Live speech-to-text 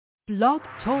Blog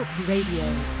Talk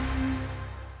Radio.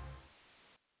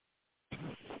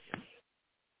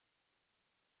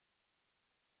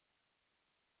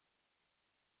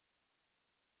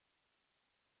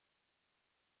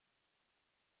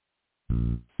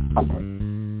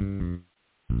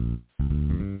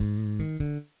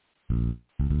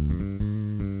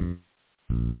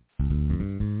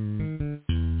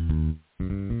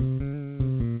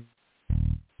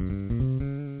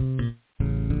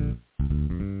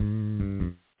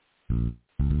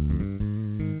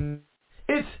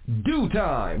 It's Do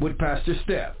Time with Pastor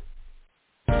Steph.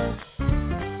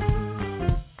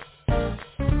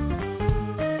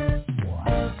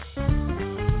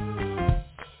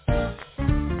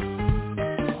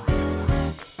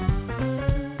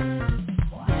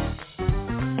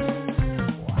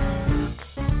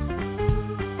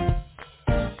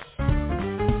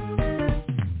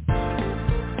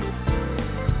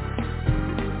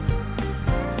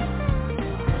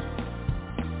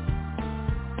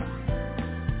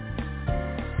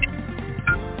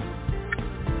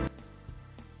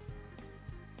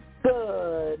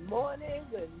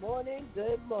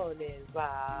 Good morning,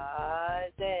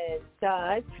 rise and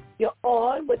shine. You're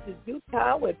on with the Due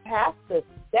Time with Pastor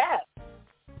Steph.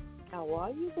 How are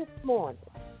you this morning?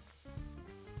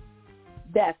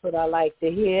 That's what I like to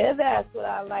hear. That's what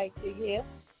I like to hear.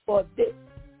 For this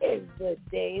is the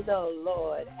day the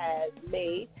Lord has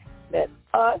made. Let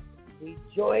us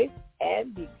rejoice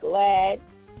and be glad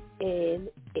in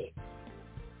it.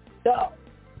 So,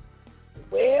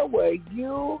 where were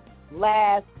you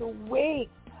last week?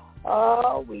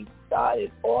 Oh, we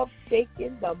started off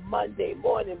shaking the Monday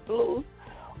morning blues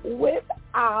with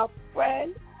our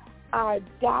friend, our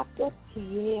Dr.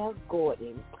 Pierre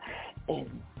Gordon. And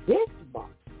this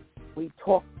month, we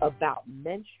talked about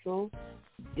menstrual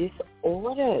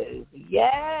disorders.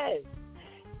 Yes.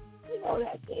 You know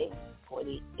that day,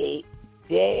 28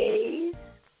 days,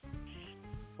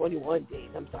 21 days,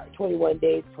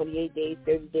 28 days,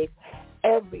 30 days.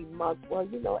 Every month. Well,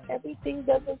 you know, everything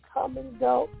doesn't come and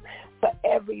go for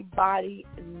everybody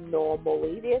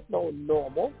normally. There's no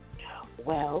normal.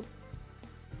 Well,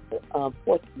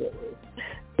 unfortunately,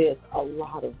 there's a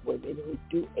lot of women who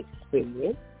do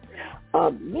experience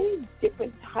many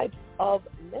different types of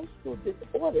menstrual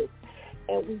disorders.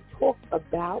 And we talked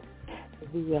about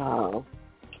the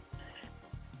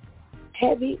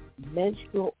heavy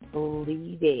menstrual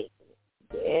bleeding.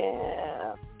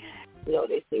 Yeah. You know,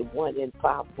 they say 1 in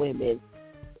 5 women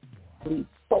bleed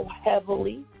so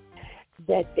heavily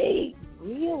that it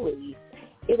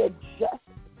adjusts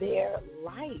their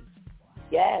life.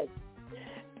 Yes.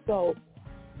 So,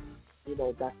 you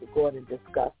know, Dr. Gordon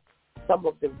discussed some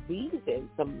of the reasons,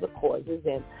 some of the causes,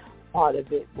 and part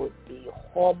of it would be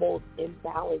hormone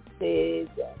imbalances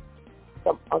and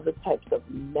some other types of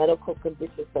medical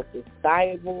conditions such as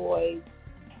thyroid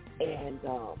and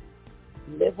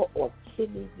liver or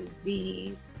kidney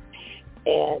disease,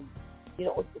 and, you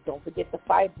know, don't forget the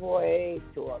fibroids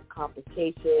or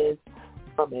complications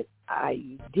from an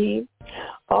IUD.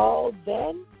 Oh,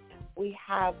 then we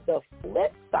have the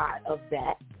flip side of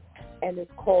that, and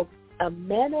it's called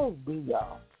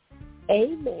amenorrhea.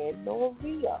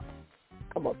 Amenorrhea.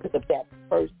 Come on, pick up that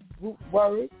first root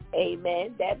word,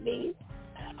 amen. That means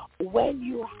when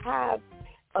you have,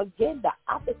 again, the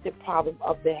opposite problem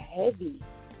of the heavy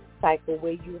cycle,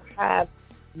 where you have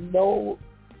no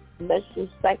menstrual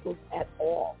cycles at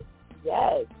all.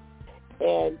 Yes.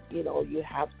 And, you know, you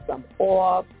have some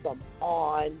off, some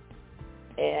on,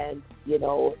 and, you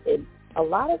know, and a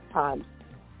lot of times,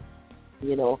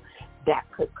 you know, that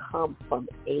could come from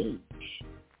age.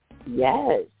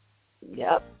 Yes.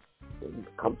 Yep.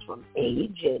 It comes from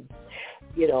age, and,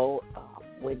 you know,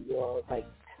 when you're like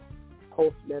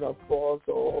postmenopausal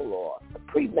or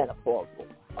premenopausal,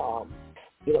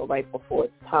 you know, right before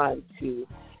it's time to,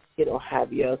 you know,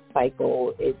 have your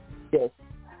cycle, it's just,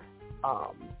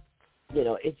 you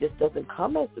know, it just doesn't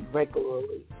come as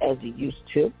regularly as it used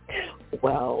to.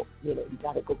 Well, you know, you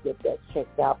got to go get that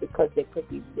checked out, because there could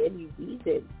be many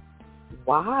reasons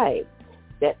why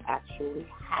that actually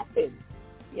happens.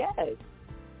 Yes.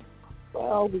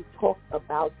 Well, we talked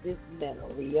about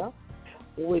dysmenorrhea,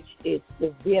 which is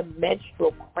severe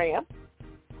menstrual cramps.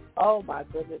 Oh, my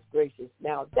goodness gracious.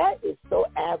 Now, that is so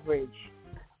average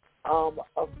of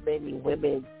many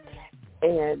women.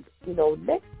 And, you know,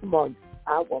 next month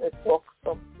I want to talk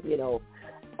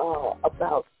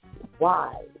about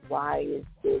why. Why is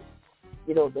this,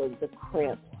 you know, the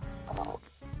cramps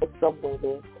for some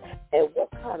women, and what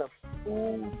kind of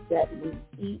food that we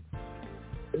eat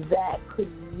that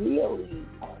could really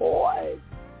cause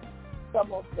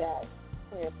some of that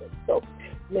cramping. So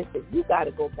listen, you got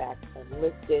to go back and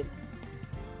listen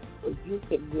so you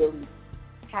can really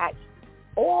catch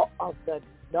all of the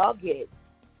nuggets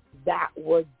that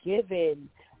were given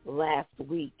last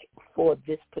week for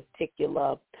this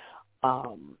particular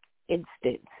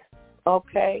instance,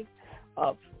 okay,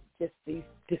 of just these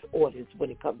disorders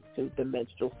when it comes to the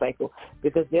menstrual cycle,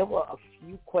 because there were a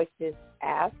few questions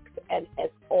asked, and as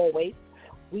always,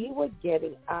 we were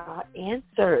getting our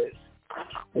answers.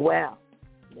 Well,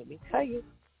 let me tell you,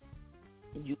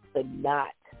 you could not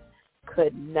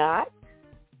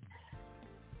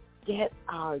get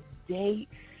our day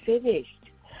finished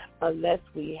unless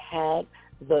we had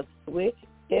the switch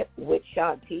tip with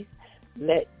Shantice.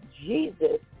 Let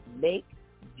Jesus make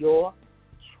your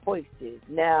choices.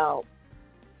 Now,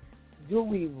 do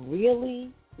we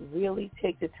really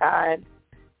take the time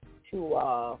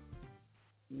to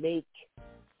make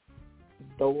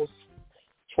those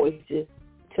choices,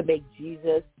 to let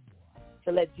Jesus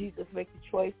make the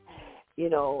choice? You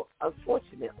know,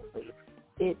 unfortunately,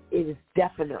 it is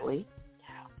definitely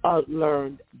a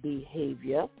learned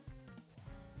behavior.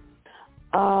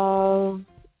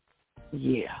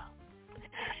 Yeah.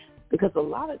 Because a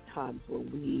lot of times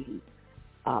when we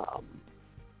are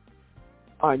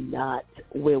not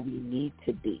where we need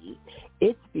to be,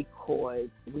 it's because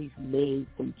we've made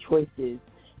some choices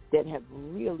that have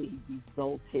really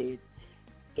resulted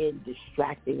in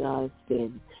distracting us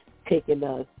and taking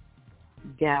us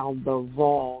down the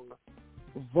wrong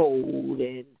road.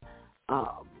 And,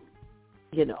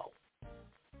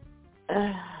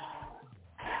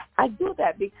 I do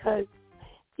that because,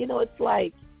 it's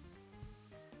like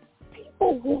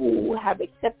people who have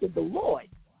accepted the Lord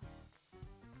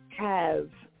have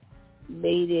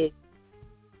made it.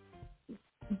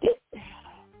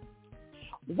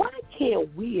 Why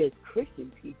can't we as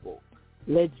Christian people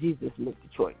let Jesus make the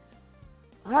choice?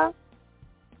 Huh?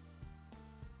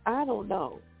 I don't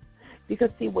know. Because,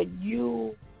 see, when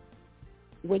you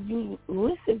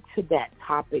listen to that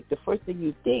topic, the first thing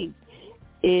you think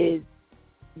is,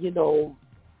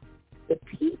 the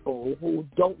people who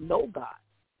don't know God,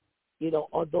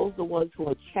 are those the ones who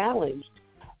are challenged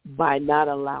by not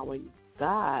allowing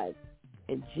God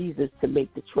and Jesus to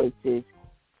make the choices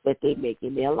that they make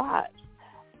in their lives.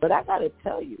 But I got to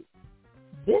tell you,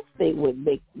 this thing would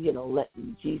make,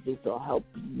 letting Jesus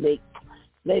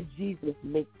let Jesus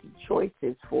make the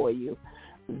choices for you.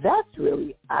 That's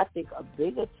really, I think, a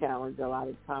bigger challenge a lot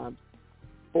of times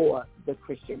for the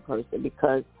Christian person,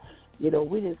 because, we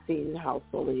didn't see how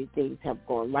so many things have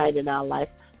gone right in our life,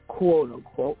 quote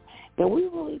unquote, and we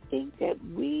really think that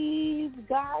we've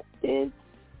got this,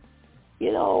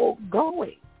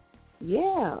 going.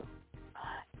 Yeah.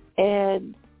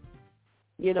 And,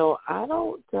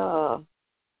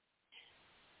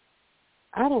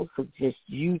 I don't suggest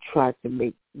you try to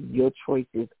make your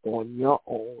choices on your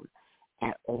own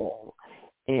at all.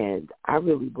 And I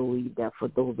really believe that for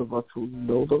those of us who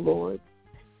know the Lord,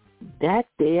 that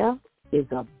there is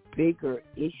a bigger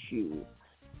issue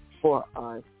for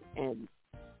us and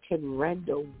can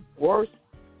render much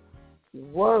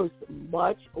worse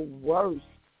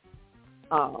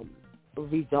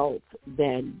results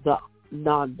than the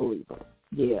non-believer.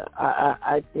 Yeah,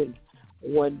 I think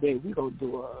one day we're going to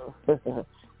do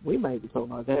we might be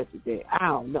talking about that today. I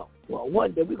don't know. Well,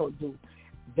 one day we're going to do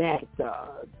that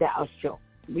show.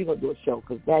 We're going to do a show,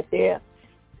 because that there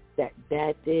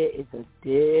is a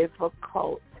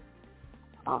difficult,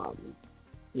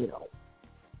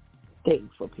 thing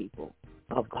for people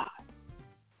of God.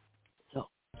 So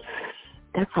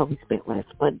that's how we spent last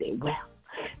Monday. Well,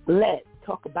 let's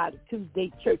talk about it.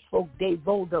 Tuesday, Church Folk Day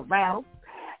rolled around,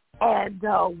 and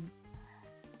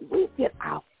we did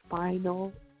our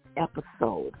final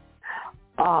episode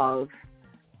of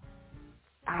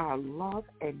our Love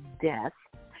and Death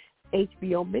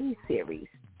HBO miniseries.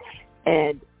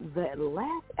 And the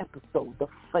last episode, the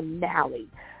finale,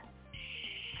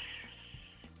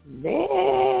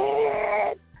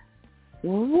 man,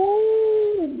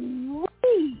 woo-wee,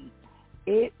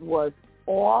 it was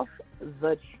off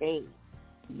the chain.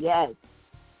 Yes,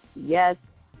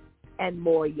 and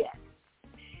more yes.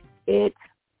 It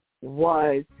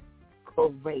was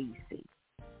crazy.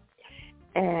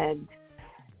 And,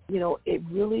 it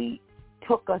really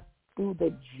took us through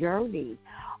the journey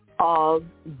of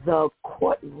the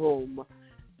courtroom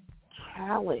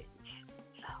challenge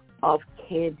of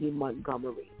Candy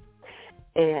Montgomery.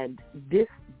 And this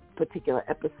particular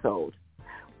episode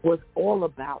was all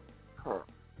about her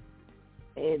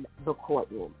in the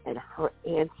courtroom and her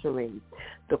answering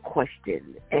the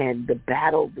question and the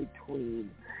battle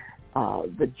between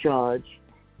the judge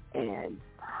and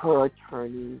her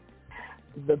attorney,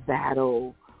 the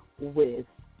battle with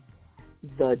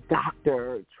the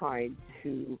doctor trying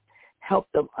to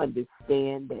help them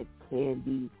understand that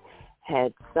Candy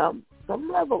had some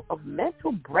level of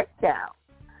mental breakdown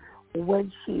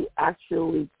when she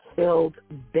actually killed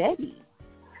Betty,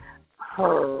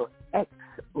 her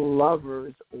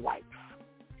ex-lover's wife.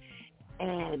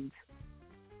 And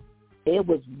it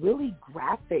was really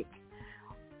graphic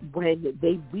when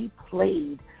they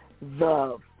replayed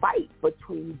the fight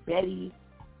between Betty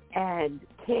and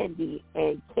Candy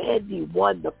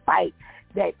won the fight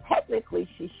that technically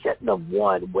she shouldn't have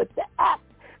won with the axe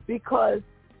because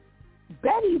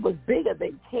Betty was bigger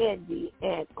than Candy,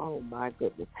 and oh my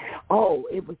goodness,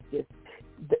 it was just,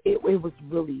 it was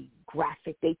really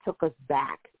graphic. They took us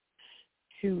back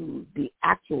to the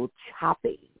actual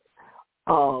chopping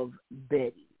of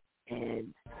Betty,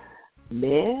 and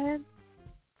man,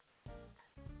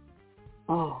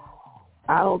 I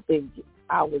don't think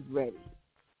I was ready.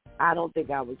 I don't think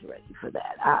I was ready for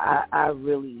that. I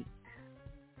really,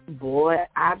 boy,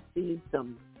 I've seen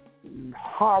some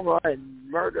horror and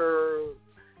murder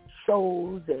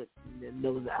shows and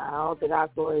those, I don't think I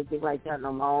saw anything like that in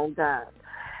a long time.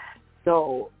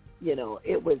 So, you know,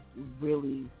 it was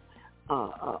really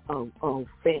a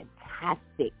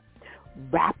fantastic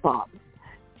wrap-up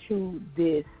to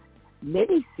this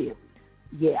miniseries.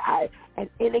 Yeah,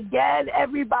 and again,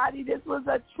 everybody, this was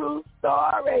a true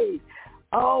story.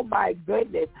 Oh, my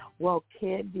goodness. Well,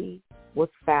 Candy was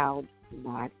found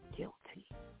not guilty.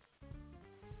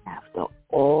 After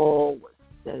all was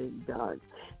said and done,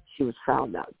 she was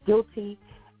found not guilty,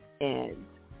 and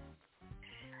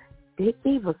they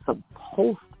gave us some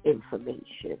post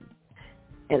information,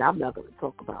 and I'm not going to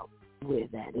talk about where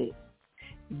that is.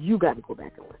 You got to go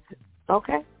back and listen,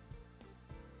 okay?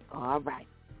 All right.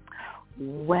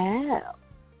 Well,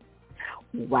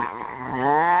 Wednesday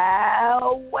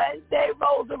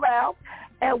rolls around,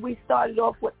 and we started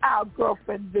off with our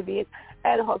girlfriend Vivian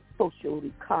and her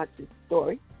socially conscious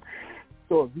stories.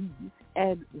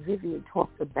 And Vivian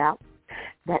talked about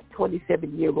that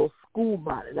 27-year-old school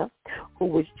monitor who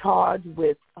was charged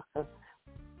with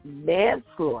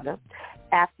manslaughter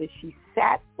after she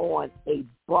sat on a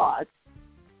bus,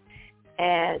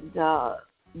 and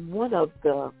one of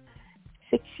the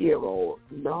 6-year-old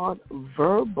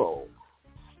nonverbal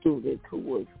student who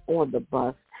was on the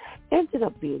bus ended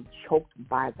up being choked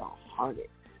by the harness.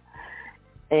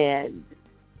 And,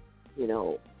 you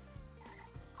know,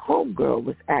 homegirl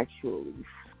was actually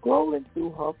scrolling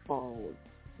through her phone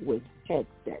with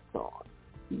headsets on.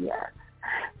 Yes.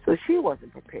 So she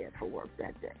wasn't prepared for work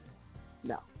that day.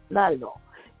 No, not at all.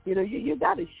 You know, you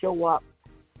got to show up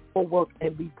for work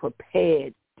and be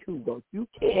prepared to work. You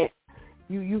can't.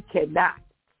 You cannot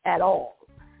at all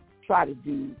try to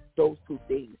do those two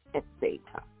things at the same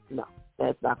time. No,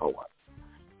 that's not going to work.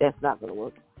 That's not going to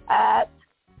work at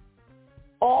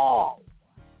all.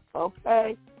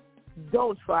 Okay?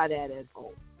 Don't try that at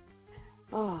home.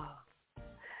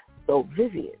 So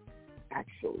Vivian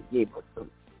actually gave us some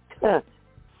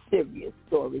serious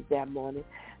stories that morning.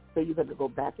 So you're going to go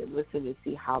back and listen and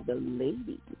see how the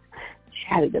ladies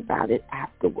chatted about it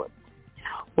afterwards.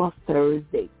 Well,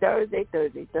 Thursday,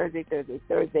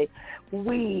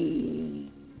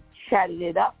 we chatted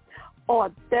it up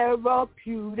on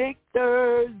Therapeutic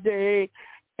Thursday.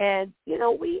 And, you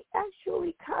know, we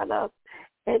actually kind of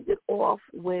ended off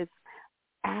with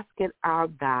asking our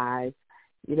guys,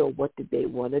 you know, what did they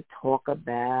want to talk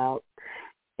about.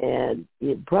 And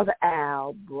Brother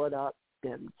Al brought up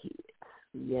them kids,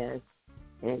 yes,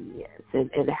 and yes,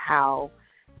 and how,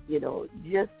 you know,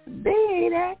 just they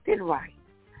ain't acting right.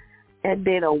 And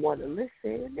they don't want to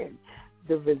listen, and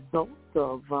the results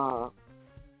of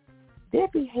their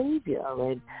behavior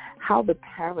and how the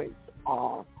parents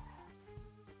are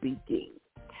speaking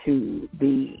to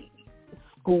the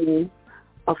school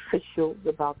officials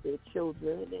about their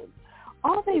children, and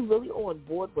are they really on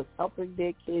board with helping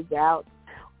their kids out?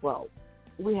 Well,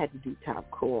 we had to do Top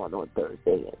Crew on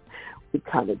Thursday, and we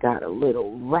kind of got a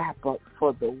little wrap-up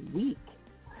for the week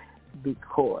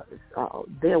because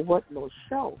there was no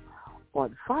show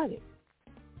on Friday.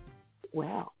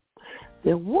 Well,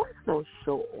 there was no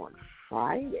show on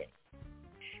Friday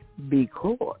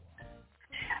because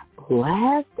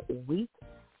last week,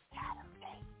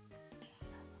 Saturday,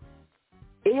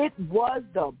 it was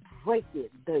the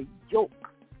Yoke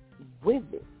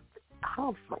Women's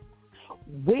Conference.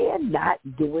 We're not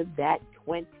doing that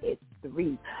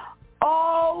 23.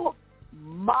 Oh,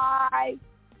 my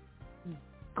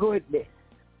goodness.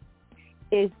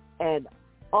 It's an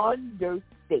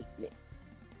understatement.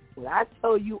 When I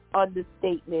tell you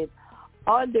understatement.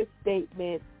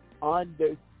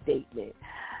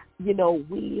 You know,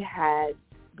 we had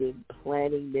been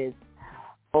planning this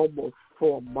almost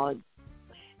 4 months.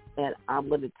 And I'm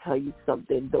going to tell you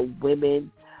something. The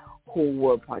women who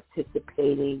were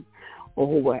participating or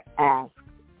who were asked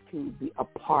to be a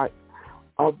part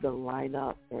of the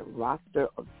lineup and roster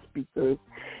of speakers,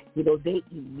 you know, they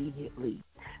immediately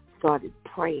started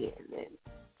praying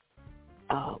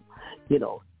and, you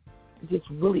know, just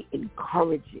really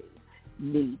encouraging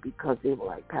me because they were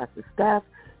like, Pastor Steph,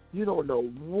 you don't know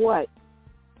what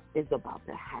is about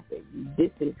to happen.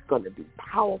 This is going to be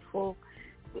powerful.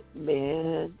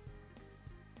 Man,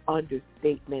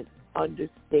 understatement.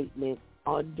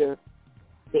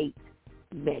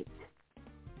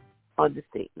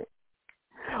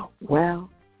 Well,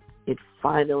 it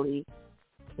finally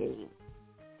came.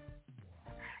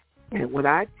 And when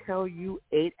I tell you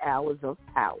 8 hours of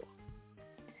power,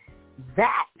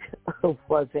 that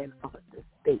was an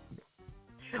understatement.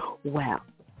 Well,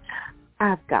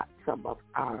 I've got some of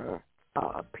our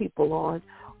people on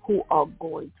who are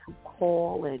going to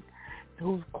call and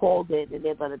who's called in, and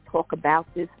they're going to talk about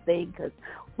this thing because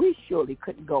we surely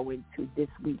couldn't go into this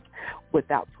week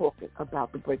without talking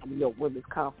about the Breaking the Yoke Women's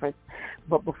Conference.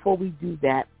 But before we do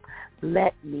that,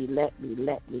 let me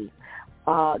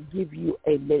give you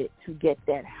a minute to get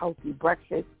that healthy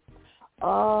breakfast.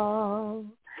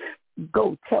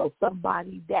 Go tell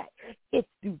somebody that it's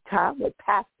due time with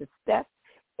Pastor Steph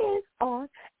is on,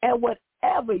 and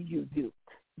whatever you do,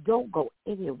 don't go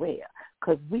anywhere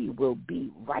because we will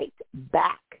be right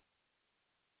back.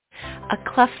 A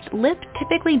cleft lip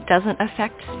typically doesn't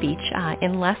affect speech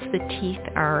unless the teeth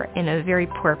are in a very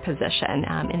poor position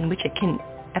in which it can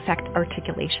affect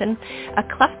articulation. A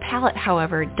cleft palate,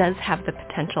 however, does have the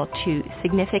potential to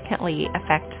significantly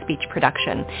affect speech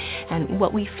production. And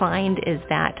what we find is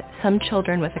that some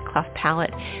children with a cleft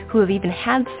palate who have even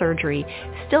had surgery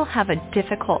still have a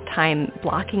difficult time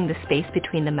blocking the space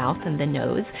between the mouth and the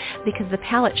nose because the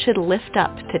palate should lift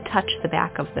up to touch the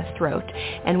back of the throat.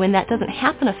 And when that doesn't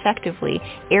happen effectively,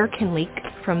 air can leak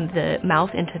from the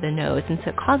mouth into the nose, and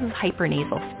so it causes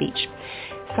hypernasal speech.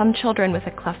 Some children with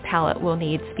a cleft palate will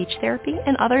need speech therapy,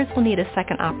 and others will need a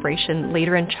second operation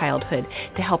later in childhood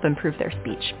to help improve their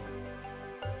speech.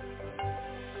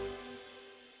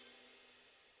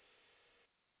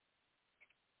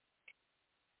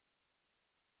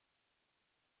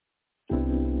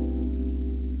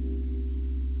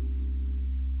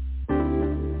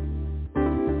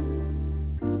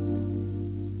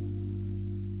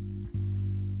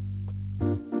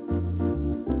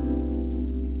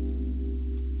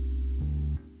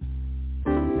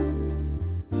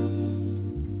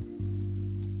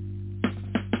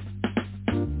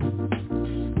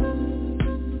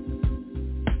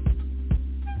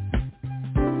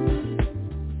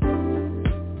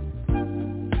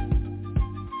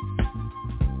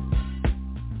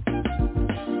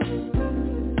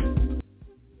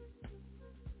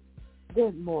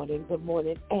 Good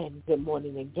morning, and good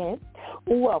morning again.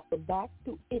 Welcome back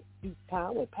to It's Due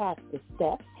Time with Pastor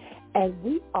Steph, and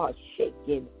we are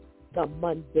shaking the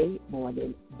Monday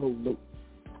morning blues.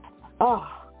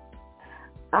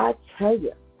 I tell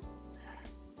you,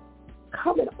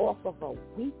 coming off of a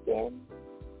weekend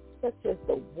such as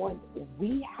the one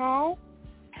we had,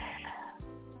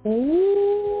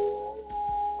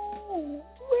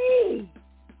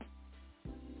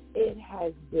 it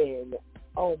has been,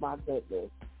 oh my goodness,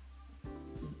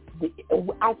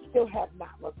 I still have not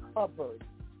recovered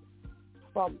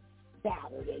from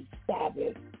Saturday,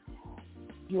 Sabbath,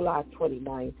 July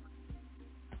 29th,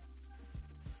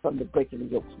 from the Breaking the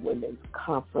Yoke Women's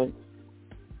Conference.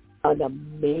 An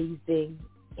amazing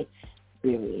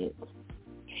experience.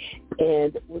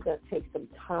 And we're going to take some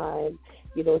time,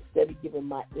 you know, instead of giving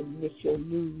my initial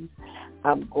news,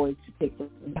 I'm going to take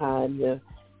some time to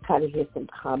kind of hear some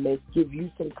comments, give you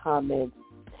some comments,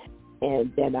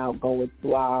 and then I'll go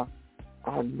into our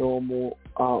normal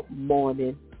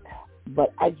morning.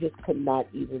 But I just could not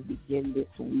even begin this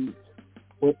week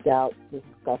without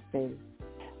discussing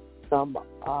some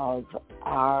of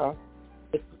our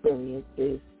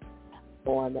experiences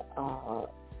on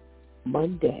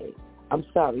Saturday.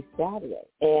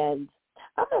 And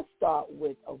I'm going to start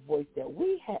with a voice that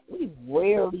we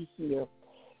rarely hear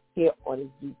here on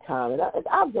It's Due Time. And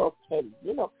I'll go Kenny.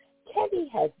 You know, Kenny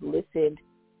has listened.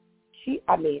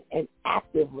 An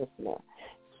active listener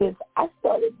since I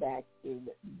started back in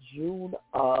June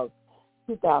of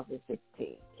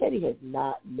 2016. Kenny has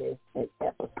not missed an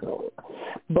episode.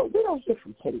 But we don't hear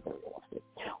from Kenny very often.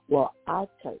 Well, I'll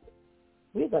tell you,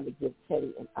 we're going to give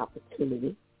Kenny an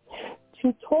opportunity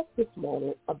to talk this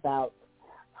morning about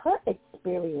her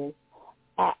experience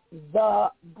at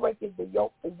the Breaking the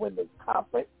Yoke Women's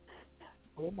Conference.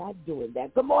 We're not doing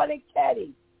that. Good morning,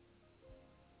 Kenny.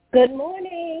 Good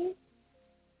morning.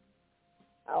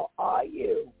 How are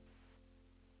you?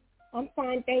 I'm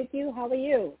fine, thank you. How are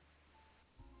you?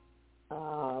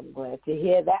 I'm glad to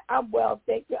hear that. I'm well,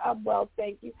 thank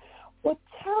you. Well,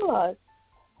 tell us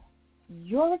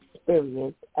your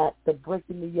experience at the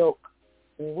Breaking the Yoke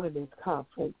Women's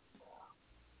Conference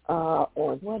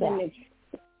on Saturday.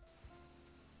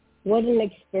 What an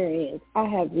experience. I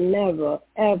have never,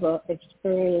 ever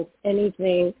experienced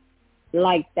anything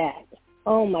like that.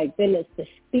 Oh, my goodness, the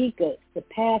speakers, the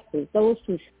pastors, those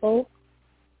who spoke,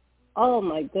 oh,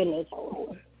 my goodness.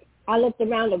 I looked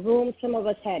around the room. Some of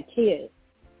us had tears.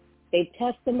 Their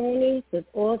testimonies was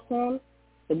awesome.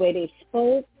 The way they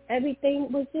spoke,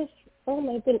 everything was just, oh,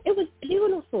 my goodness. It was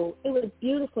beautiful. It was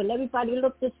beautiful. And everybody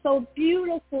looked so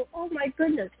beautiful. Oh, my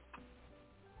goodness.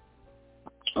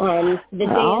 The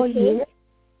dancer.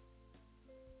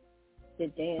 The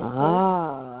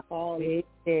dancer. Big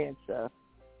dancer.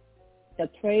 The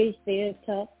praise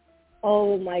dancer.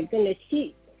 Oh, my goodness.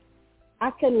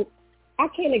 I can't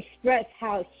express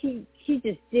how she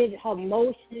just did her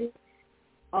motion.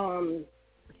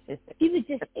 She was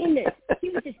just in it. She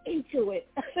was just into it.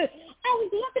 I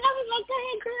was looking. I was like, go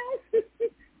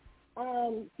ahead,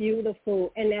 girl.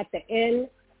 Beautiful. And at the end,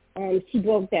 she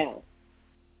broke down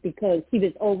because she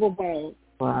was overwhelmed.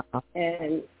 Wow.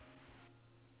 And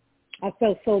I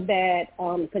felt so bad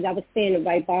because I was standing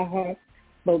right by her.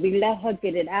 But we let her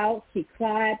get it out. She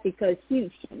cried because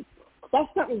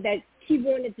that's something that she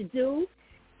wanted to do.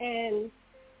 And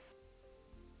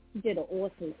she did an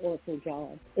awesome, awesome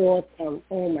job. Awesome.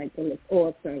 Oh, my goodness.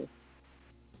 Awesome.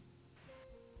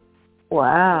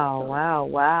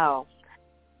 Wow.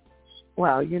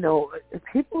 Well, you know,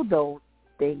 people don't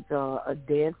think a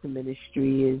dance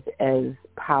ministry is as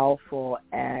powerful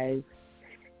as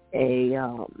a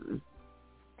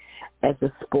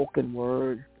spoken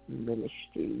word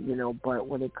ministry, you know, but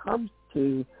when it comes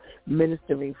to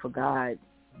ministering for God,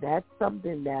 that's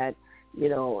something that, you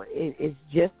know, it's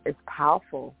just as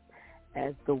powerful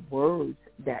as the words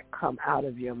that come out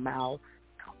of your mouth,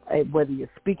 whether you're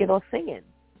speaking or singing.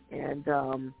 And,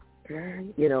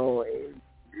 you know,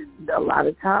 a lot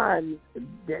of times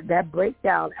that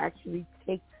breakdown actually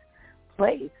takes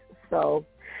place. So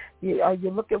are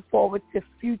you looking forward to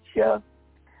future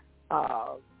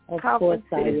Of conferences?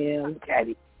 course I am.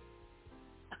 Okay.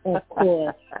 Of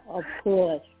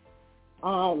course.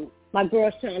 My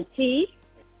girl Shanti,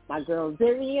 my girl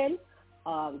Vivian,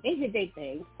 they did their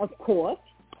thing, of course.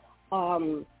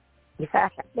 When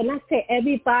I say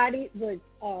everybody was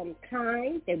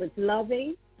kind, they was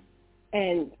loving,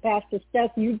 and Pastor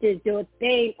Steph, you did your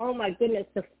thing. Oh, my goodness,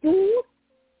 the food,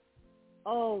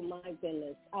 oh, my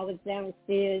goodness. I was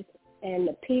downstairs, and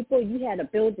the people, you had to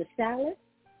build the salad,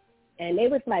 and they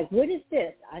was like, what is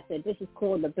this? I said, this is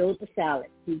called the build the salad.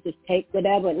 You just take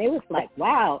whatever, and they was like,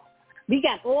 wow, we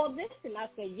got all this? And I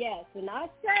said, yes. And I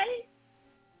say,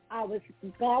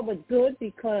 God was good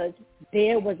because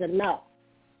there was enough.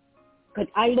 Because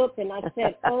I looked and I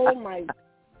said, oh, my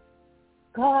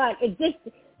God, it's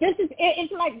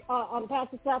like,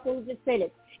 Pastor Steph, we just said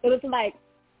it. It was like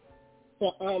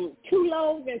the 2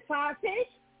 loaves and 5 fish.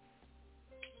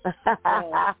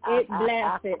 It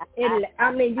blasted.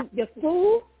 The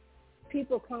food,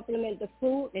 people compliment the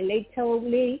food, and they told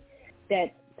me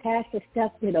that Pastor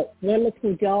Steph did a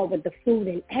wonderful job with the food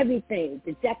and everything,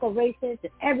 the decorations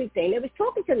and everything. They was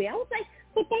talking to me. I was like,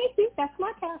 well, thank you. That's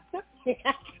my pastor.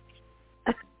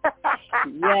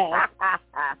 Yes.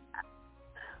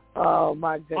 Oh,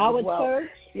 my goodness. Our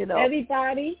church, you know,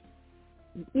 everybody,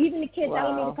 even the kids, wow. I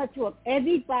don't mean to cut you off,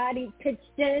 everybody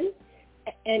pitched in,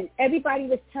 and everybody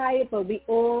was tired, but we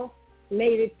all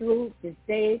made it through this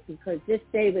day because this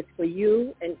day was for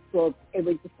you, and it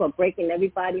was just for breaking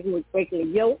everybody who was breaking the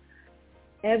yoke.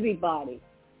 Everybody.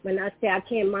 When I say I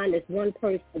can't mind, there's one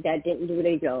person that didn't do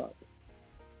their job.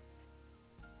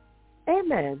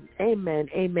 Amen.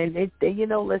 You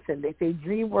know, listen, they say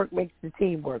dream work makes the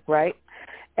team work, right?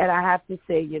 And I have to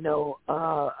say, you know,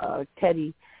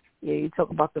 Teddy, you talk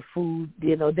about the food.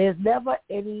 You know, there's never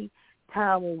any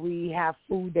time when we have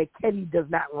food that Teddy does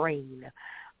not reign.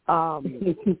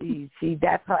 She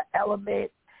that's her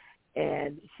element,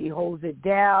 and she holds it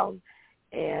down.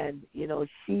 And you know,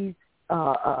 she's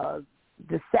the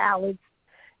salads.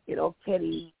 You know,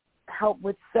 Teddy helped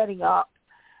with setting up,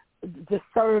 just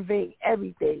serving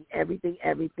everything.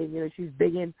 You know, she's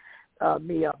bigging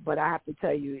me up. But I have to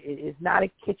tell you, it is not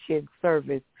a kitchen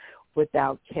service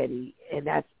without Teddy, and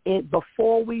that's it.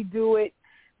 Before we do it,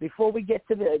 before we get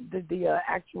to the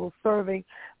actual serving,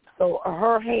 so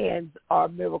her hands are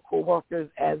miracle workers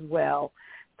as well.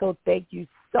 So thank you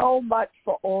so much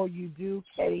for all you do,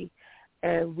 Teddy.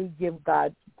 and we give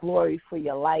God glory for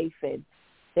your life. And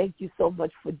thank you so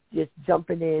much for just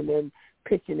jumping in and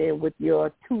pitching in with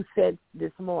your 2 cents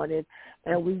this morning.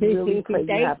 And we really pray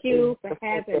Thank you for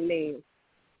having me.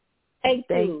 Thank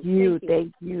you.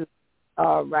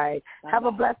 All right. Bye-bye. Have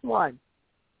a blessed one.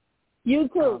 You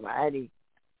too. All righty.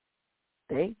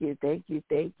 Thank you.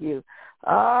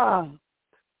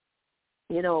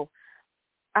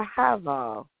 I have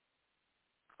a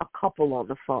couple on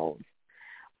the phone,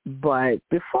 but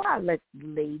before I let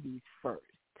ladies first,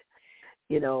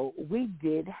 we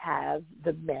did have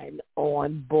the men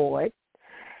on board,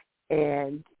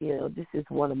 and, this is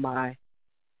one of my,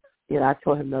 I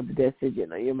told him the other day, I said,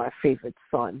 you're my favorite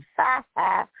son.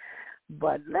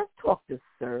 But let's talk to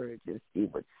Serge and see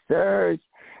what Serge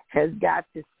has got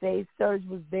to say. Serge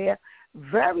was there,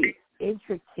 very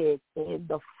intricate in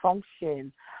the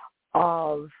function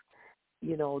of,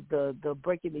 the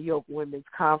Breaking the Yoke Women's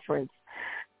Conference.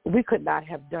 We could not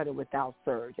have done it without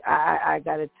Serge. I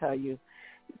got to tell you.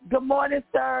 Good morning,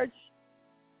 Serge.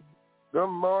 Good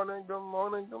morning.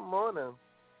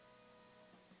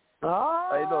 Oh,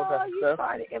 How you doing, Pastor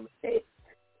Steph?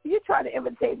 You trying to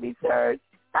imitate me, Serge?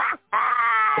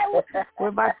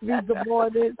 With my 3 good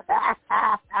mornings.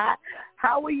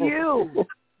 How are you?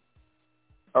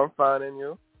 I'm fine, and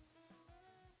you?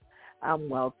 I'm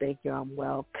well, thank you. I'm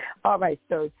well. All right,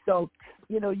 Serge. So,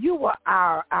 you were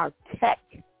our tech,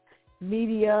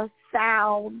 media,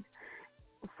 sound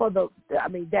for that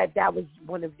was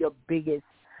one of your biggest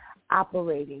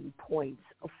operating points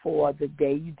for the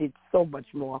day. You did so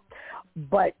much more.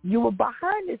 But you were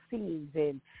behind the scenes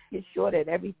and ensured that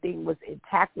everything was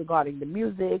intact regarding the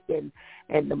music and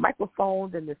the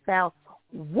microphones and the sound.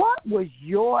 What was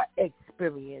your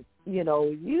experience? You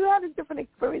had a different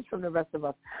experience from the rest of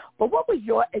us. But what was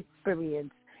your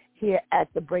experience here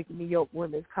at the Breaking the Yoke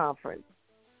Women's Conference?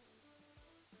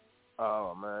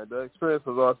 Oh, man, the experience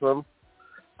was awesome.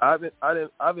 I've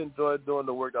enjoyed doing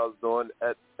the work I was doing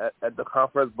at the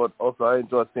conference, but also I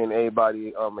enjoyed seeing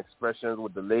everybody expressions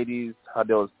with the ladies, how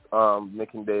they was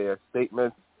making their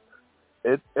statements.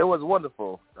 It was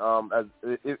wonderful.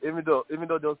 Even though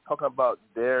they was talking about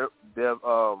their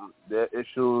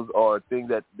issues or things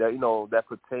that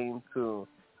pertain to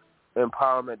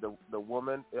empowerment the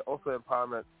woman, it also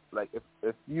empowerment. Like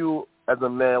if you as a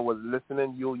man was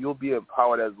listening, you'll be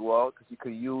empowered as well, because you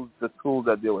could use the tools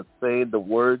that they were saying, the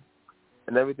words,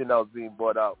 and everything that was being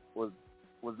brought out was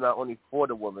not only for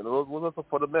the woman, it was also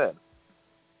for the man.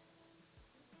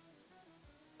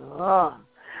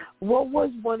 What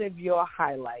was one of your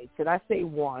highlights? And I say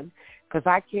one because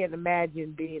I can't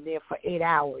imagine being there for 8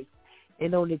 hours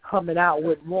and only coming out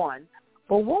with one.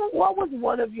 But what was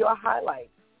one of your highlights?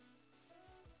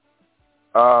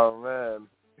 Oh man,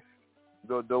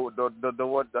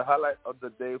 the highlight of the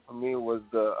day for me was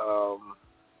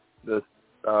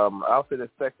I'll say the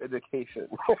sex education.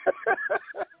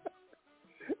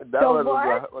 That was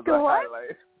a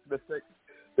highlight.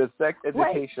 The sex education.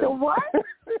 Wait, the what?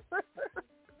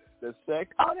 The sex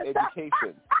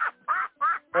education.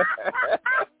 I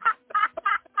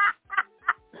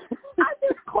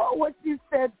just caught what you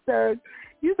said, sir.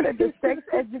 You said the sex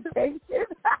education.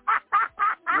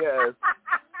 Yes.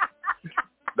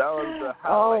 That was the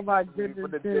highlight my goodness for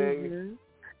the day.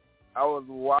 I was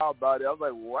wild about it. I was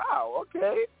like, wow,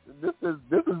 okay, this is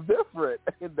different.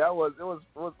 It was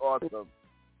awesome.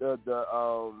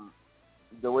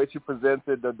 The way she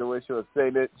presented, the way she was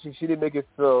saying it, she didn't make it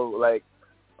feel like,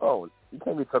 oh, you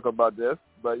can't be talking about this,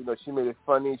 but she made it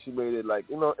funny. She made it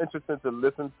interesting to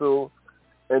listen to,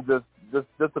 and just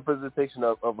the presentation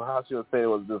of how she was saying it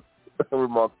was just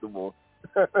remarkable.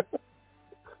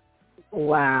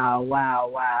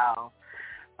 Wow.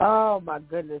 Oh, my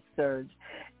goodness, Serge.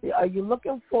 Are you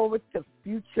looking forward to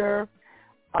future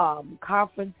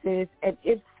conferences? And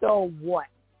if so, what?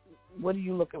 What are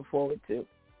you looking forward to?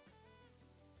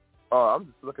 Oh, I'm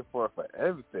just looking forward for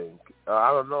everything.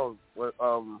 I don't know.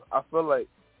 I feel like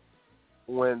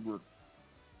when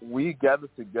we gather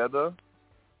together,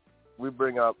 we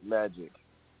bring out magic.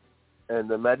 And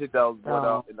the magic that was brought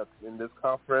out in this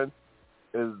conference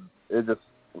is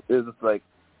just like,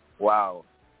 wow.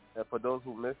 And for those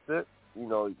who missed it,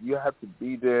 you have to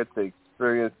be there to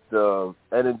experience the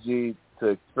energy, to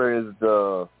experience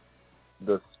the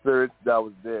spirit that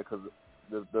was there, because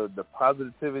the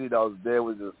positivity that was there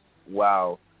was just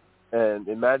wow. And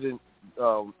imagine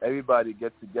everybody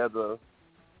get together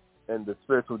and the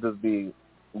spirits would just be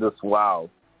just wow.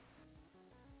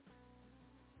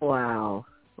 Wow.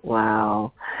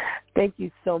 Thank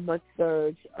you so much,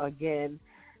 Serge. Again,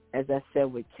 as I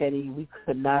said with Kenny, we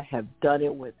could not have done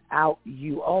it without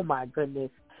you. Oh, my goodness.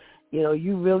 You know,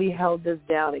 you really held us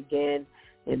down again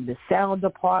in the sound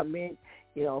department.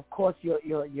 You know, of course,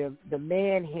 the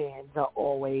man hands are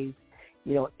always,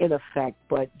 you know, in effect,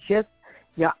 but just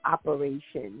your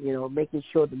operation, you know, making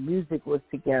sure the music was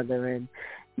together and,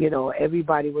 you know,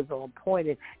 everybody was on point.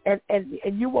 And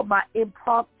you were my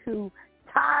impromptu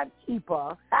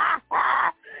timekeeper.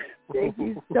 Thank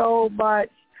you so much.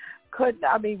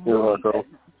 Really,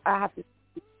 I have to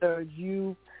say,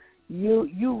 you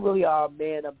really are a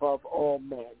man above all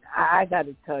men. I got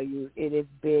to tell you, it has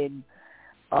been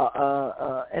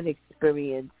an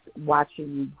experience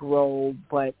watching you grow,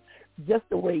 but just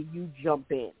the way you jump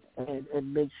in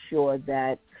and make sure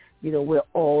that, you know, we're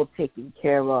all taken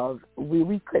care of.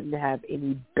 We couldn't have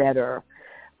any better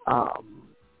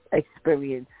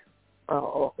experience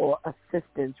or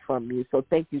assistance from you. So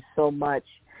thank you so much,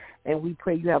 and we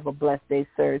pray you have a blessed day,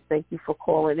 sir. Thank you for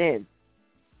calling in.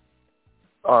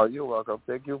 Oh, you're welcome.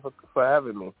 Thank you for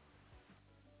having me.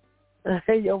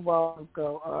 You're welcome.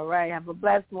 All right. Have a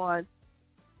blessed one.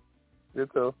 You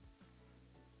too.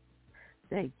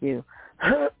 Thank you.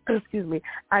 Excuse me.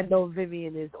 I know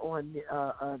Vivian is on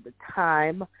the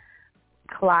time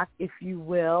clock, if you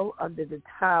will, under the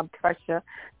time pressure.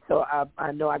 So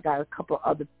I know I got a couple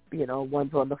other, you know,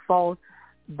 ones on the phone.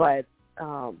 But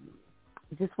I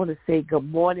just want to say good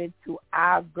morning to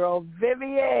our girl,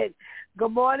 Vivian.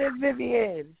 Good morning,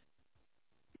 Vivian.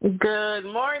 Good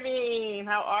morning.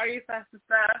 How are you, Pastor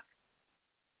Steph?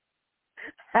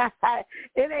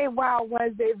 It ain't Wild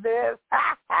Wednesday, Viv.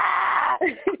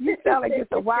 You sound like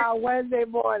it's a Wild Wednesday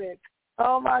morning.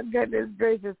 Oh, my goodness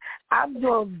gracious. I'm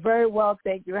doing very well,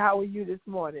 thank you. How are you this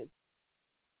morning?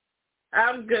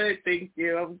 I'm good, thank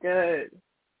you. I'm good.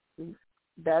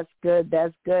 That's good.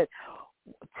 That's good.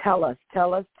 Tell us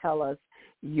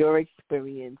your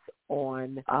experience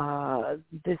on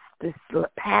this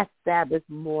past Sabbath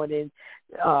morning,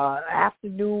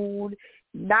 afternoon,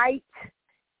 night,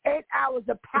 8 hours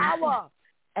of power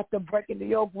at the Breaking the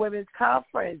Yoke Women's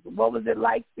Conference. What was it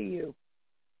like for you?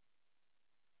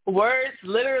 Words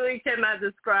literally cannot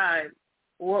describe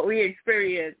what we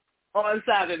experienced on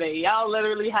Saturday. Y'all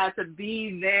literally had to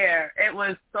be there. It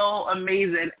was so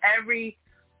amazing. Every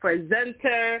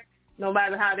presenter, no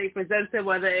matter how they presented,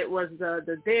 whether it was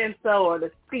the dancer or the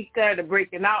speaker, the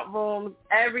breaking out rooms,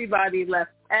 everybody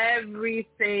left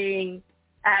everything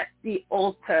at the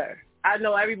altar. I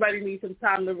know everybody needs some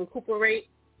time to recuperate.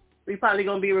 We're probably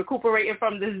going to be recuperating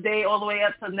from this day all the way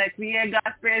up to next year,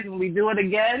 God spares, when we do it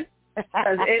again.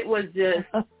 Because it was just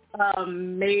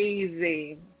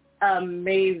amazing.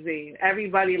 Amazing.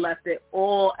 Everybody left it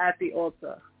all at the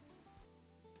altar.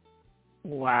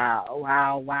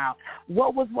 Wow.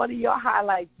 What was one of your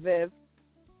highlights, Viv?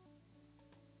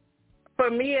 For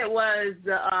me, it was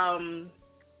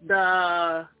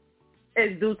the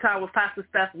It's Due Time with Pastor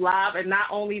Steph live, and not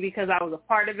only because I was a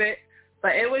part of it,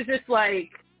 but it was just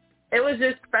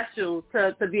special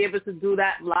to be able to do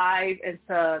that live and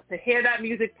to hear that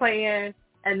music playing,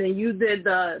 and then you did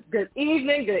the good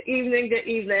evening,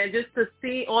 just to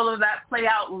see all of that play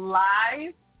out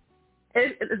live.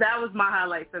 That was my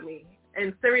highlight for me.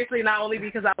 And seriously, not only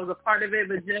because I was a part of it,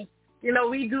 but just, you know,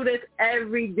 we do this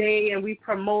every day and we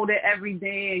promote it every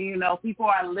day, and, you know, people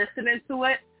are listening to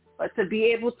it. But to be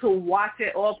able to watch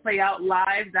it all play out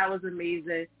live, that was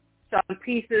amazing. Sean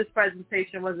Peace's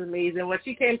presentation was amazing. When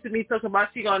she came to me talking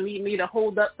about she going to need me to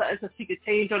hold up something so she could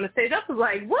change on the stage, I was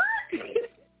like, what?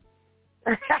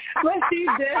 But she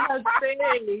did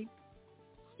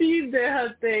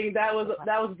her thing. That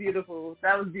was beautiful.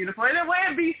 That was beautiful. And it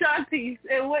wouldn't be Shantice.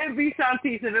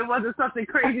 If it wasn't something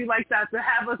crazy like that to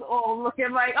have us all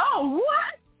looking like, oh,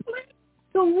 what?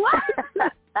 What?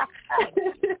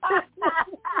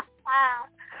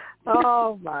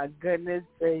 Oh, my goodness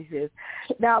gracious.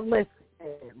 Now,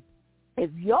 listen, if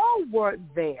y'all weren't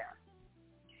there,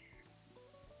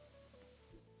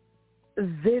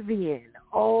 Vivian,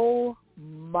 oh,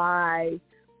 my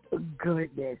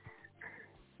goodness.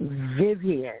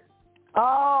 Vivian,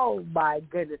 oh, my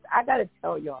goodness. I got to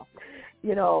tell y'all,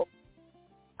 you know,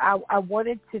 I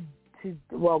wanted to,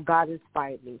 God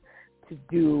inspired me to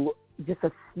do just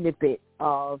a snippet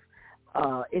of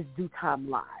It's Due Time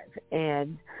Live.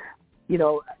 And, you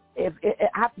know, I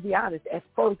have to be honest, at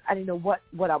first I didn't know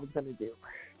what I was going to do.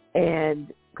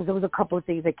 And because there was a couple of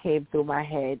things that came through my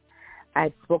head. I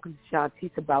had spoken to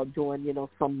Shantice about doing, you know,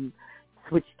 some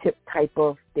switch tip type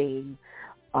of thing.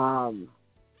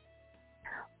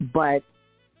 But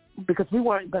because we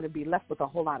weren't going to be left with a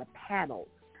whole lot of panels.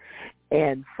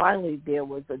 And finally there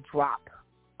was a drop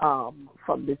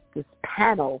from this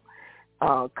panel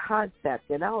concept.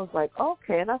 And I was like,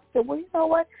 okay. And I said, well, you know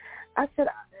what? I said,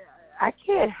 I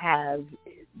can't have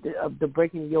the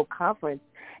Breaking the Yoke conference,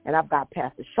 and I've got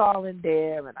Pastor Charlene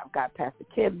there, and I've got Pastor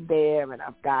Kim there, and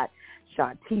I've got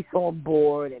Shantice on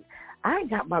board, and I ain't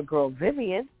got my girl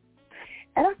Vivian.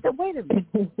 And I said, wait a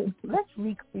minute, let's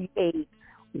recreate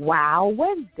Wow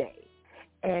Wednesday.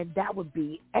 And that would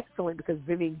be excellent because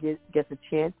Vivian gets a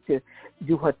chance to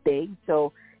do her thing.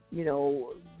 So,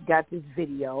 got this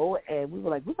video, and we were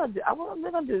like, we're gonna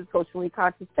do the socially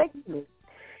conscious segment.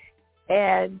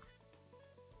 And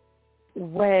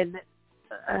when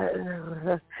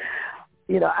I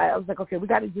was like, okay, we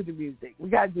got to do the music. We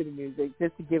got to do the music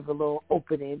just to give a little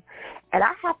opening. And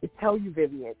I have to tell you,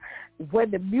 Vivian, when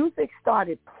the music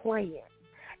started playing,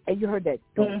 and you heard that,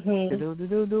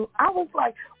 I was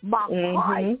like, my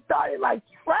heart started like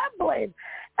trembling.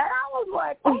 And I was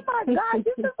like, oh my God,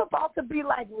 this is about to be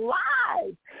like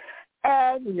live.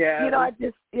 And, I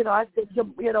said,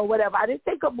 whatever. I didn't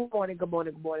say good morning.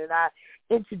 I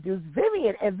introduced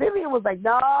Vivian. And Vivian was like,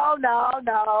 no.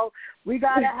 We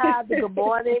got to have the good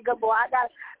morning.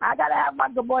 I got to have my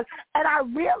good morning. And I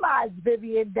realized,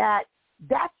 Vivian, that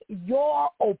that's your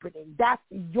opening. That's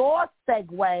your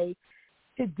segue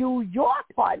to do your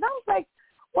part. And I was like,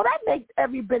 well, that makes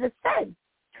every bit of sense.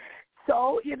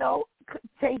 So,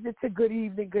 changed it to good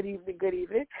evening.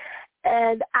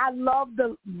 And I love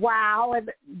the wow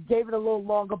and gave it a little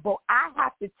longer. But I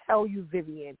have to tell you,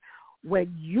 Vivian,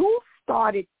 when you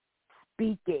started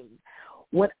speaking,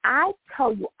 when I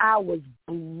tell you I was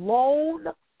blown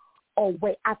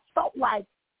away, I felt like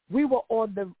we were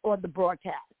on the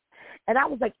broadcast. And I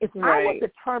was like, if I was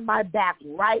to turn my back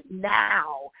right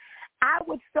now, I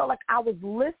would feel like I was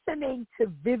listening to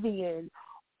Vivian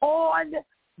on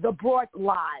the broadcast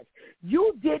live.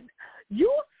 You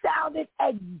sounded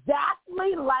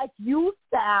exactly like you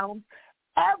sound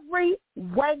every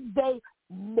Wednesday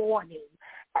morning.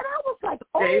 And I was like,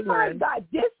 oh, my God,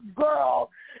 this girl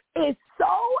is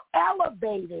so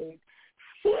elevated.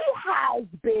 She has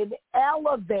been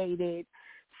elevated.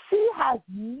 She has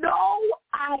no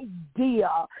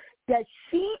idea that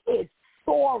she is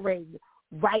soaring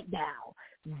right now.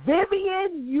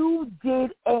 Vivian, you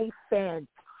did a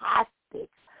fantastic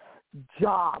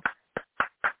job.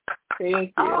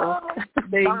 Thank you.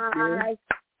 My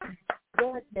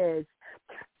goodness.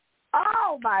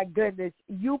 Oh, my goodness.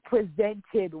 You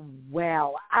presented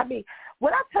well. I mean,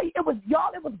 when I tell you, it was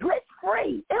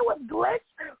glitch-free. It was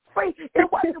glitch-free.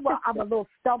 It wasn't, well, I'm a little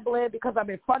stumbling because I'm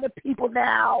in front of people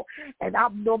now, and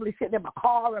I'm normally sitting in my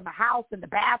car, in my house, in the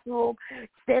bathroom,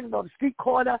 standing on the street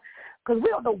corner, because we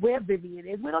don't know where Vivian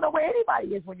is. We don't know where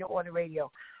anybody is when you're on the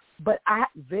radio. But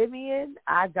Vivian,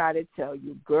 I got to tell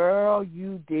you, girl,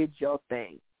 you did your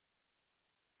thing.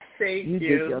 Thank you. You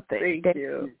did your thing. Thank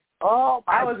you. Oh,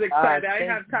 I was excited. I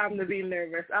didn't have time to be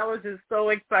nervous. I was just so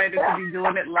excited to be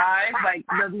doing it live. Like,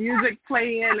 the music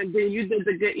playing, and then you did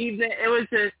the good evening. It was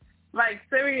just, like,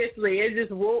 seriously, it just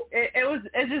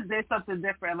did something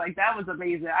different. Like, that was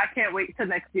amazing. I can't wait till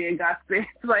next year in God's grace.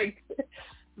 Like,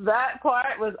 that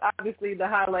part was obviously the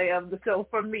highlight of the show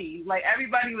for me. Like,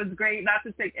 everybody was great, not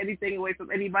to take anything away from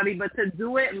anybody, but to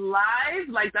do it live,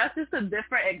 like, that's just a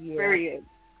different experience. Yeah.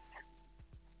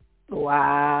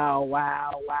 Wow.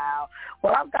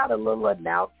 Well, I've got a little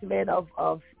announcement of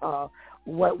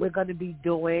what we're going to be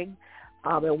doing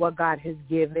and what God has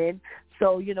given.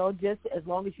 So, just as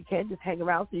long as you can, just hang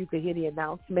around so you can hear the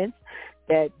announcements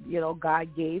that,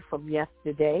 God gave from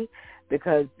yesterday,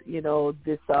 because,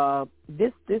 this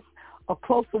A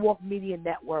Closer Walk Media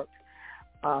Network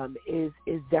is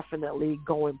definitely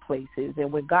going places.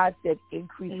 And when God said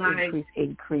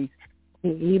increase,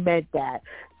 he meant that.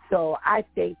 So I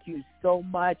thank you so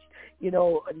much.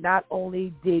 Not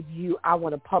only did I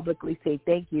want to publicly say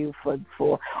thank you for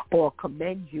or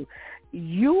commend you.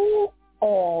 You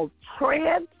all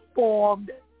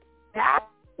transformed that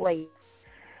place.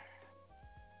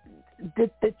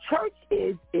 The church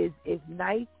is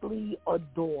nicely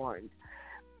adorned.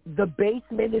 The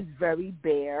basement is very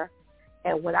bare.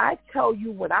 And when I tell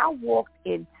you, when I walked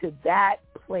into that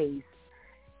place,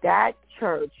 that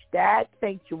church, that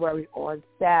sanctuary on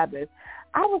Sabbath,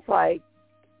 I was like,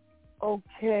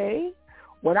 okay.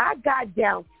 When I got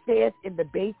downstairs in the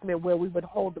basement where we would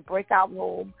hold the breakout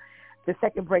room, the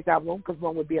second breakout room, because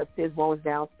one would be upstairs, one was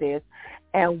downstairs,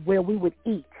 and where we would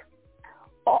eat,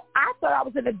 I thought I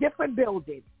was in a different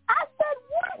building. I said,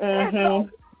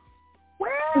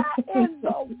 where in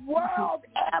the world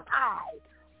am I?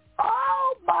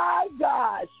 Oh, my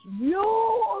gosh.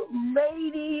 You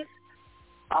ladies,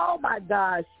 oh, my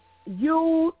gosh.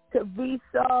 You,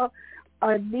 Teresa,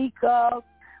 Anika,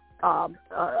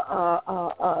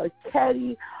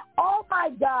 Teddy. Oh, my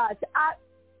gosh.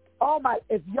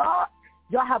 If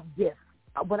y'all have gifts.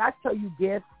 when I tell you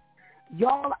gifts,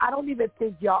 y'all, I don't even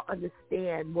think y'all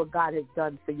understand what God has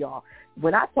done for y'all.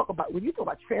 When you talk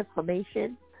about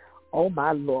transformation, oh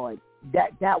my Lord,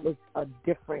 that was a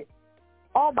different.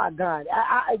 Oh my God,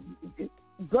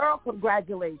 girl,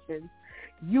 congratulations,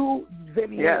 you,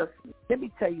 Vivian. Yes. Let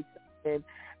me tell you something.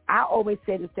 I always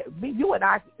say this to me. You and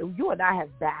I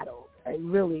have battled,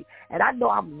 and really, and I know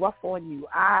I'm rough on you.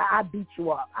 I beat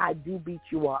you up. I do beat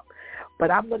you up.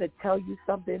 But I'm going to tell you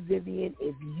something, Vivian.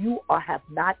 If you have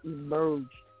not emerged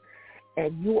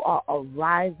and you are a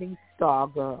rising star,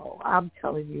 girl, I'm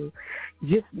telling you,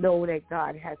 just know that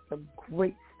God has some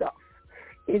great stuff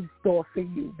in store for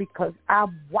you, because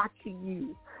I'm watching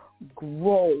you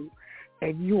grow,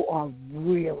 and you are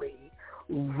really,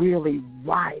 really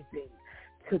rising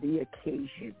to the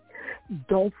occasion.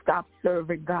 Don't stop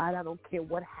serving God. I don't care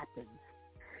what happens.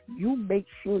 You make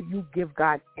sure you give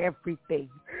God everything,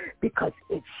 because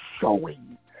it's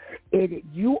showing.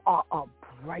 You are a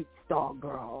bright star,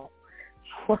 girl.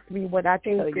 Trust me when I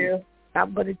tell you.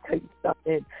 I'm going to tell you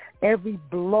something. Every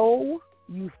blow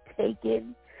you've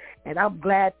taken, and I'm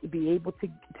glad to be able to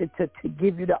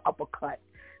give you the uppercut,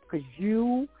 because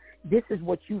this is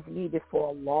what you've needed for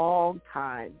a long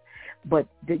time. But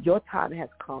your time has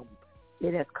come.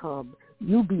 It has come.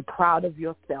 You be proud of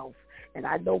yourself. And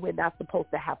I know we're not supposed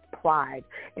to have pride,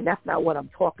 and that's not what I'm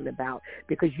talking about,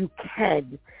 because you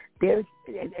can.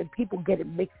 And people get it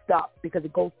mixed up because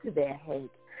it goes to their head.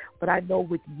 But I know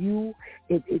with you,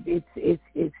 it's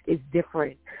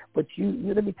different. But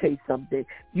you let me tell you something.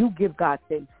 You give God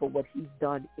thanks for what He's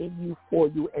done in you, for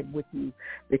you, and with you,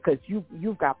 because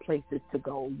you've got places to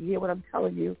go. You hear what I'm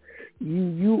telling you?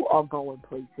 You are going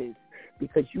places,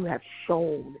 because you have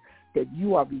shown that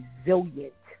you are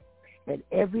resilient, and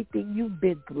everything you've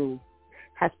been through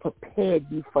has prepared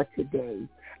you for today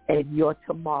and your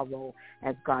tomorrow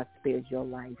as God spares your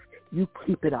life. You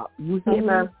keep it up. You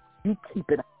hear me? You keep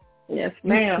it up. Yes,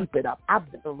 ma'am. You keep it up.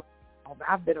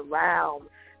 I've been around,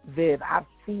 Viv. I've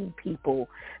seen people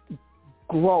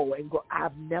grow and grow.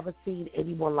 I've never seen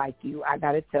anyone like you. I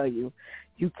got to tell you,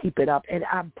 you keep it up. And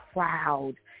I'm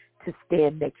proud to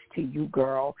stand next to you,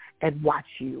 girl, and watch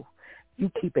you.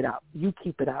 You keep it up. You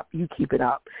keep it up. You keep it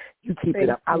up. You keep it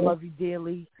up. I love you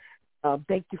dearly.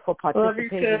 Thank you for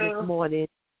participating this morning.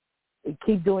 And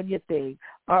keep doing your thing.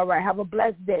 All right. Have a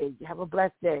blessed day. Have a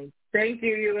blessed day. Thank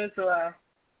you. You as well.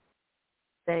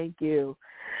 Thank you.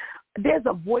 There's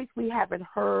a voice we haven't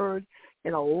heard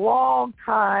in a long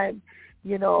time.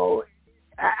 You know,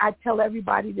 I tell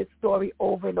everybody this story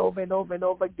over and over and over and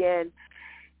over again.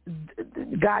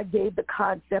 God gave the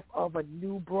concept of a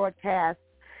new broadcast,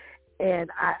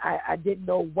 and I didn't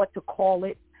know what to call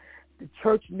it. The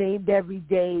church named every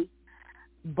day,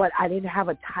 but I didn't have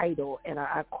a title. And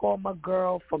I called my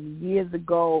girl from years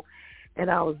ago, and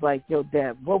I was like, yo,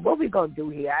 Deb, what are we going to do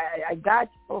here? God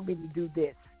told me to do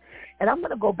this. And I'm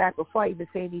going to go back before I even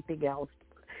say anything else.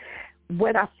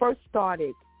 When I first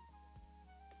started,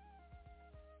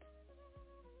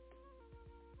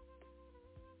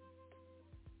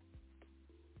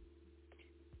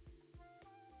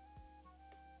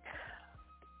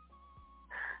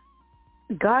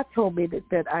 God told me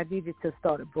that I needed to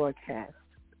start a broadcast.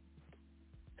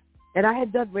 And I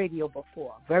had done radio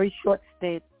before, very short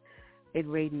stint in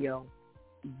radio,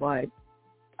 but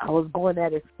I was going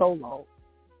at it solo.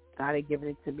 God had given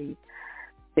it to me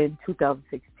in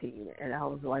 2016, and I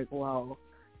was like, well,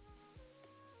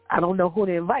 I don't know who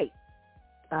to invite.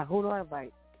 Who do I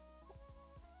invite?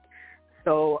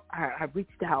 So I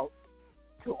reached out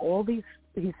to all these.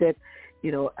 He said,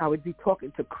 you know, I would be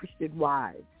talking to Christian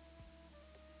wives,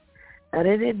 and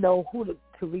I didn't know who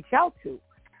to reach out to.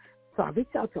 So I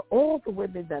reached out to all the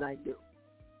women that I knew,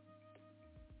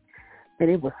 and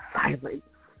it was silent.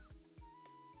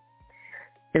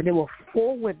 And there were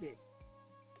four women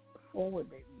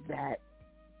that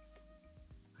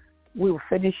we were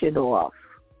finishing off.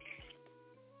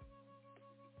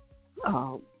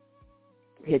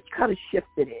 He had kind of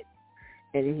shifted it,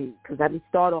 and because I didn't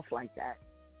start off like that.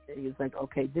 And he was like,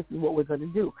 okay, this is what we're going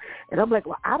to do. And I'm like,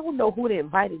 well, I don't know who to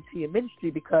invite into your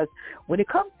ministry, because when it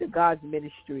comes to God's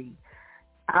ministry,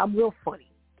 I'm real funny.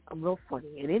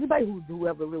 And anybody who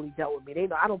ever really dealt with me, they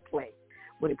know I don't play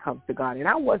when it comes to God. And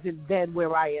I wasn't then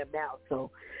where I am now.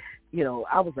 So, you know,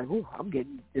 I was like, ooh, I'm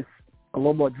getting this a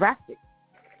little more drastic.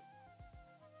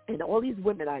 And all these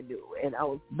women I knew, and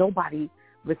nobody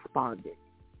responded.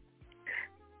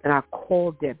 And I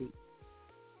called Debbie,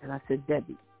 and I said,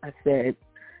 Debbie,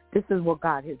 this is what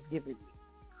God has given me.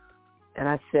 And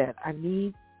I said, I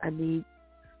need,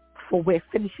 for we're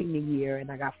finishing the year,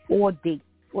 and I got 4 days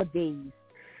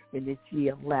in this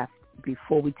year left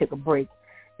before we take a break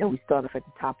and we started off at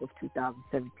the top of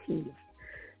 2017.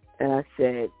 And I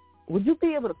said, would you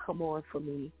be able to come on for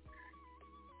me?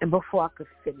 And before I could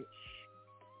finish,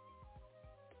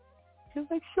 she was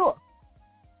like, sure.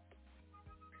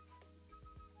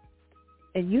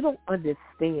 And you don't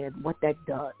understand what that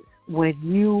does when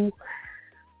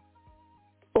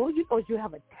all you know is you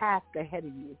have a task ahead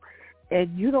of you,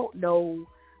 and you don't know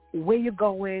where you're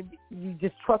going. You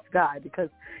just trust God because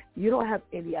you don't have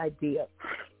any idea.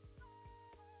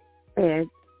 And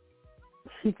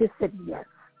she just said yes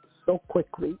so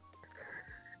quickly.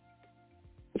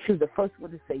 She was the first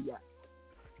one to say yes.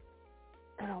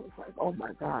 And I was like, oh,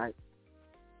 my God.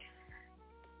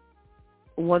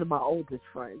 One of my oldest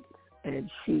friends,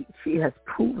 and she has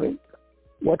proven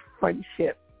what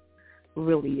friendship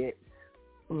really is.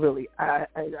 Really, I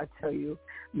tell you,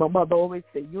 my mother always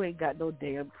said, you ain't got no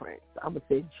damn friends. I'm going to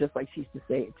say it just like she used to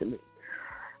say it to me.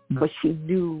 But she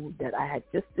knew that I had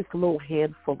just this little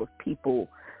handful of people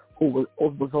who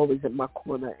was always in my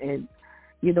corner. And,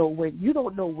 you know, when you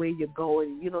don't know where you're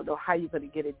going, you don't know how you're going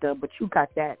to get it done, but you got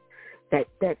that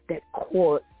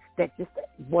core, that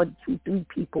 1, 2, 3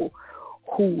 people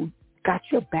who got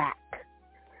your back.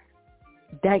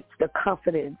 That's the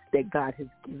confidence that God has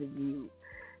given you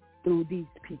through these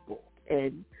people.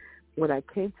 And when I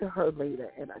came to her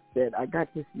later and I said, I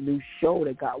got this new show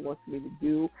that God wants me to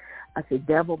do, I said,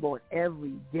 Deb, I'm on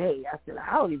every day. I said,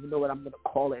 I don't even know what I'm going to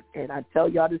call it. And I tell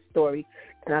y'all this story,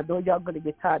 and I know y'all going to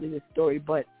get tired of this story,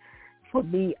 but for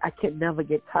me, I can never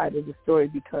get tired of the story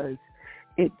because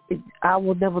I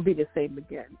will never be the same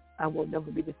again. I will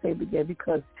never be the same again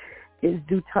because it's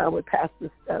due time with Pastor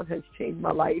Steph has changed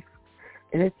my life,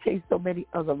 and it's changed so many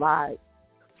other lives.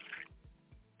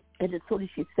 And as soon as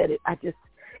she said it,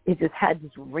 it just had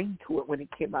this ring to it when it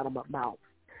came out of my mouth.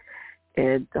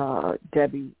 And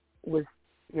Debbie was,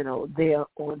 you know, there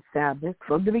on Sabbath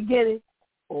from the beginning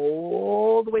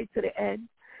all the way to the end.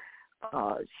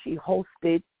 She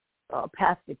hosted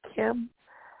Pastor Kim.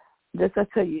 This, I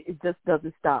tell you, it just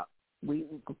doesn't stop.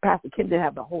 Pastor Kim didn't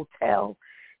have a hotel.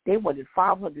 They wanted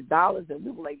 $500, and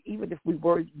we were like, even if we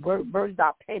burned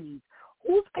our pennies,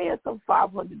 who's paying some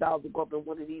 $500 to go up in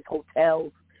one of these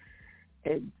hotels?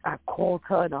 And I called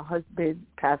her and her husband,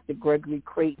 Pastor Gregory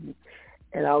Creighton,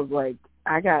 and I was like,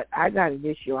 I got an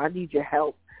issue. I need your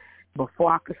help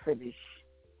before I could finish.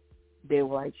 They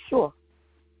were like, sure.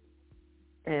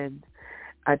 And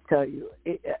I tell you,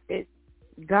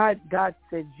 God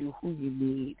sends you who you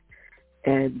need.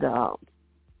 And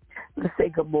let's say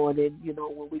good morning. You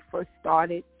know, when we first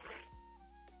started,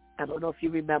 I don't know if you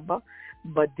remember,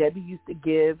 but Debbie used to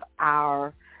give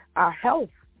our health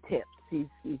tips.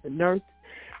 She's a nurse,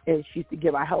 and she used to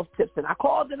give our health tips. And I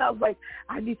called, and I was like,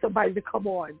 I need somebody to come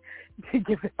on to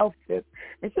give a health tip.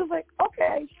 And she was like,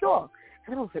 okay, sure.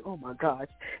 And I was like, oh, my gosh.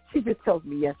 She just tells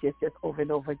me yes, over and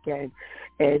over again.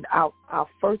 And our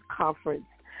first conference,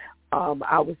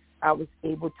 I was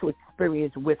able to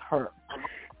experience with her.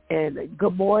 And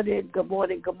good morning,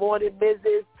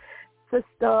 Mrs.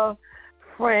 Sister,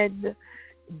 friend,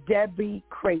 Debbie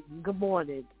Creighton. Good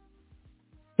morning.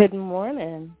 Good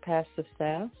morning, Pastor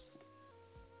Steph.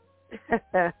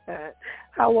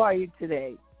 How are you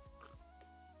today?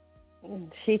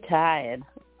 She tired.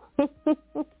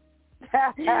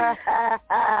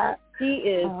 She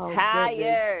is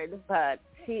tired, goodness. But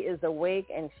she is awake,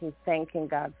 and she's thanking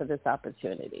God for this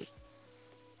opportunity.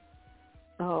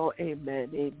 Oh, amen,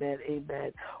 amen,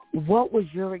 amen. What was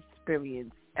your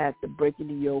experience at the Breaking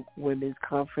the Yoke Women's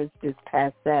Conference this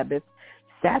past Sabbath,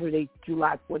 Saturday,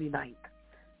 July 29th?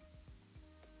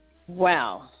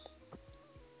 Well,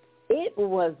 it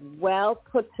was well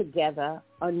put together,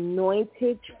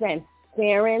 anointed,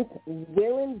 transparent,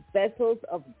 willing vessels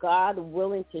of God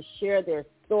willing to share their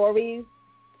stories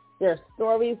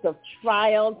of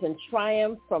trials and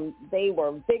triumph from they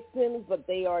were victims, but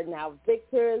they are now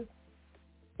victors.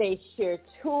 They share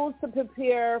tools to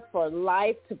prepare for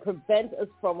life, to prevent us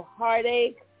from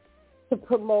heartache, to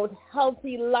promote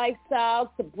healthy lifestyles,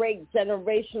 to break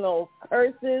generational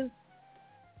curses.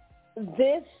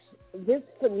 This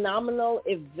phenomenal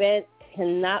event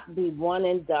cannot be one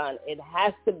and done. It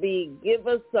has to be give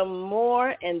us some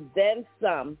more and then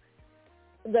some.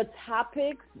 The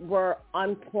topics were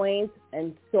on point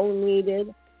and so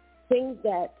needed, things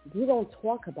that we don't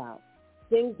talk about,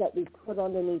 things that we put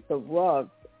underneath the rug.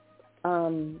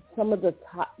 Some of the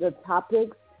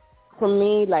topics for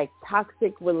me, like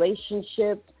toxic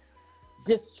relationships,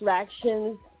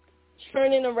 distractions,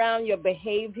 turning around your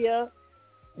behavior,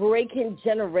 breaking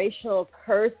generational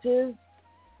curses.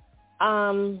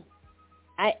 I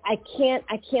can't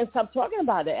stop talking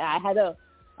about it. I had a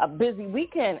busy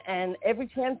weekend, and every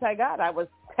chance I got, I was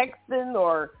texting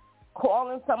or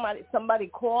calling somebody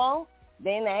call.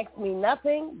 They didn't ask me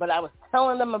nothing, but I was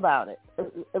telling them about it.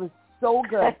 It was so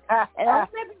good. And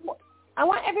I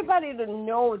want everybody to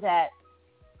know that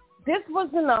this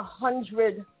wasn't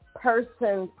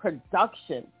 100-person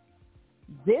production.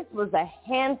 This was a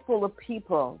handful of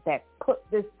people that put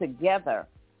this together.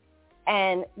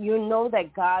 And you know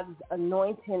that God's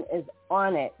anointing is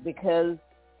on it because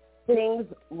things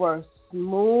were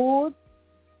smooth.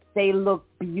 They looked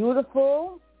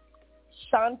beautiful.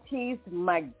 Shanti's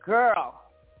my girl.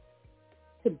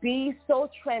 To be so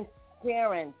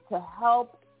transparent, to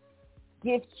help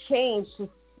give change, to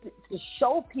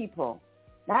show people,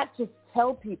 not just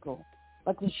tell people,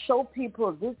 but to show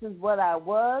people this is what I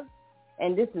was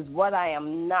and this is what I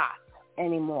am not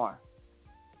anymore.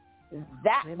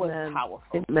 That Amen. was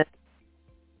powerful. Amen.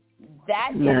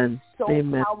 That Amen. is so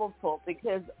Amen. powerful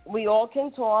because we all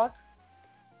can talk,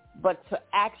 but to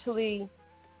actually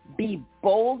be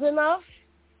bold enough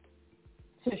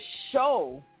to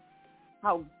show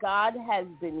how God has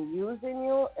been using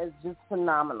you is just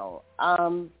phenomenal.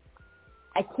 I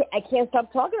can't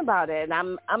stop talking about it,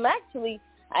 and I'm actually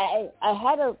I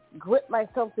had to grip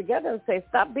myself together and say,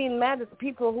 stop being mad at the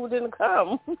people who didn't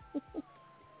come,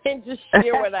 and just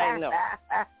share what I know.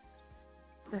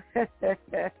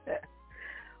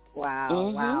 Wow,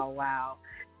 Mm-hmm. wow.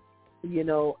 You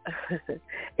know,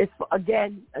 it's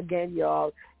again,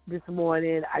 y'all. This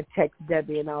morning I texted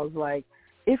Debbie and I was like,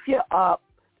 if you're up,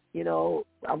 you know,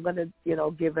 I'm gonna, you know,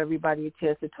 give everybody a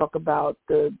chance to talk about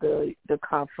the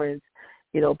conference.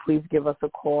 You know, please give us a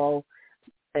call.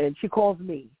 And she calls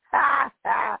me.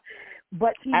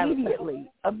 But immediately,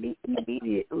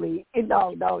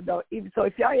 no. So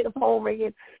if y'all hear the phone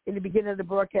ringing in the beginning of the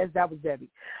broadcast, that was Debbie.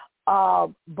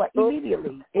 But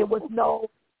immediately, it was no,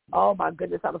 oh my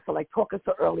goodness, I don't feel like talking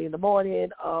so early in the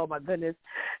morning. Oh my goodness.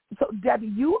 So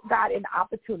Debbie, you got an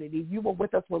opportunity. You were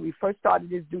with us when we first started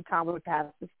this Due Time with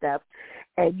Pastor Steph,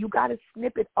 and you got a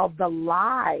snippet of the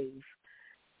live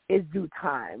is Due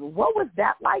Time. What was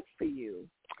that like for you?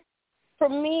 For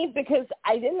me, because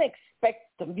I didn't expect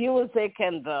the music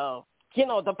and the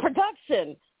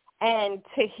production, and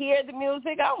to hear the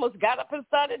music, I almost got up and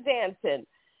started dancing.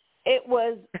 It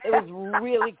was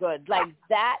really good. Like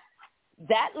that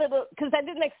little, because I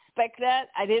didn't expect that.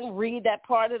 I didn't read that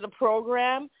part of the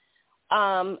program,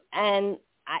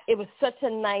 it was such a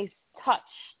nice touch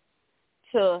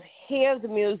to hear the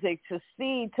music, to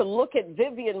look at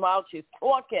Vivian while she's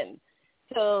talking,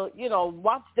 to,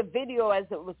 watch the video as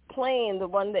it was playing, the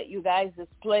one that you guys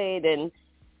displayed, and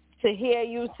to hear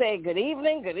you say, good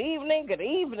evening, good evening, good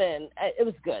evening. It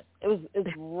was good. It was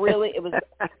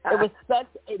such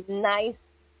a nice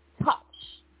touch.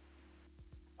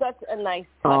 Such a nice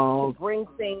touch to bring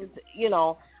things,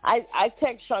 I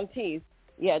text Shantice,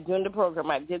 during the program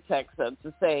I did text her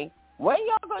to say, when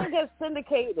y'all going to get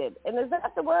syndicated? And is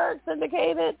that the word,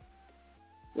 syndicated?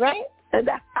 Right?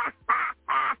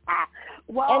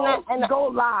 Well, and go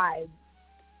live.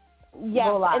 Yeah,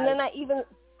 go live. And then I even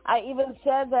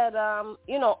said that,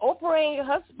 Oprah,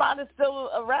 her spot is still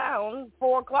around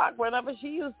 4 o'clock whenever she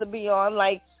used to be on.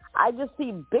 Like, I just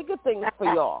see bigger things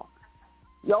for y'all.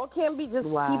 Y'all can't be just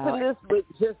keeping this with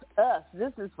just us.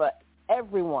 This is for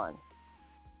everyone.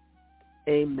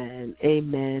 Amen.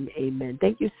 Amen. Amen.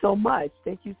 Thank you so much.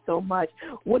 Thank you so much.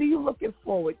 What are you looking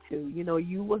forward to?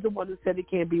 You was the one who said it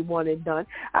can't be one and done.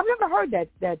 I've never heard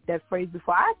that phrase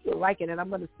before. I actually like it, and I'm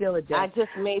going to steal it. I just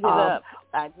made it up.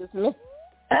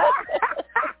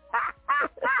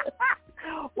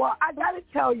 Well, I got to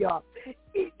tell y'all,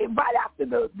 right after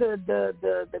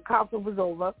the conference was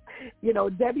over,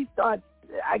 Debbie starts.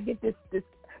 I get this.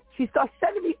 She starts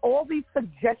sending me all these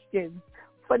suggestions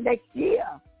for next year.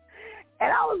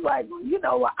 And I was like, you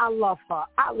know what? I love her.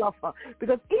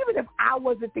 Because even if I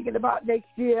wasn't thinking about next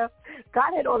year,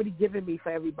 God had already given me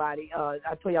for everybody.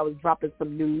 I told you I was dropping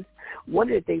some news. One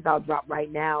of the things I'll drop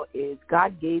right now is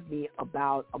God gave me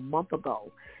about a month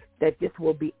ago that this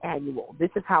will be annual. This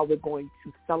is how we're going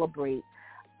to celebrate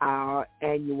our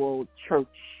annual church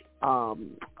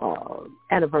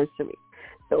anniversary.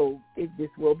 So this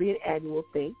will be an annual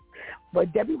thing.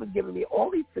 But Debbie was giving me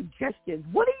all these suggestions.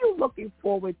 What are you looking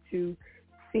forward to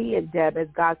seeing, Deb, as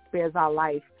God spares our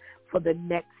life for the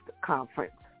next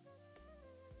conference?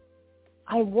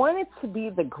 I want it to be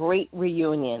the great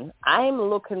reunion. I'm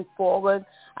looking forward.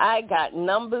 I got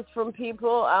numbers from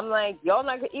people. I'm like, y'all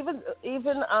not even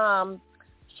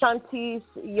Shantice,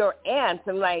 your aunt.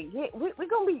 I'm like, yeah, we're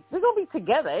gonna be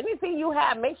together. Anything you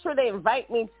have, make sure they invite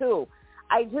me too.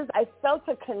 I felt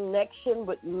a connection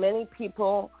with many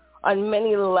people on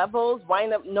many levels,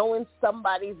 wind up knowing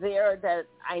somebody there that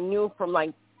I knew from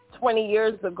like 20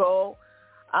 years ago.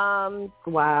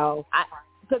 Wow.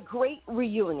 The great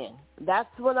reunion. That's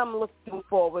what I'm looking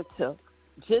forward to.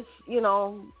 Just,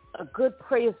 a good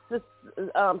prayer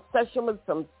session with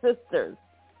some sisters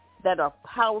that are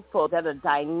powerful, that are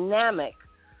dynamic.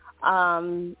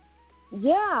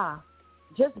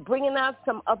 Just bringing out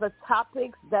some other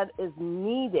topics that is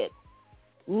needed,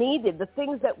 the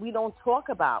things that we don't talk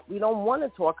about, we don't want to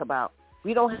talk about,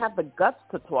 we don't have the guts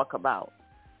to talk about.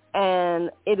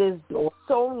 And it is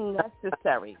so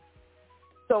necessary,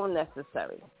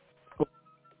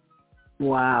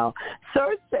 Wow.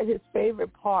 Serge said his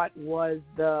favorite part was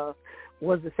the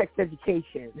sex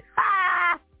education.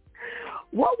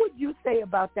 What would you say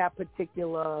about that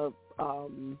particular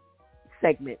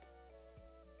segment?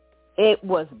 It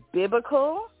was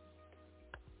biblical.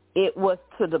 It was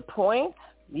to the point.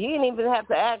 You didn't even have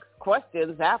to ask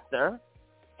questions after.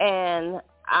 And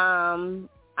I'm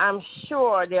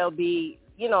sure there'll be,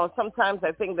 sometimes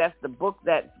I think that's the book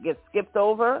that gets skipped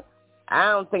over. I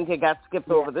don't think it got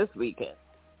skipped over this weekend.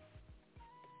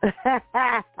 We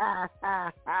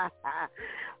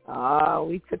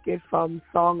took it from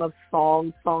Song of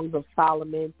Songs, Songs of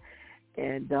Solomon,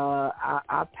 and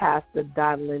our pastor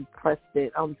Donalyn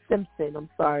Simpson.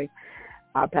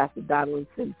 Our pastor Donalyn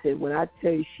Simpson. When I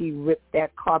tell you she ripped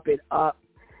that carpet up,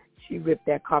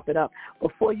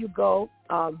 Before you go,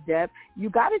 Deb, you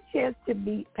got a chance to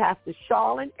meet Pastor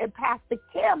Charlene and Pastor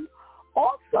Kim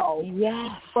also.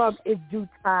 Yes. From It's Due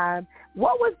Time.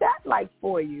 What was that like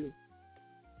for you?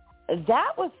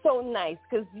 That was so nice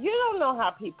because you don't know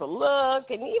how people look,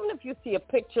 and even if you see a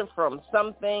picture from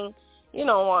something,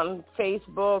 on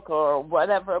Facebook or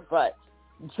whatever, but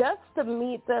just to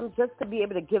meet them, just to be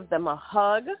able to give them a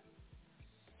hug,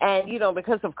 and,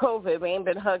 because of COVID, we ain't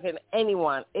been hugging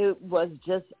anyone. It was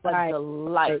just a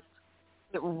delight.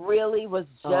 It really was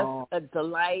just a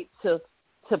delight to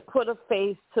put a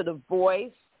face to the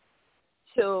voice,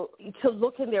 to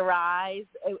look in their eyes.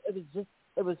 It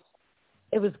was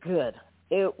good.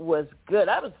 It was good.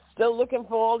 I was still looking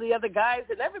for all the other guys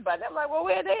and everybody. I'm like, well,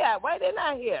 where are they at? Why are they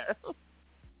not here?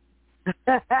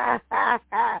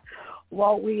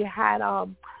 Well, we had our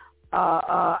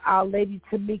lady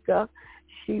Tamika.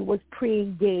 She was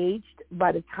pre-engaged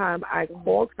by the time I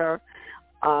called her.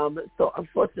 So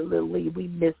unfortunately, we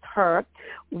missed her.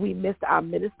 We missed our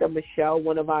minister, Michelle,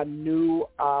 one of our new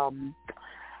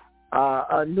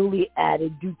newly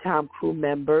added Due Time crew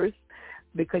members,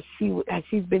 because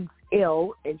she's been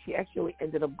ill, and she actually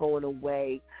ended up going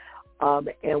away.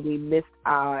 And we missed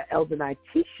our elder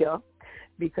Tisha,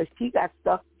 because she got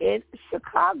stuck in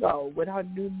Chicago with her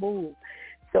new move.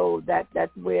 So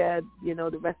that's where,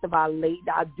 the rest of our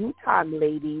Due Time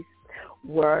ladies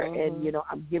were. Mm-hmm. And,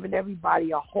 I'm giving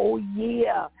everybody a whole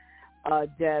year,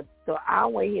 Deb. So I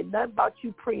don't want to hear nothing about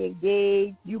you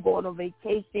pre-engaged, you going on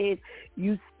vacation,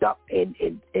 you stuck in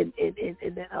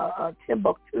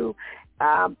Timbuktu.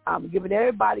 I'm giving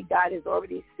everybody, God has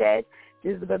already said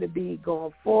this is going to be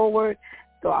going forward.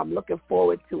 So I'm looking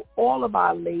forward to all of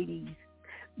our ladies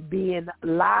being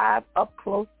live, up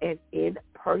close, and in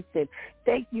person.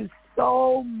 Thank you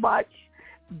so much,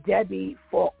 Debbie,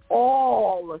 for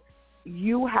all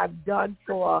you have done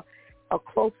for a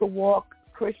Closer Walk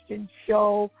Christian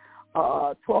show,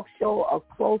 talk show, a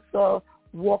Closer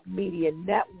Walk Media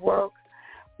Network,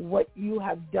 what you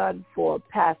have done for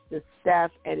Pastor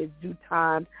Steph and It's Due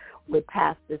Time with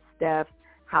Pastor Steph,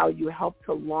 how you helped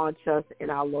to launch us in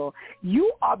our Lord.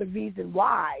 You are the reason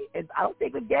why, and I don't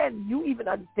think, again, you even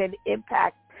understand the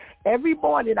impact. Every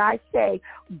morning I say,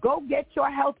 go get your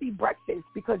healthy breakfast,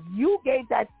 because you gave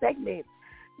that segment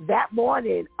that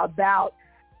morning about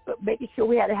making sure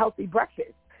we had a healthy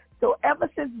breakfast. So ever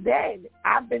since then,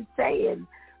 I've been saying,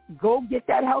 go get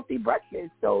that healthy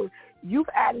breakfast. So you've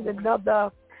added another,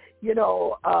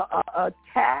 a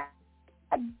tag,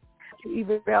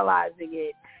 even realizing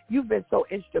it. You've been so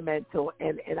instrumental,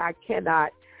 and I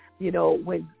cannot,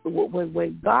 when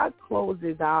God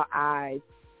closes our eyes,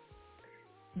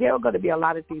 there are going to be a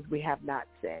lot of things we have not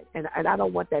said, and I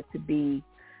don't want that to be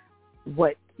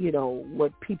what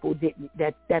people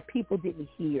that people didn't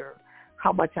hear.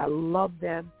 How much I love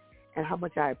them and how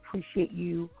much I appreciate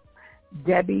you,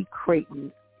 Debbie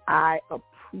Creighton. I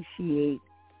appreciate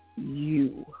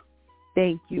you.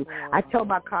 Thank you. I tell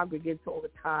my congregants all the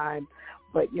time,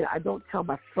 but I don't tell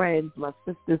my friends, my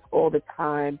sisters all the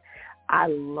time, I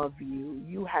love you.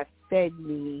 You have fed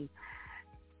me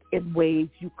in ways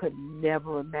you could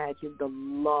never imagine. The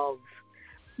love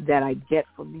that I get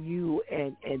from you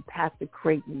and Pastor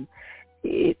Creighton,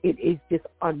 it is just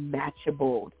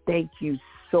unmatchable. Thank you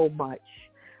so much.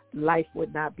 Life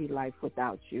would not be life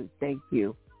without you. Thank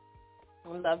you.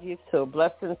 I love you too.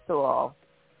 Blessings to all.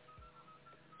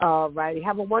 All righty.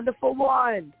 Have a wonderful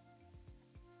one.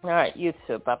 All right. You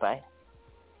too. Bye-bye.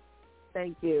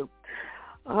 Thank you.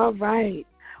 All right.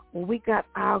 Well, we got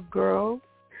our girl.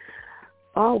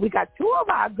 Oh, we got two of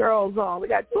our girls on.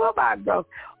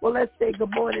 Well, let's say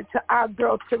good morning to our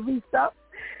girl, Teresa.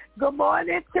 Good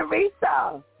morning,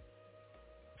 Teresa.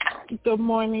 Good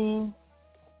morning.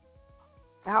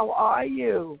 How are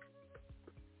you?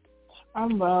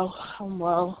 I'm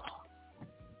well.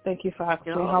 Thank you for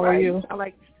asking. How right. are you?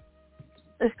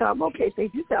 I'm okay.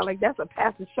 Thank you. Sound like that's a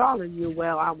Pastor Charlotte. You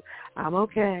well? I'm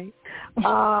okay.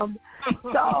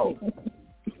 So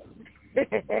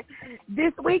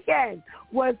this weekend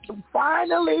was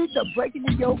finally the Breaking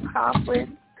the Yoke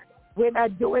conference. We're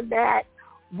not doing that.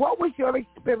 What was your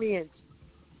experience?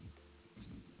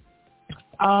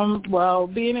 Well,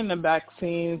 being in the back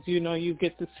scenes, you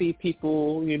get to see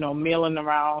people, milling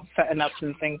around, setting up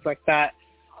and things like that.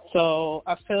 So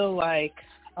I feel like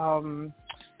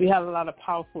we had a lot of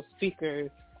powerful speakers,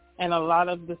 and a lot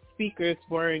of the speakers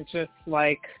weren't just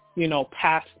like,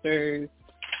 pastors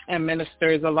and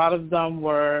ministers. A lot of them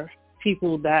were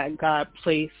people that God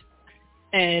placed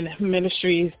in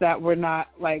ministries that were not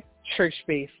like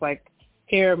church-based, like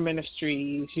care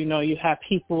ministries. You have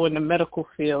people in the medical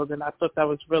field, and I thought that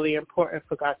was really important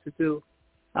for God to do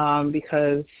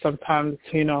because sometimes,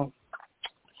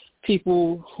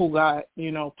 people who got,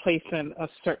 placed in a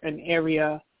certain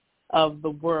area of the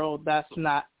world that's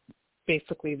not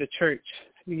basically the church,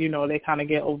 they kind of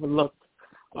get overlooked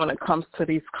when it comes to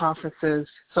these conferences.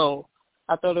 So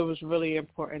I thought it was really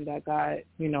important that God,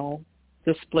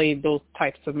 displayed those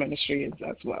types of ministries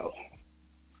as well.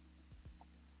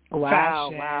 Wow,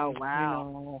 Fashion,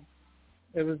 wow.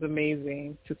 It was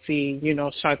amazing to see,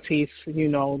 Shantice,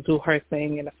 do her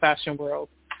thing in the fashion world,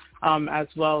 as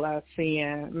well as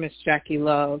seeing Miss Jackie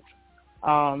Love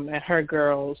and her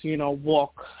girls,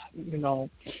 walk,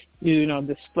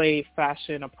 display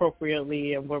fashion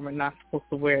appropriately and what we're not supposed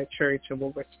to wear at church and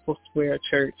what we're supposed to wear at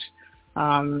church.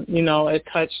 It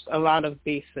touched a lot of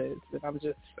bases, and I'm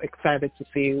just excited to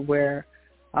see where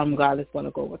God is going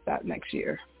to go with that next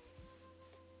year.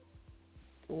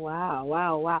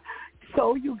 Wow.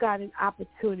 So you got an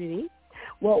opportunity.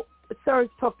 Well, Serge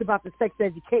talked about the sex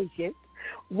education.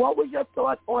 What was your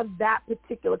thought on that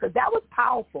particular? Because that was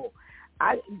powerful.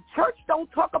 Church don't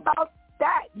talk about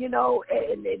that, and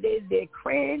they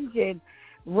cringe and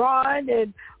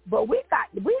run. But we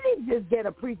didn't just get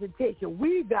a presentation.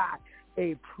 We got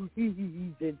a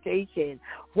presentation.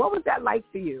 What was that like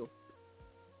for you?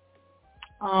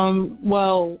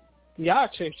 Well, y'all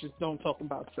churches don't talk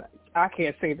about sex. I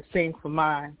can't say the same for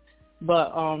mine,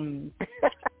 but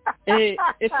it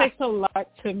takes a lot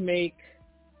to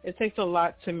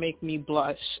make me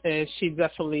blush, and she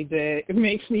definitely did. It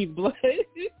makes me blush.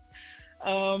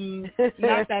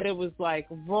 Not that it was like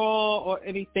raw or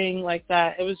anything like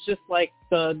that. It was just like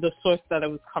the source that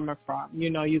it was coming from.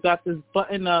 You got this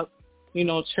button up,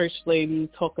 church lady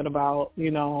talking about,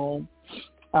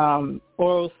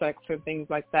 oral sex and things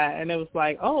like that. And it was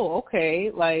like, oh,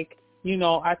 okay. Like,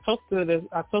 I talked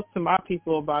to my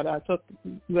people about it.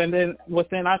 And then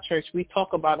within our church, we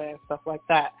talk about it and stuff like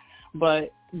that. But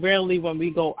rarely when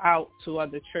we go out to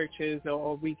other churches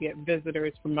or we get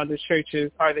visitors from other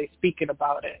churches, are they speaking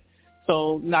about it?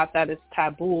 So not that it's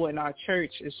taboo in our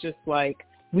church. It's just like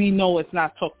we know it's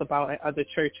not talked about in other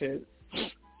churches.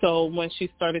 So when she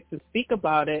started to speak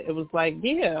about it, it was like,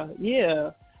 yeah.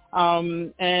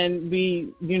 And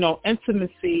we,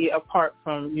 intimacy apart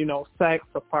from, sex,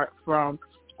 apart from,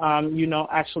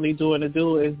 actually doing a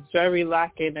do is very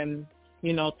lacking in,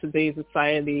 today's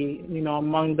society.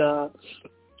 Among the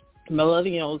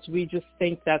millennials, we just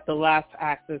think that the last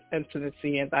act is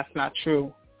intimacy, and that's not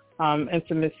true.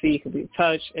 Intimacy could be a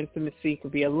touch. Intimacy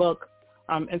could be a look.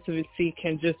 Intimacy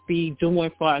can just be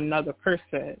doing for another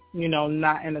person,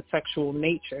 not in a sexual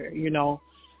nature.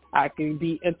 I can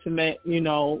be intimate,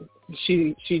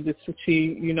 she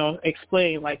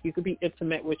explained, like, you could be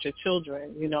intimate with your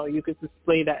children, you could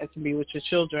display that intimacy with your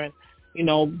children,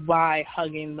 by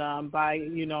hugging them, by,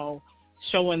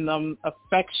 showing them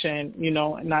affection,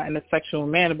 not in a sexual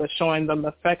manner, but showing them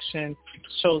affection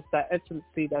shows that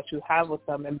intimacy that you have with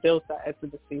them and builds that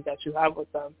intimacy that you have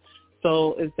with them.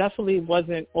 So it definitely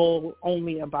wasn't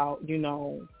only about,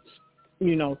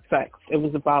 sex. It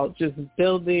was about just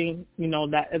building,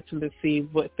 that intimacy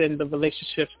within the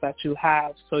relationships that you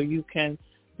have so you can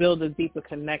build a deeper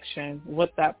connection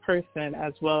with that person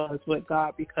as well as with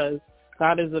God, because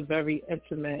God is a very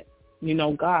intimate,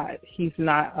 God. He's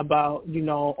not about,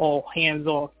 all hands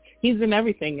off. He's in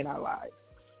everything in our lives,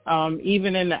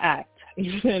 even in the act,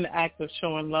 even an act of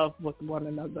showing love with one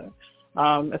another,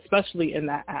 especially in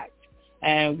that act.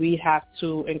 And we have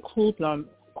to include him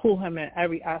in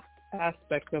every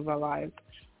aspect of our lives.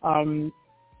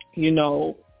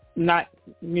 Not,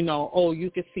 oh,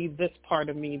 you can see this part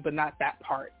of me, but not that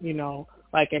part,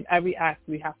 Like in every act,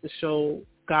 we have to show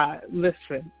God,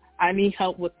 listen, I need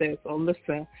help with this, or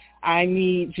listen, I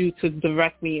need you to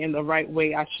direct me in the right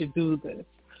way I should do this.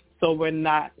 So we're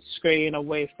not straying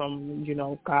away from,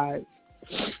 God's,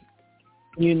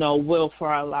 will for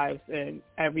our lives in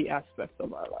every aspect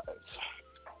of our lives.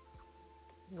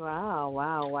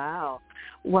 Wow.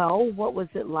 Well, what was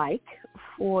it like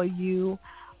for you?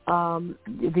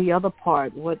 The other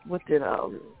part, what did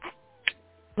what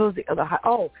was the other?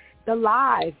 Oh, the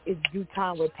live is Due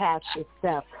Time with Pastor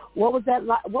Steph. What was that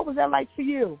like? What was that like for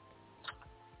you?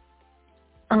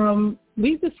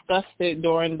 We discussed it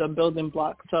during the building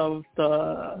blocks of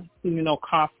the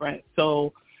conference.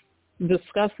 So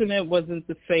discussing it wasn't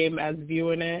the same as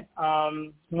viewing it.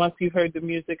 Once you heard the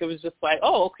music, it was just like,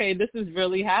 oh, okay, this is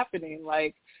really happening.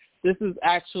 Like, this is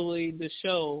actually the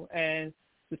show. And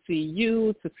to see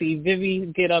you, to see Vivi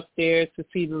get up there, to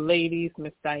see the ladies,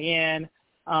 Miss Diane,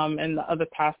 and the other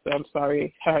pastor, I'm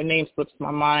sorry, her name slips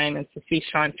my mind, and to see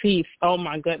Shantice. Oh,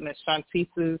 my goodness,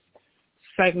 Shantice's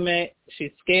segment,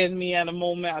 she scared me at a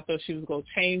moment. I thought she was going to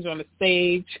change on the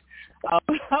stage. I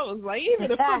was like,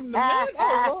 even if I'm the man,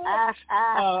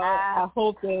 I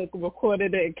hope the recorder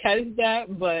didn't catch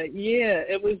that. But, yeah,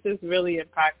 it was just really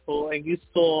impactful. And you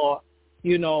saw,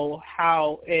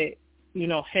 how it,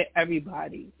 hit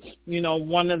everybody.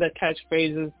 One of the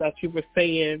catchphrases that you were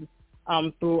saying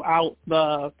throughout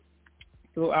the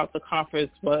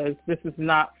conference was, this is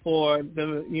not for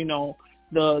the,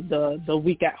 the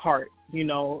weak at heart.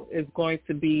 It's going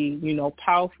to be,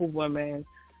 powerful women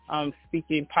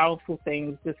speaking powerful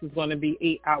things. This is going to be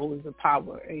 8 hours of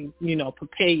power, and,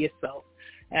 prepare yourself.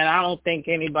 And I don't think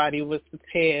anybody was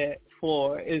prepared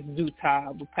for It's Due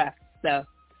Time with Pastor Steph.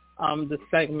 The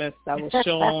segments that were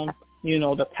shown,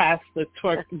 the pastor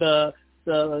twerk, the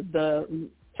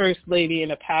first lady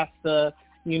and the pastor,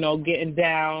 getting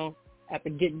down at the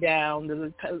get down,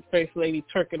 the first lady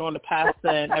twerking on the pastor,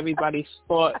 and everybody's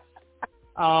thoughts.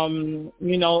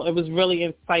 It was really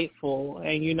insightful.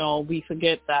 And, we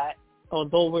forget that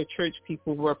although we're church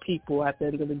people, we're people at the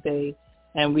end of the day.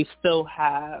 And we still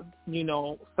have,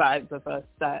 sides of us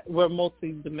that we're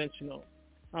multidimensional.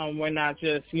 We're not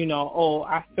just,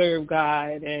 I serve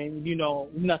God and,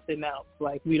 nothing else.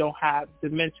 Like, we don't have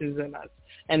dimensions in us.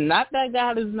 And not that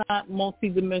God is not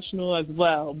multidimensional as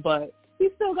well, but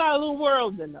we still got a little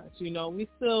world in us. We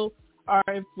still are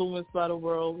influenced by the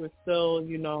world. We're still,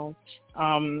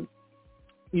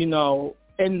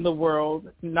 in the world,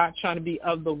 not trying to be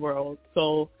of the world.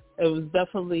 So it was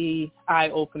definitely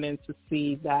eye-opening to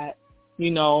see that,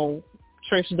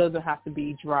 church doesn't have to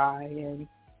be dry and,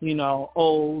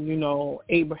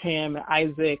 Abraham and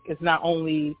Isaac is not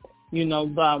only,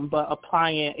 them, but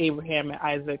applying Abraham and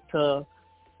Isaac to,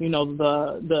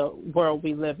 the world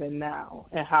we live in now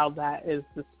and how that is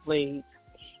displayed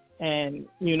and,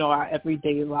 our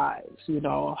everyday lives,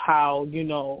 how,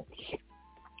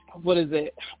 what is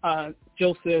it?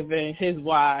 Joseph and his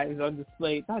wives are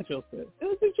displayed. Not Joseph.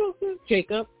 Was it Joseph?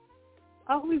 Jacob.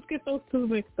 I always get those two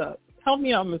mixed up. Help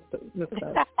me out, Mr.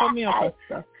 Help me out,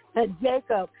 Mr.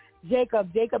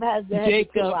 Jacob has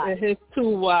Jacob and his two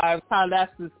wives, how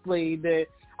that's displayed in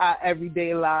our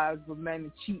everyday lives with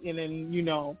men cheating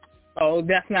and, oh,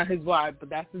 that's not his wife, but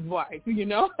that's his wife, like, you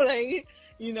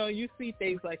see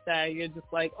things like that, and you're just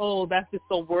like, oh, that's just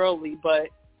so worldly, but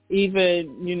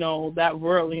even, that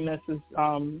worldliness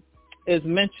is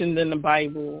mentioned in the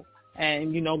Bible,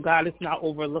 and, God is not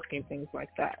overlooking things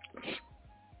like that.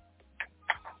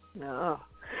 No.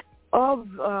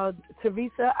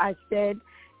 Teresa, I said,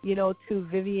 to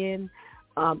Vivian,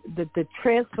 the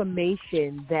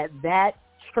transformation that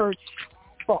church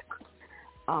took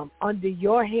under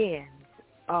your hands,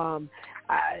 I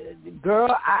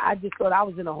just thought I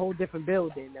was in a whole different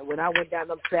building. And when I went down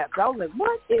them steps, I was like,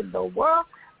 what in the world?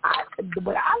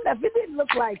 When I left, it didn't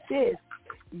look like this.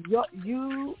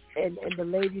 You and the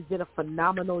ladies did a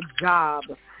phenomenal job.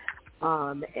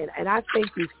 And I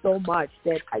thank you so much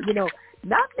that,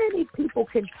 not many people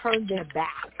can turn their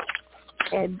back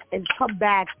and come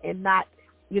back and not,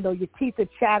 your teeth are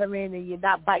chattering and you're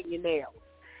not biting your nails.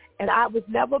 And I've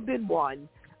never been one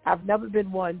to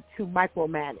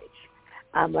micromanage.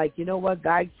 I'm like, you know what,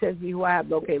 God says me who I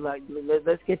have. Okay,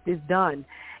 let's get this done.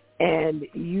 And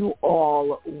you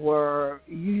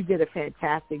did a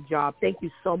fantastic job. Thank you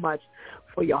so much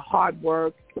for your hard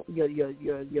work,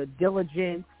 your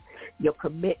diligence, your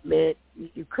commitment.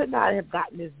 You could not have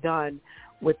gotten this done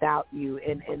without you.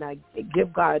 And I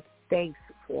give God thanks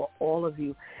for all of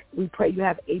you. We pray you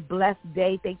have a blessed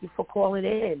day. Thank you for calling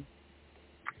in.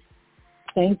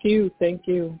 Thank you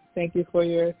for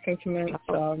your sentiments.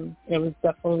 It was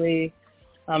definitely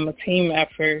a team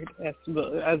effort, as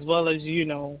well as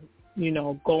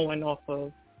going off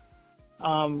of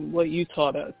what you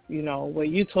taught us.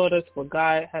 What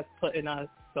God has put in us.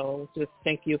 So just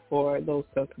thank you for those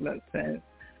sentiments, and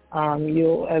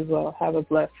you'll as well have a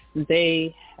blessed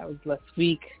day, have a blessed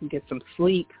week, get some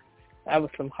sleep, have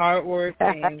some hard work,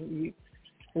 and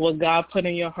what God put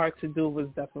in your heart to do was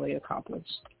definitely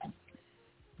accomplished.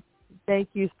 Thank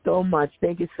you so much.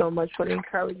 Thank you so much for the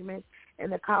encouragement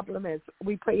and the compliments.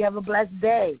 We pray you have a blessed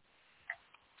day.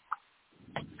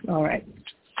 All right.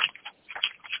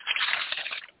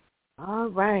 All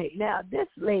right. Now, this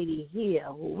lady here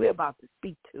who we're about to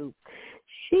speak to,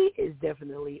 she is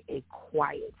definitely a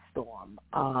quiet storm.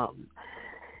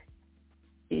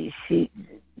 She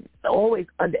always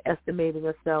underestimating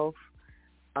herself.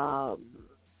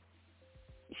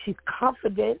 She's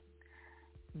confident,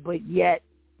 but yet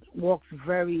walks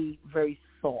very, very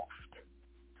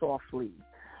softly.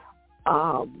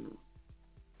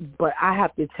 But I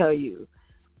have to tell you,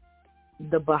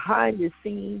 the behind the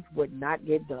scenes would not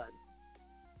get done.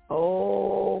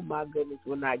 Oh, my goodness,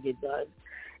 will not get done.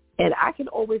 And I can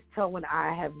always tell when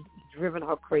I have driven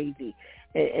her crazy.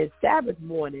 And Sabbath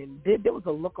morning, there was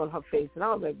a look on her face, and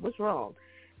I was like, what's wrong?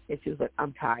 And she was like,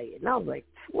 I'm tired. And I was like,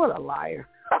 what a liar.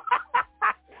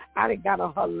 I done got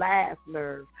on her last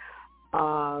nerve.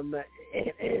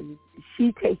 And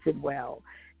she takes it well.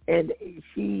 And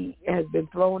she has been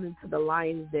thrown into the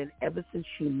lion's den ever since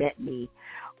she met me.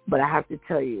 But I have to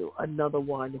tell you, another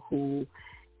one who,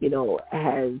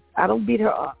 has, I don't beat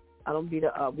her up. I don't get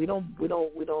at her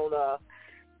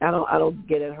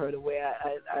the way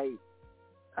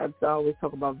I always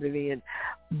talk about Vivian,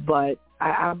 but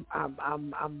I'm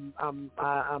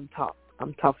tough.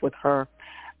 I'm tough with her.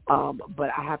 But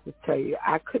I have to tell you,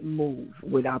 I couldn't move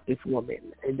without this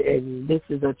woman. And this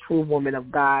is a true woman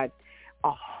of God,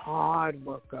 a hard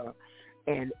worker.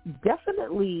 And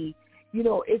definitely,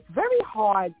 it's very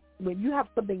hard when you have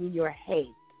something in your head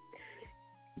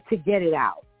to get it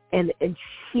out. And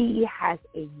she has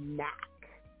a knack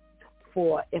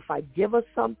for, if I give her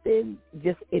something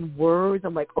just in words,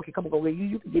 I'm like, okay, come on,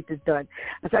 you can get this done.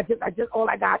 And so I just all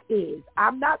I got is,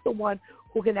 I'm not the one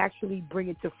who can actually bring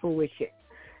it to fruition.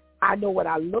 I know what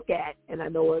I look at, and I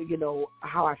know,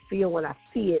 how I feel when I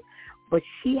see it, but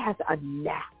she has a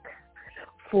knack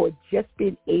for just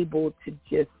being able to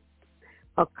just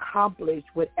accomplish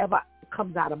whatever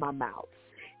comes out of my mouth.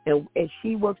 And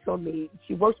she works on me.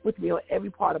 She works with me on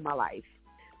every part of my life.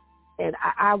 And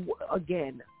I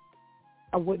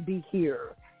wouldn't be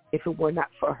here if it were not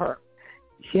for her.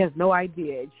 She has no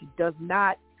idea. She does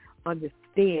not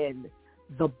understand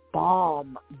the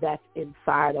bomb that's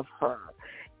inside of her.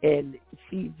 And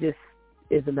she just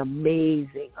is an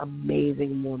amazing,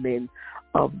 amazing woman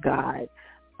of God.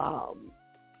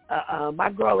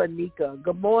 My girl Anika,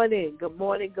 good morning, good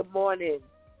morning, good morning.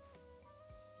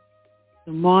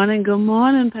 Good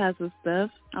morning, Pastor Steph.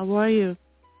 How are you?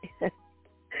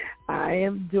 I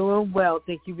am doing well.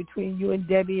 Thank you. Between you and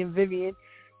Debbie and Vivian,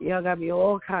 y'all got me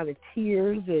all kind of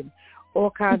tears and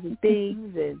all kinds of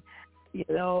things. And,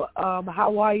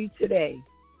 how are you today?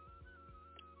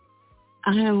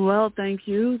 I am well, thank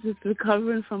you. Just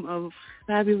recovering from a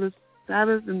fabulous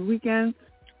Sabbath and weekend.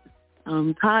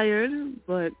 I'm tired,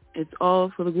 but it's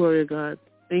all for the glory of God.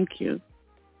 Thank you.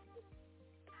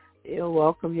 You're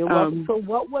welcome. You're welcome. So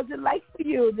what was it like for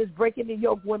you, this Breaking the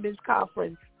Yoke Women's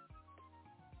Conference?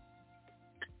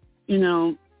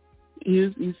 You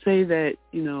say that,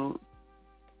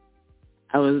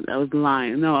 I was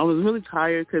lying. No, I was really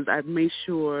tired because I made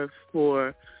sure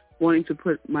for wanting to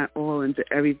put my all into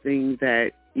everything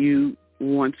that you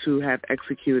want to have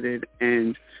executed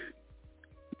and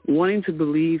wanting to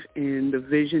believe in the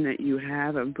vision that you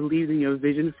have. I believed in your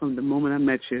vision from the moment I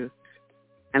met you.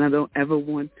 And I don't ever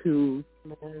want to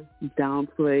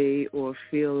downplay or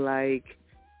feel like,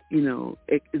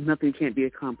 nothing can't be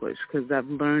accomplished, because I've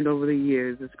learned over the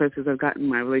years, especially as I've gotten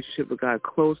my relationship with God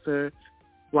closer,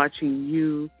 watching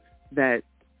you, that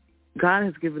God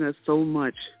has given us so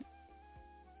much.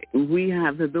 We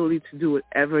have the ability to do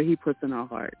whatever he puts in our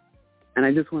heart. And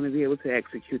I just want to be able to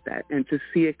execute that and to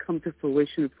see it come to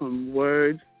fruition from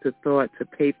words to thought to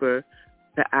paper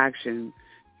to action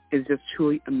is just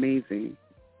truly amazing.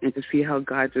 And to see how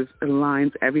God just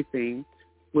aligns everything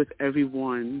with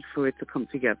everyone for it to come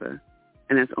together.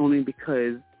 And that's only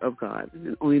because of God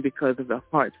and only because of the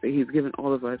hearts that he's given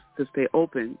all of us to stay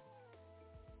open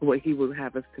what he will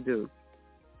have us to do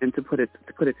and to put it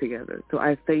together. So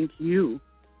I thank you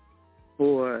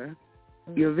for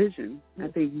your vision. I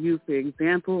thank you for your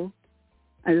example.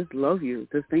 I just love you.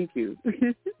 Just thank you.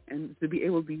 And to be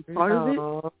able to be part of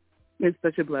it is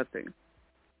such a blessing.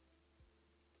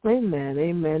 Amen,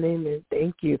 amen, amen.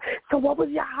 Thank you. So what was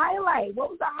your highlight? What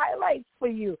was the highlights for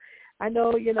you? I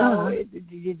know, you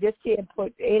just can't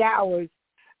put 8 hours,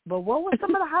 but what were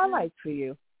some of the highlights for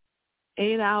you?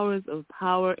 8 hours of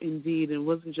power indeed. It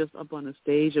wasn't just up on the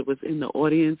stage. It was in the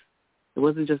audience. It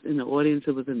wasn't just in the audience.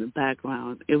 It was in the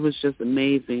background. It was just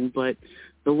amazing. But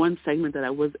the one segment that I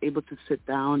was able to sit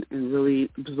down and really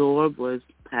absorb was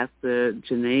Pastor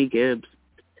Janae Gibbs.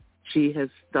 She has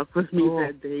stuck with me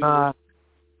that day.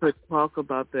 Her talk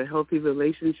about the healthy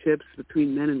relationships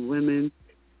between men and women,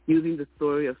 using the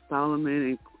story of Solomon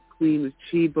and Queen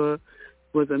Sheba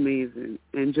was amazing.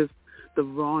 And just the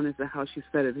rawness of how she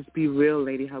said it. Just be real,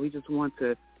 lady, how we just want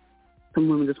to, some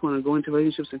women just want to go into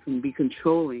relationships and can be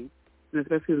controlling. And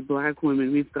especially as black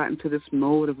women, we've gotten to this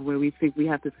mode of where we think we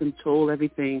have to control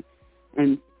everything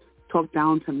and talk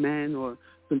down to men or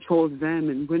control them.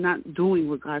 And we're not doing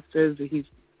what God says that He's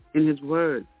in His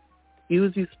Word.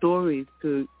 Use these stories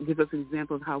to give us an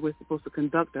example of how we're supposed to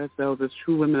conduct ourselves as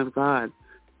true women of God.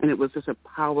 And it was just a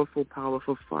powerful,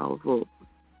 powerful, powerful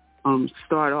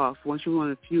start off. Once you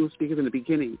want a few speakers in the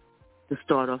beginning to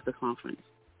start off the conference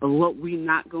of what we're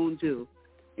not going to do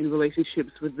in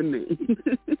relationships with the men.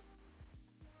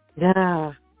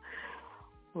 Yeah.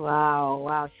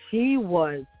 Wow. She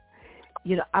was,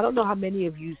 I don't know how many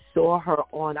of you saw her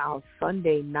on our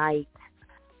Sunday night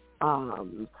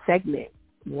segment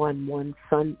one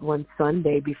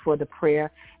Sunday before the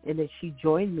prayer, and then she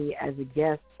joined me as a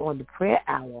guest on the prayer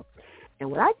hour. And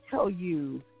when I tell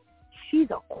you, she's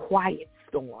a quiet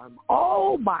storm.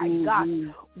 Oh my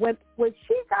God! When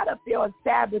she got up there on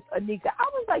Sabbath, Anika, I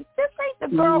was like, this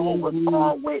ain't the girl who was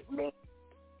on with me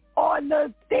on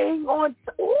the thing. On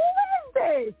who is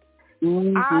this?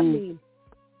 I mean,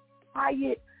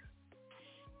 quiet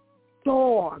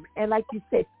storm. And like you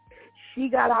said, she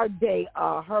got our day.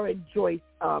 Her and Joyce,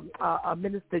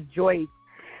 Minister Joyce,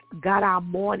 got our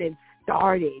morning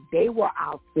started. They were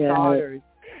our starters,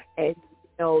 and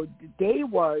they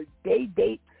were they.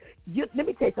 Let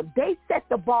me tell you something. They set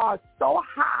the bar so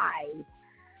high.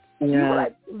 Yeah. You were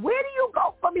like, where do you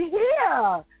go from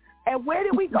here? And where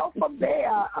do we go from there,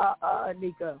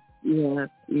 Anika?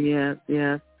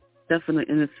 Yes. Definitely.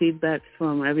 And the feedback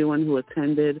from everyone who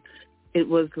attended, it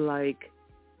was like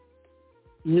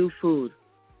new food.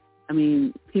 I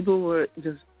mean, people were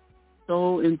just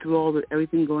so enthralled with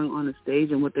everything going on the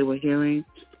stage and what they were hearing.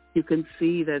 You can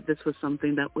see that this was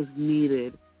something that was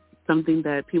needed, something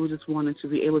that people just wanted to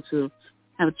be able to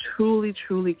have truly,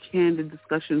 truly candid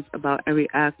discussions about every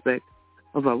aspect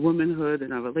of our womanhood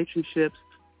and our relationships,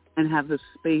 and have the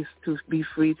space to be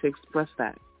free to express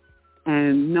that.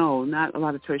 And no, not a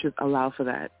lot of churches allow for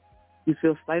that. You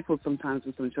feel stifled sometimes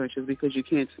in some churches because you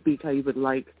can't speak how you would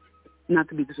like, not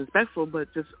to be disrespectful,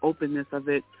 but just openness of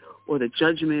it, or the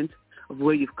judgment of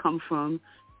where you've come from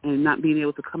and not being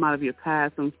able to come out of your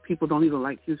past. Some people don't even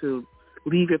like you to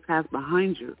leave your past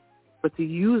behind you, but to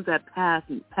use that past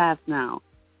now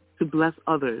to bless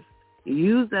others.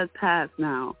 Use that past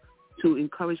now to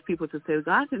encourage people to say,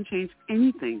 God can change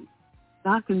anything.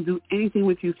 God can do anything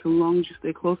with you so long as you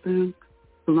stay close to Him,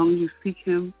 so long as you seek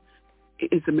Him.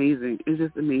 It's amazing. It's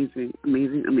just amazing,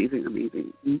 amazing, amazing,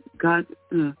 amazing. God,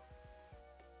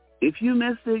 if you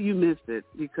missed it, you missed it,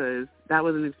 because that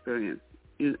was an experience.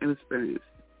 It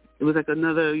was like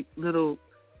another little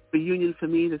reunion for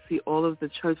me to see all of the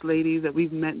church ladies that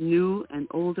we've met, new and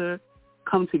older,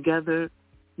 come together,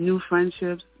 new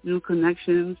friendships, new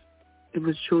connections. It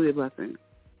was truly a blessing.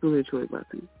 Truly, truly a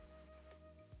blessing.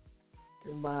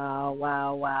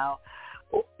 Wow.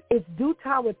 It's Due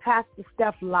Time with Pastor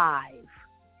Steph live.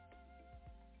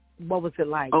 What was it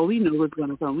like? Oh, we knew it was going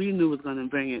to come. We knew it was going to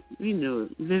bring it. We knew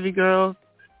it. Vivi girl,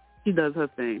 she does her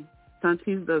thing.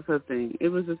 Shantice does her thing. It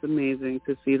was just amazing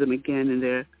to see them again in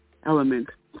their element.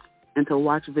 And to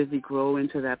watch Vivi grow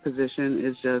into that position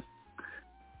is just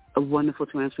a wonderful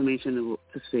transformation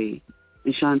to see.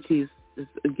 And Shantice is,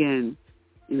 again,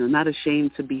 not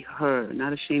ashamed to be her,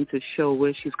 not ashamed to show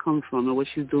where she's come from and what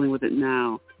she's doing with it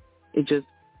now. It just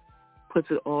puts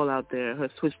it all out there. Her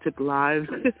Switch Tip Live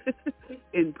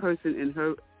in person, in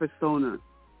her persona,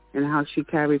 and how she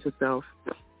carries herself,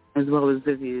 as well as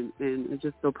Vivian. And I'm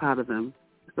just so proud of them.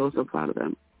 So proud of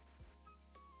them.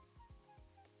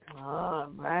 All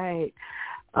right.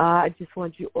 I just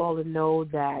want you all to know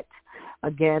that,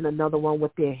 again, another one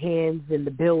with their hands in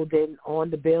the building, on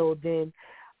the building,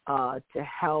 to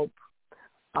help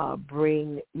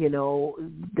bring,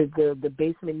 the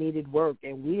basement needed work,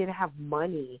 and we didn't have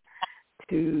money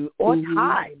or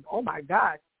time, oh my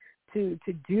gosh, to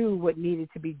do what needed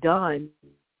to be done.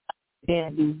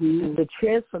 And the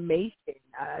transformation,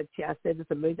 I said this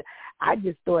amazing. I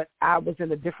just thought I was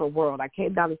in a different world. I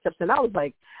came down the steps, and I was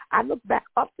like, I looked back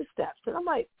up the steps, and I'm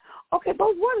like, okay,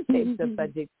 those were the same steps I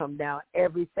did come down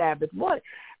every Sabbath morning.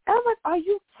 And I'm like, are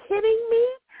you kidding me?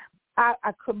 I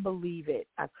couldn't believe it.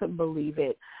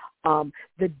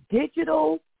 The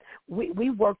digital, we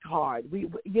worked hard.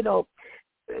 Anika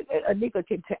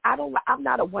can tell. I'm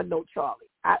not a one-note Charlie.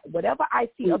 Whatever I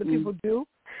see other people do,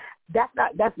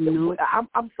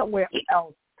 I'm somewhere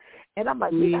else. And I'm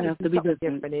like, we have to be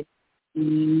different.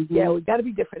 Yeah, we got to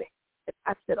be different.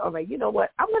 I said, all right, you know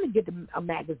what? I'm going to get a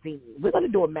magazine. We're going to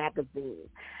do a magazine.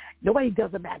 Nobody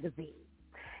does a magazine.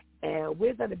 And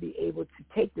we're going to be able to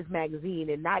take this magazine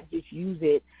and not just use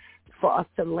it for us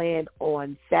to land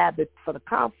on Sabbath for the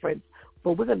conference,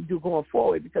 but we're going to do going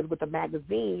forward, because with the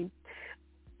magazine,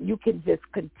 you can just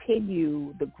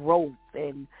continue the growth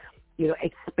and,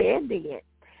 expanding it.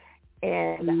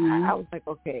 And I was like,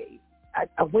 okay.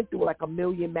 I went through like 1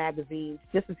 million magazines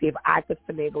just to see if I could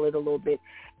finagle it a little bit.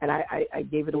 And I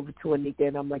gave it over to Anika,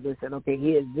 and I'm like, listen, okay,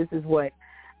 this is what.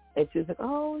 And she was like,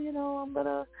 oh, I'm going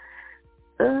to.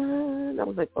 And I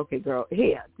was like, okay, girl,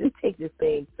 here, just take this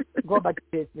thing, go about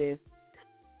your business.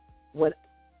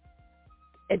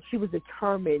 And she was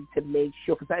determined to make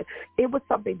sure, because it was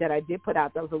something that I did put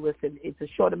out. I was like, listen, it's a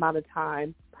short amount of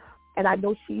time. And I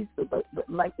know she's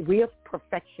like, we're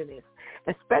perfectionists,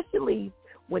 especially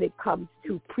when it comes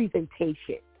to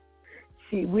presentation.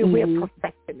 We're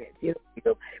perfectionists.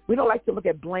 We don't like to look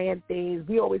at bland things.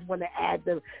 We always want to add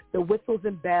the whistles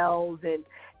and bells,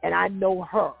 and I know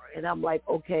her, and I'm like,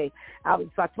 okay. So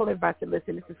I told everybody, I said,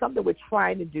 listen, this is something we're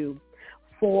trying to do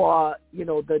for,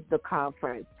 the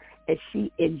conference. And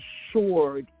she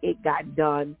ensured it got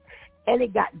done, and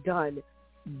it got done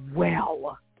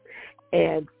well.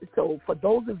 And so for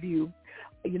those of you,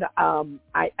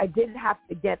 I did have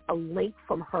to get a link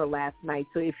from her last night.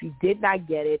 So if you did not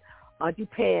get it, Auntie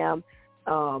Pam,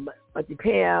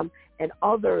 and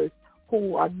others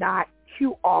who are not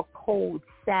QR code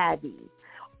savvy,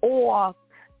 or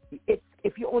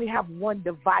if you only have one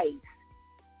device,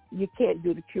 you can't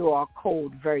do the QR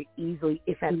code very easily,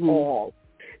 if at all.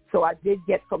 So I did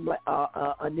get from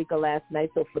Anika last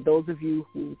night. So for those of you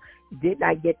who did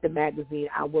not get the magazine,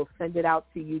 I will send it out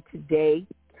to you today.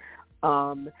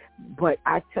 But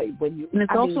I tell you, when you... And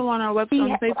it's also on our website,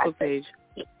 on the Facebook page.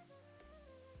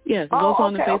 Yes, it's also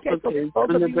on the Facebook page,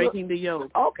 under Breaking the Yoke.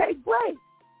 Okay, great.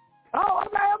 All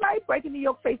right. Breaking the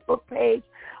Yoke Facebook page.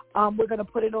 We're going to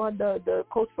put it on the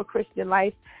Coach for Christian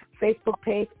Life Facebook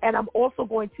page. And I'm also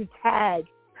going to tag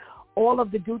all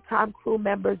of the Due Time crew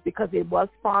members, because it was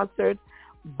sponsored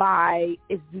by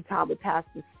It's Due Time with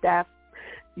Pastor Steph.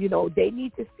 They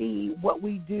need to see what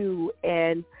we do,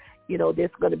 and,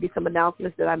 there's going to be some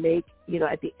announcements that I make,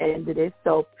 at the end of this.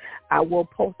 So I will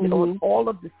post it on all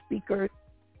of the speakers,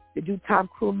 the Due Time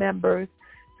crew members,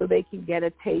 so they can get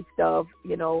a taste of,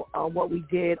 what we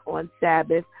did on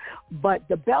Sabbath. But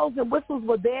the bells and whistles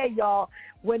were there, y'all.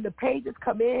 When the pages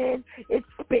come in, it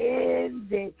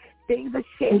spins and things are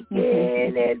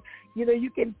shaking, and,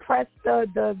 you can press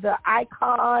the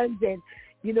icons, and,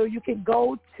 you can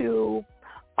go to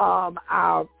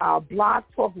our Blog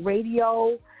Talk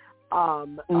Radio,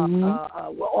 where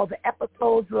all the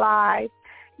episodes live.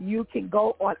 You can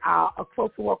go on our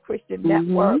Close to Walk Christian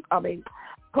Network,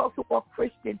 Close to Walk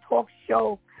Christian Talk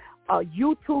Show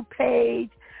YouTube page,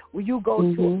 where you go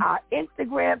to our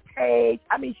Instagram page.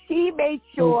 She made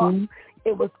sure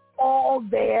it was all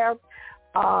there.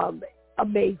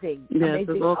 Amazing. Yes,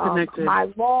 amazing. It's all connected.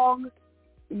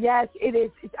 Yes, it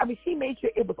is. She made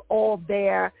sure it was all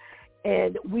there,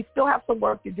 and we still have some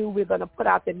work to do. We're going to put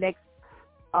out the next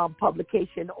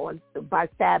publication by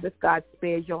Sabbath. God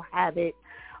spares, you'll have it.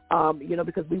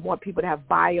 Because we want people to have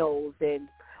bios and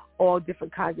all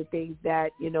different kinds of things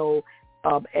that,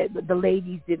 the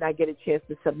ladies did not get a chance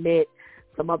to submit,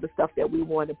 some other stuff that we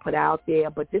want to put out there.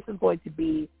 But this is going to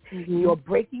be your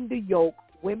Breaking the Yoke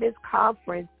Women's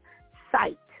Conference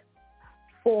site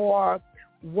for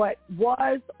what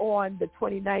was on the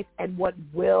 29th and what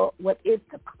is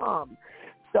to come.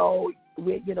 So,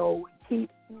 keep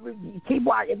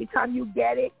watching. Every time you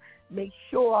get it, make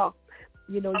sure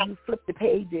you flip the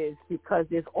pages, because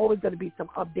there's always going to be some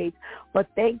updates. But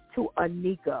thanks to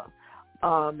Anika,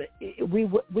 we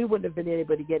wouldn't have been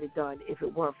able to get it done if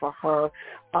it weren't for her.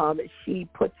 She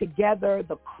put together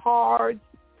the cards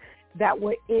that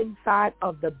were inside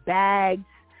of the bags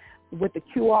with the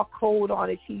QR code on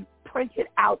it. She printed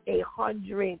out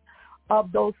 100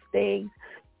 of those things.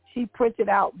 She printed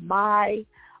out my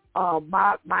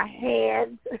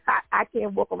hand. I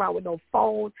can't walk around with no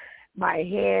phone. My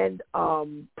hand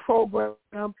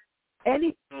program.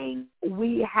 Anything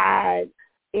we had,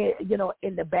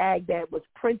 in the bag that was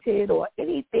printed, or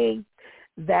anything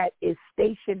that is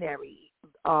stationary.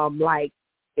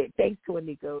 Thanks to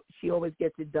Anika, she always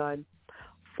gets it done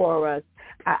for us.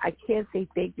 I can't say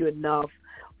thank you enough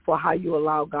for how you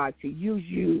allow God to use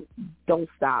you. Don't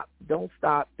stop. Don't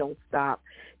stop. Don't stop.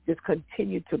 Just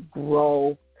continue to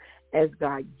grow as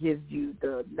God gives you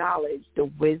the knowledge, the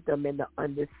wisdom, and the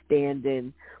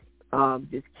understanding.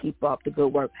 Just keep up the good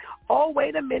work. Oh,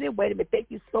 wait a minute. Thank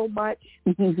you so much.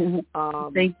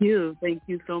 Thank you. Thank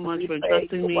you so much for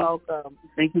trusting me. Welcome.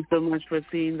 Thank you so much for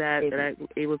seeing that I was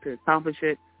able to accomplish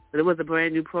it. But it was a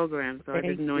brand new program, so I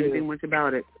didn't know anything much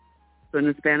about it. So in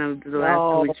the span of the last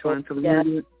 2 weeks, trying to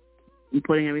learn it and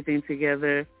putting everything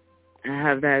together, I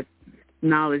have that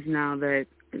knowledge now that,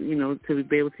 to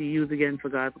be able to use again for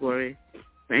God's glory,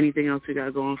 for anything else we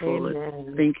got going forward.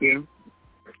 Thank you.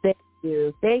 Thank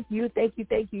you.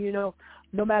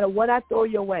 No matter what I throw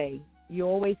your way, you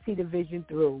always see the vision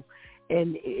through.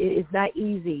 And it's not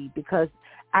easy because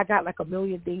I got like a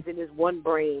million things in this one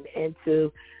brain. And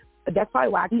that's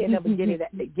probably why I can't ever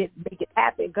make it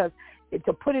happen, because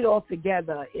to put it all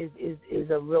together is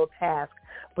a real task.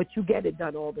 But you get it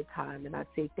done all the time. And I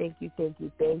say thank you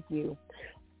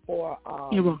for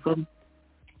you're welcome.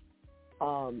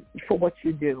 For what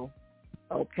you do.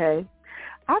 Okay?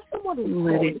 I have someone who's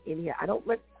calling in here. I don't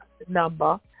recognize the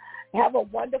number. Have a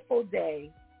wonderful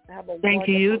day. Thank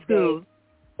you. You too.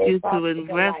 You too. And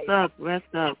rest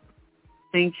up.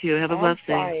 Thank you. Have a blessed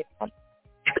day.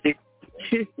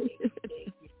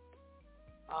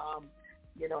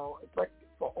 But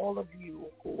for all of you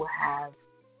who have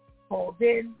called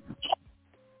in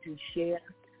to share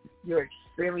your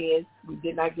experience, we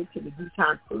did not get to the Due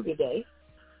Time crew today.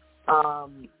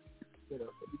 We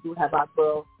do have our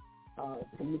girl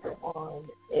Tamika on,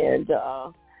 and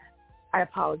I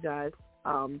apologize.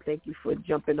 Thank you for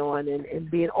jumping on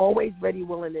and being always ready,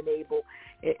 willing, and able.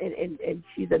 And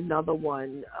she's another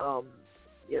one. Our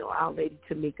lady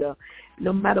Tamika.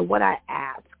 No matter what I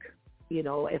ask,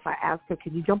 if I ask her,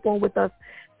 can you jump on with us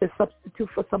to substitute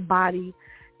for somebody?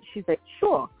 She's like,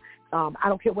 sure. I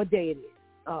don't care what day it is.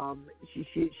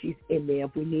 She's in there.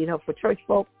 If we need her for church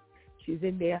folk, she's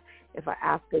in there. If I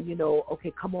ask her,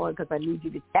 okay, come on, because I need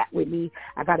you to chat with me.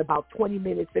 I got about 20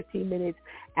 minutes, 15 minutes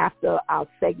after our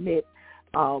segment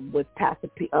with Pastor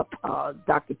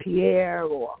Dr. Pierre,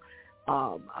 or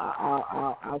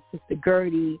our sister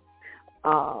Gertie,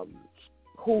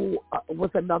 who was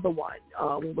another one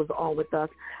who was on with us.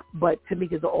 But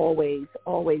Tamika's always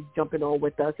jumping on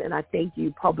with us. And I thank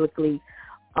you publicly,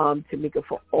 Tamika,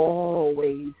 for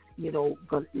always,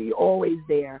 you're always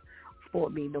there for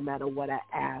me no matter what I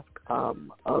ask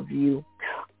of you.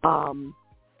 Our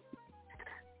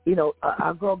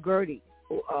girl Gertie,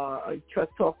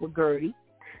 Trust Talk with Gertie,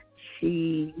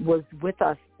 she was with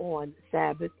us on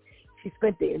Sabbath. She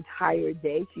spent the entire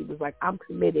day. She was like, I'm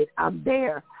committed. I'm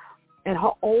there. And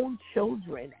her own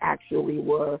children actually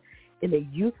were in a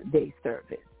youth day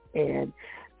service. And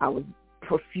I was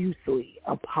profusely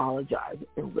apologizing.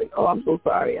 I was like, oh, I'm so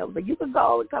sorry. I was like, you can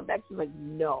go and come back. She's like,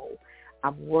 no,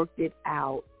 I've worked it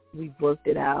out. We've worked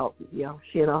it out.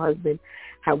 She and her husband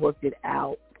have worked it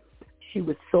out. She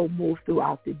was so moved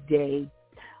throughout the day.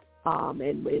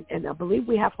 And I believe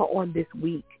we have her on this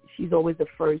week. She's always the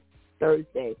first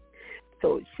Thursday.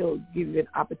 So she'll give you an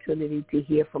opportunity to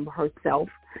hear from herself,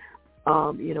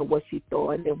 what she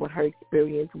thought and what her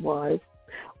experience was.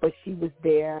 But she was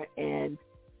there, and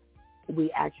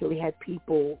we actually had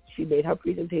people. She made her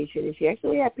presentation, and she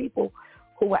actually had people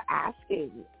who were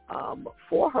asking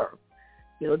for her.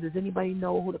 Does anybody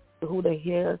know who the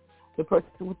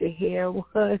person with the hair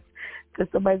was? Because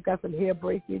somebody's got some hair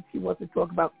breakage she wants to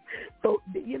talk about. So,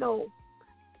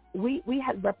 we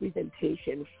had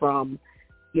representation from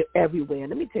everywhere.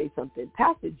 Let me tell you something.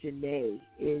 Pastor Janae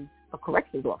is a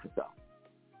corrections officer.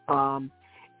 And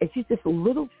she's just a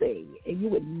little thing, and you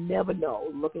would never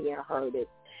know looking at her that,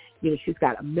 she's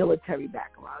got a military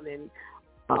background, and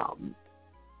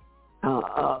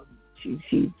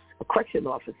she's a correction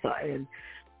officer, and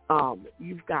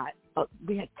you've got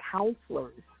we had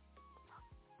counselors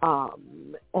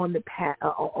on the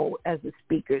as the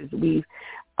speakers. We've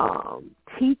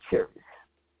teachers.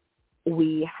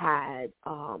 We had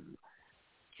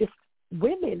just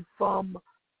women from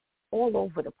all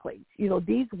over the place.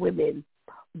 These women,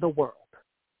 the world.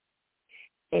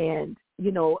 And,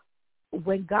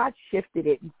 when God shifted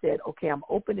it and said, okay, I'm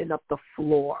opening up the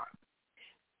floor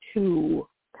to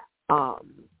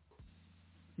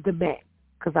the men,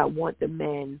 because I want the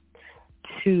men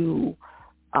to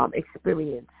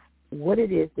experience what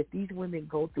it is that these women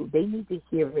go through. They need to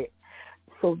hear it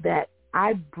so that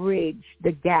I bridge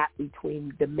the gap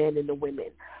between the men and the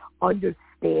women,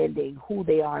 understanding who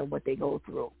they are and what they go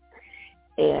through.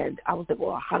 And I was like,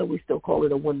 well, how do we still call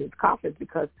it a women's conference?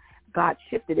 Because God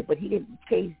shifted it, but he didn't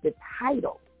change the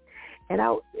title. And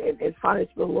finally,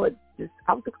 the Lord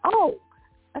I was like, oh.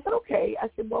 I said, okay. I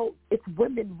said, well, it's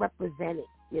women representing.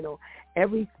 You know,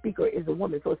 every speaker is a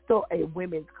woman, so it's still a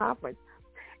women's conference.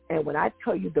 And when I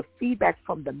tell you the feedback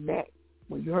from the men,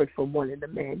 well, you heard from one of the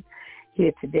men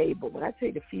here today, but when I tell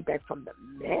you the feedback from the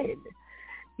men,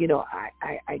 you know,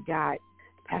 I got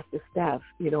Pastor Steph,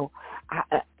 you know,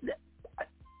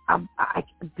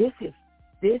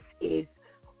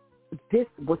 this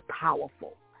was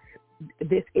powerful.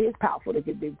 This is powerful.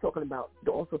 They've been talking about,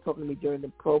 they're also talking to me during the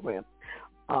program.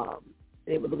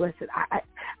 They were listen.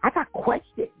 I got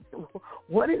questions.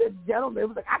 One of the gentlemen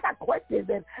was like, I got questions,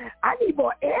 and I need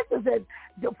more answers.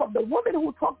 And from the woman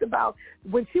who talked about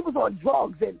when she was on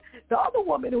drugs, and the other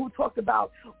woman who talked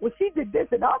about when she did this,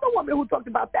 and the other woman who talked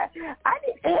about that, I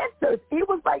need answers. He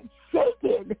was like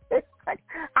shaking. Like,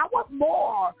 I want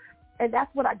more, and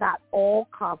that's what I got all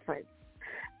conference.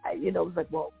 You know, it was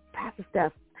like, well, Pastor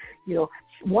Steph, you know,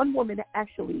 one woman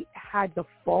actually had the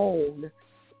phone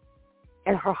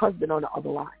and her husband on the other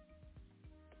line.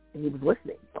 And he was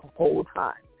listening the whole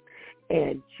time.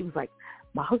 And she was like,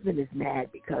 my husband is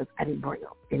mad because I didn't bring him.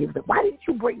 And he was like, why didn't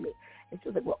you bring me? And she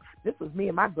was like, well, this was me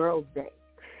and my girl's day.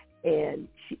 And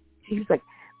she was like,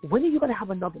 when are you going to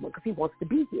have another one? Because he wants to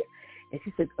be here. And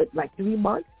she said, like 3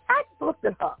 months? I just looked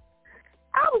at her.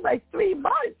 I was like, 3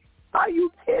 months? Are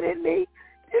you kidding me?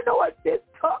 You know what this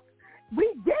took?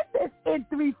 We did this in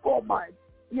 3-4 months.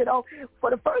 You know, for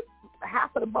the first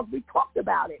half of the month, we talked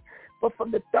about it. But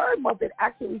from the third month, it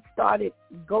actually started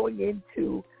going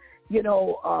into, you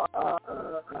know,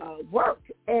 work.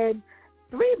 And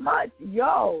 3 months,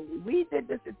 we did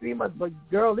this in 3 months. But,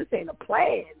 girl, this ain't a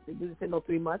plan to do this in no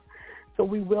 3 months. So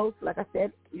we will, like I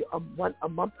said, a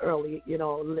month early, you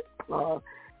know,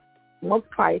 month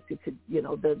prior to you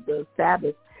know, the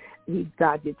Sabbath,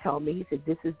 God did tell me, he said,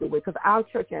 this is the way, because our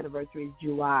church anniversary is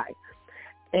July.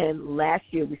 And last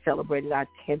year we celebrated our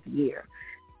 10th year.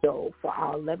 So for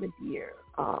our 11th year,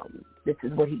 this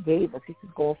is what he gave us. He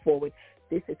says, going forward,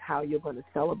 this is how you're going to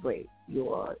celebrate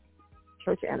your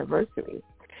church anniversary.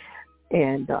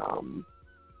 And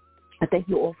I thank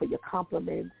you all for your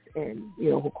compliments, and, you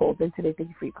know, who called in today. Thank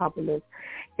you for your compliments.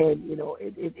 And, you know,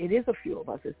 it is a few of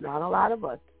us. It's not a lot of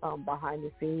us behind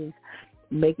the scenes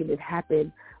making it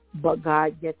happen, but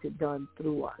God gets it done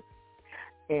through us.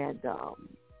 And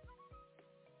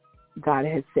God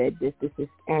has said this is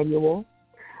annual.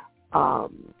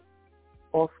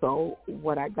 Also,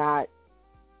 what I got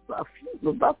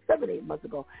about 7-8 months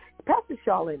ago, Pastor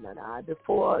Charlene and I,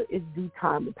 before it's due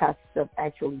time, the pastor stuff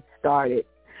actually started,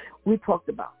 we talked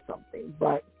about something,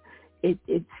 but it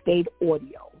stayed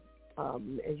audio.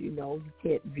 As you know, you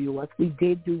can't view us. We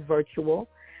did do virtual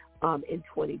in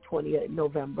 2020 in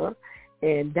November,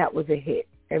 and that was a hit.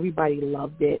 Everybody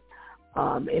loved it,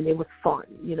 and it was fun.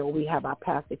 You know, we have our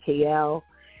Pastor KL,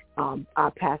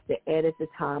 our Pastor Ed at the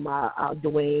time, our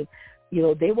Dwayne. You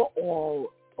know, they were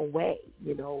all away.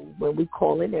 You know, when we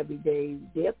call in every day,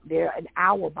 they're an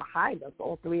hour behind us,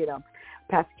 all three of them.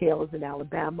 Pastor KL is in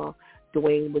Alabama,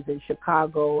 Dwayne was in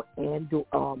Chicago, and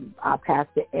our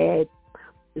Pastor Ed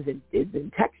is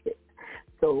in Texas.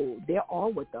 So they're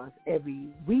on with us every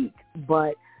week,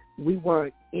 but we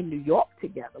weren't in New York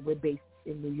together. We're based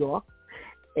in New York,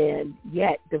 and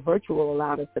yet the virtual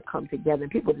allowed us to come together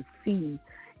and people to see,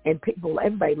 and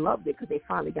everybody loved it because they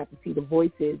finally got to see the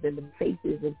voices and the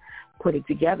faces and put it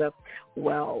together.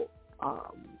 Well,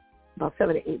 about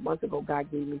 7 to 8 months ago,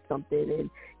 God gave me something, and,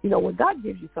 you know, when God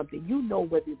gives you something, you know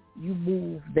whether you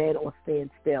move then or stand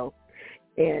still.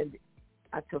 And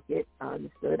I took it. I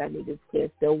understood I needed to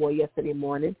stand still. Well, yesterday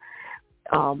morning,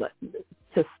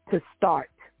 to start,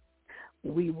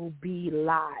 we will be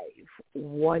live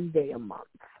one day a month.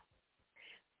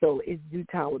 So it's due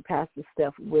time with Pastor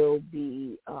Steph will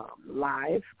be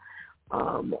live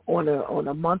on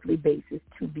a monthly basis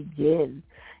to begin,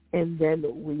 and then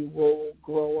we will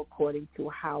grow according to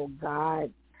how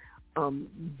God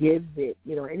gives it.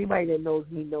 You know, anybody that knows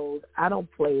me knows I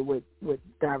don't play with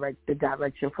the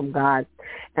direction from God.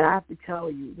 And I have to tell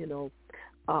you, you know,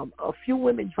 a few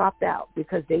women dropped out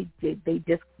because they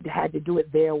just had to do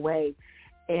it their way,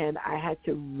 and I had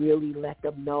to really let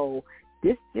them know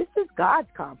this is God's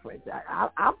conference.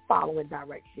 I'm following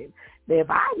direction. Now, if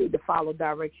I need to follow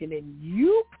direction and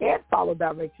you can't follow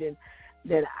direction,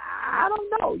 then I don't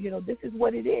know. This is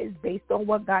what it is based on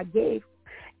what God gave.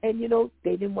 And,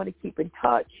 they didn't want to keep in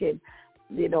touch, and,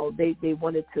 they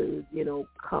wanted to,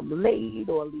 come late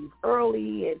or leave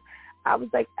early. And I was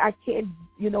like, I can't,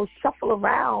 shuffle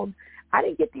around. I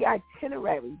didn't get the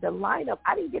itinerary, the lineup.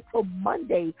 I didn't get till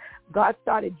Monday. God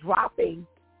started dropping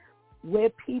where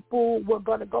people were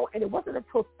going to go. And it wasn't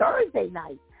until Thursday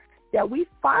night that we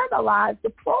finalized the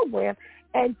program.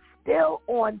 And still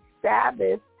on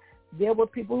Sabbath, there were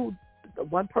people who,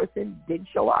 one person didn't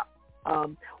show up.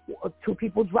 2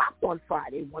 people dropped on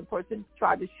Friday. One person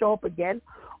tried to show up again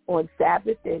on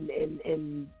Sabbath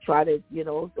and try to,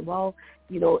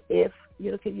 if,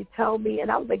 can you tell me?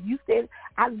 And I was like,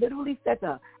 I literally said to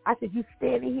her, I said, you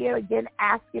standing here again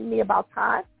asking me about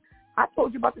time? I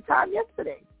told you about the time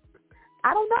yesterday.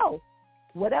 I don't know.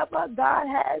 Whatever God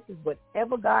has is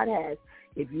whatever God has.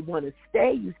 If you want to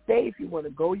stay, you stay. If you want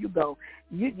to go, you go.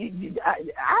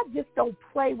 I just don't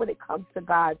play when it comes to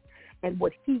God and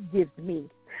what he gives me.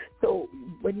 So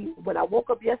when I woke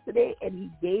up yesterday and he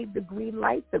gave the green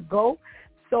light to go,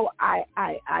 so I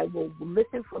will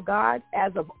listen for God.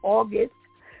 As of August,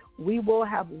 we will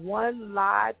have one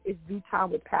live It's Due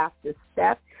Time with Pastor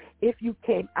Steph. If you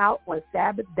came out on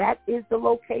Sabbath, that is the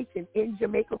location in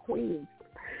Jamaica, Queens.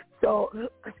 So,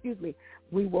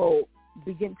 we will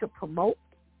begin to promote.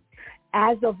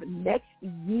 As of next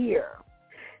year,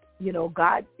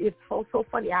 God, it's so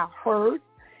funny. I heard,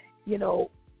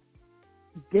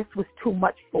 this was too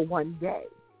much for one day,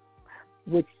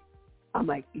 which I'm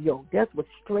like, this was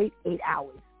straight 8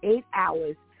 hours. 8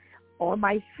 hours on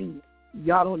my feet.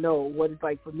 Y'all don't know what it's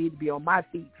like for me to be on my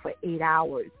feet for 8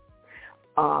 hours.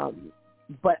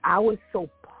 But I was so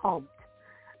pumped.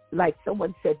 Like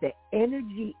someone said, the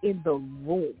energy in the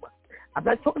room. I'm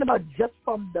not talking about just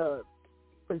from the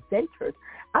presenters.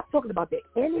 I'm talking about the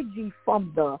energy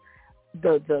from the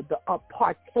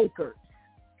partakers.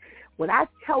 When I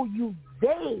tell you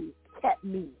they kept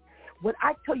me, when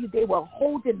I tell you they were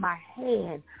holding my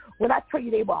hand, when I tell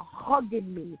you they were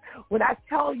hugging me, when I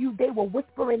tell you they were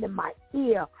whispering in my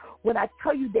ear, when I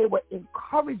tell you they were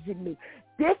encouraging me,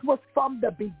 this was from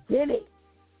the beginning.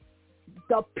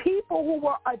 The people who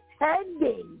were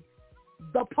attending,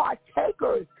 the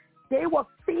partakers, they were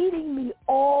feeding me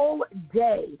all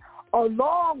day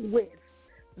along with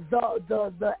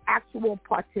the actual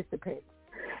participants.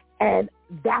 And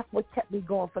that's what kept me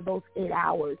going for those 8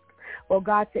 hours. Well,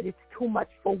 God said it's too much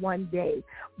for one day,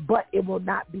 but it will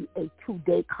not be a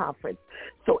 2-day conference.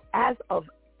 So as of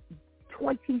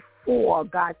 24,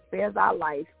 God Spares Our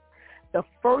Life, the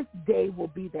first day will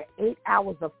be the 8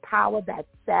 hours of power, that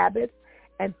Sabbath.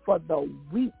 And for the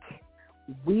week,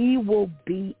 we will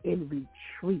be in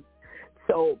retreat.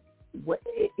 So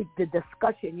the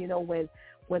discussion,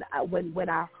 when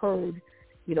I heard,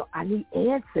 I need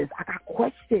answers. I got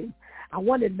questions. I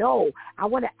want to know. I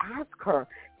want to ask her.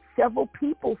 Several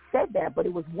people said that, but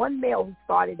it was one male who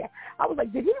started that. I was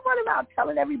like, did he run around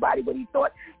telling everybody what he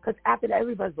thought? Because after that,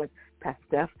 everybody's like, Pastor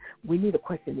Steph, we need a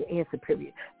question and answer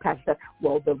period. Pastor Steph,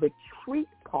 well, the retreat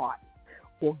part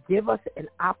will give us an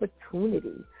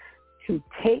opportunity to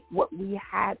take what we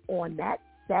had on that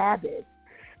Sabbath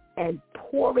and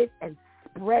pour it and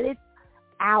spread it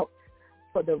out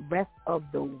for the rest of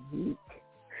the week.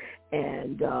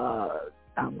 And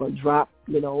I'm going to drop,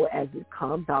 as it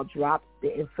comes, I'll drop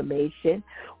the information.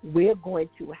 We're going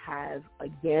to have,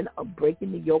 again, a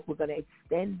Breaking the Yoke. We're going to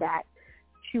extend that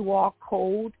QR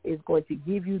code. Is going to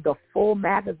give you the full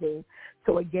magazine.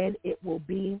 So, again, it will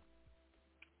be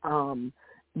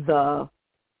the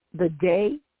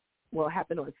day will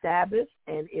happen on Sabbath,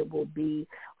 and it will be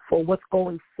for what's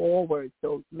going forward.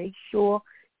 So make sure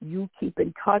you keep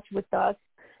in touch with us.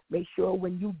 Make sure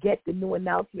when you get the new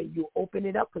announcement, you open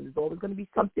it up, because there's always going to be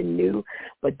something new.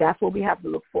 But that's what we have to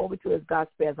look forward to as God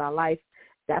Spares Our Life.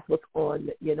 That's what's on,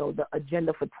 the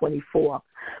agenda for 24.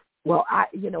 Well,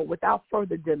 without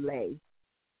further delay,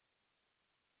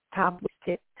 time switch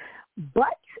tip.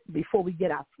 But before we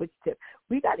get our switch tip,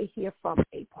 we got to hear from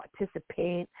a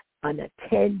participant, an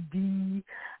attendee,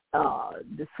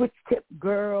 the switch tip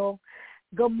girl.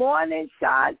 Good morning,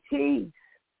 Shanti.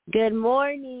 Good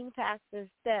morning, Pastor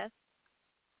Steph.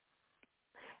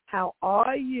 How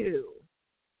are you?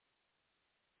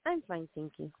 I'm fine,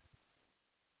 thank you.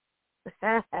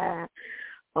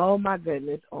 Oh, my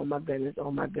goodness. Oh, my goodness.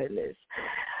 Oh, my goodness.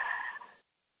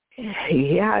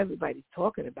 Yeah, everybody's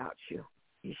talking about you.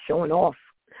 You're showing off.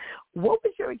 What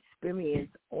was your experience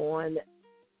on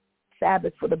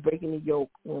Sabbath for the Breaking the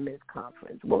Yoke Women's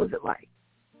Conference? What was it like?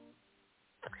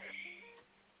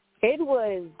 It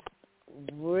was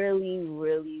really,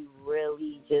 really,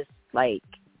 really just like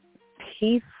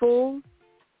peaceful,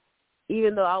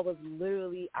 even though I was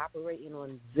literally operating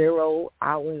on 0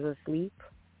 hours of sleep,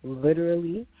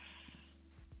 literally.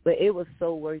 But it was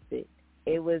so worth it.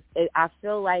 I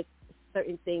feel like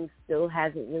certain things still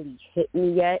hasn't really hit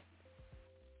me yet.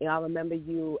 You know, I remember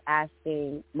you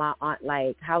asking my aunt,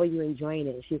 like, how are you enjoying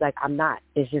it? And she's like, I'm not.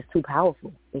 It's just too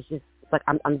powerful. It's like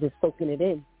I'm just soaking it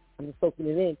in. I'm just soaking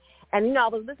it in. And, you know, I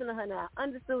was listening to her and I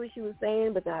understood what she was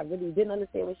saying, but then I really didn't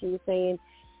understand what she was saying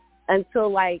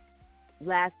until, like,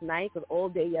 last night, because all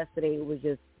day yesterday it was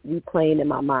just replaying in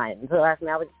my mind. Until last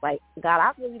night I was just like, God,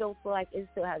 I really don't feel like it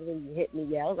still hasn't really hit me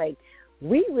yet. I was like,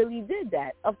 we really did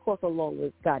that, of course, along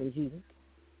with God and Jesus.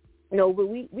 You know, but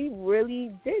we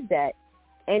really did that.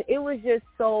 And it was just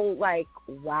so, like,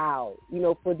 wow, you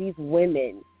know, for these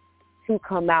women to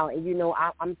come out. And, you know,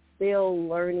 I'm still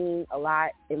learning a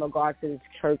lot in regards to this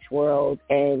church world.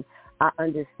 And I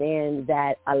understand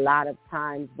that a lot of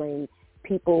times when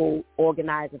people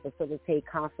organize and facilitate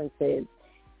conferences,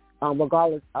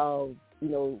 regardless of, you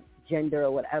know, gender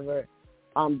or whatever,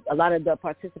 a lot of the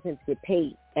participants get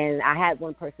paid. And I had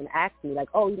one person ask me, like,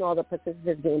 oh, you know, all the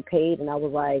participants getting paid? And I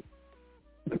was like,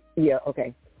 yeah,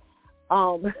 okay.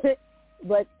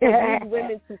 But for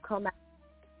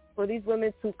these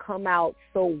women to come out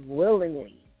so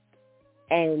willingly,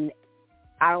 and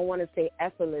I don't want to say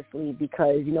effortlessly,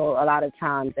 because, you know, a lot of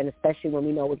times, and especially when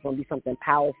we know it's going to be something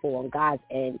powerful on God's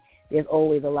end, there's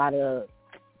always a lot of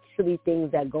silly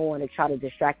things that go on to try to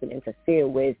distract and interfere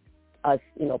with us,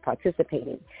 you know,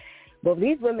 participating. But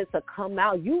these women to come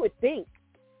out, you would think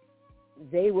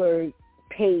they were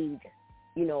paid,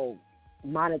 you know,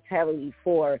 monetarily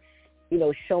for, you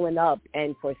know, showing up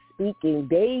and for speaking.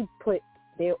 They put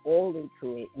their all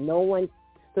into it. No one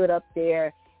stood up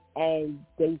there and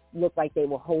they looked like they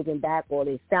were holding back, or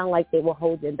they sound like they were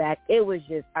holding back. It was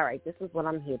just, all right, this is what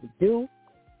I'm here to do.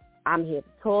 I'm here to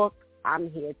talk. I'm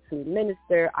here to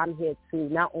minister. I'm here to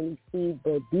not only feed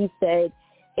but be fed.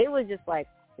 It was just like,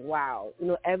 wow. You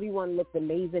know, everyone looked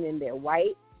amazing in their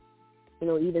white. You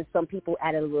know, even some people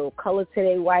added a little color to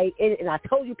their white. And I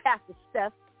told you, Pastor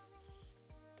Steph,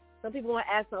 some people want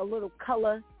to add a little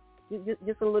color,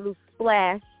 just a little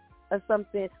splash or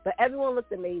something. But everyone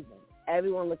looked amazing.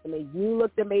 Everyone looked amazing. You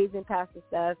looked amazing, Pastor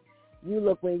Steph. You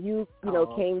looked when you know,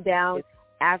 came down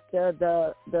after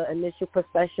the initial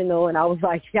professional, and I was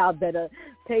like, y'all better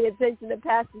pay attention to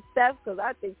Pastor Steph, because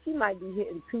I think she might be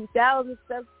hitting 2,000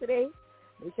 steps today.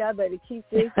 But y'all better keep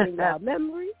this in your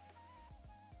memory,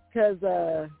 because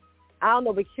I don't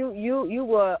know, but you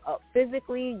were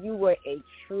physically, you were a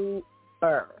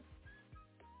trooper.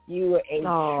 You were a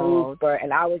trooper,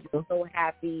 and I was just so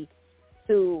happy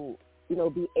to, you know,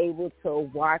 be able to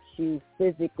watch you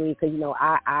physically, because, you know,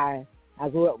 I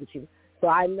grew up with you, so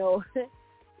I know,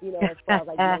 you know, as far as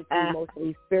like mentally,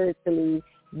 emotionally, spiritually,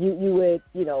 you would,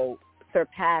 you know,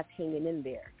 surpass hanging in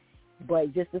there.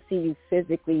 But just to see you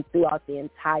physically throughout the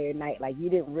entire night, like you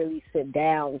didn't really sit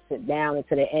down until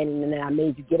the end, and then I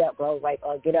made you get up. Bro, I was like,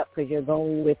 oh, get up, because you're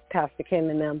going with Pastor Kim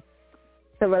and them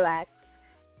to relax.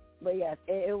 But yes,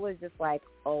 it was just like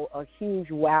a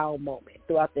huge wow moment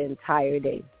throughout the entire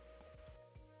day.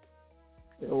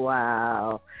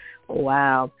 Wow.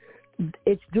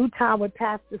 It's Due Time with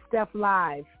Pastor Steph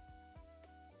Live.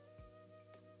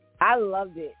 I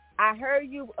loved it. I heard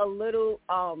you a little,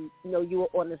 you know, you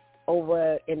were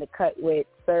over in the cut with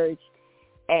Serge,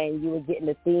 and you were getting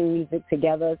the theme music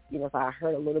together. You know, so I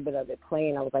heard a little bit of it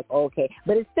playing. I was like, oh, okay.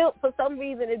 But it's still, for some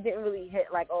reason, it didn't really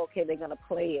hit like, oh, okay, they're going to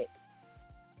play it,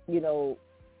 you know,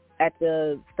 at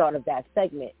the start of that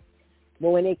segment.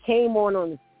 But when it came on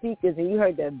the speakers and you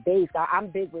heard the bass, I'm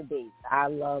big with bass. I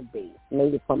love bass.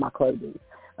 Maybe it's from my club bass.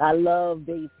 I love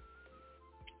bass.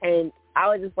 And I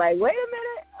was just like, wait a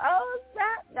minute. Oh,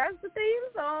 that's the theme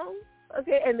song.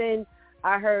 Okay. And then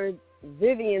I heard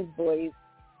Vivian's voice,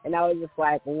 and I was just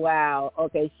like, wow.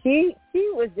 Okay. She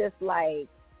was just like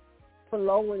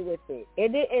flowing with it.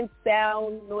 It didn't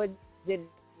sound, nor did it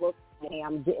look, hey,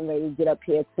 I'm getting ready to get up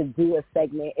here to do a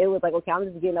segment. It was like, okay, I'm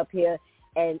just getting up here,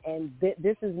 and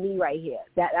this is me right here.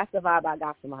 That's the vibe I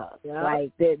got from her. Yep.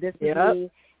 Like, this is me.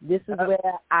 This is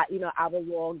where I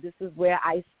belong. This is where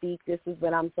I speak. This is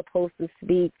when I'm supposed to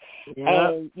speak. Yep.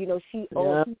 And, you know, she's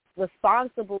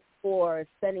responsible for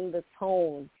setting the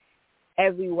tone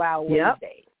every Wow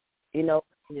Wednesday, you know.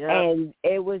 Yep. And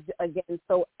it was, again,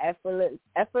 so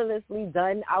effortlessly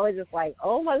done. I was just like,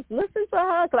 oh, my, listen to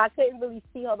her, because I couldn't really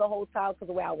see her the whole time because of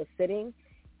the way I was sitting.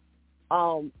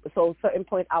 So certain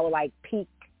points I would, like, peek,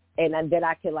 and then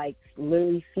I could, like,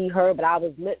 literally see her, but I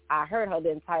heard her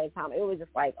the entire time. It was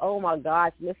just like, oh, my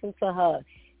gosh, listen to her.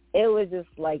 it was just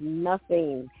like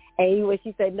nothing. And when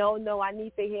she said, no, I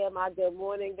need to hear my good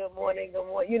morning,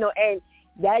 and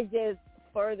that just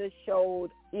further showed,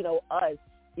 us,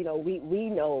 we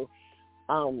know,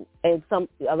 and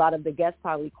a lot of the guests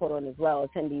probably caught on as well,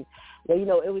 attendees, but, it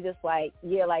was just like,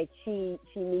 like she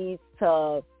needs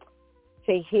to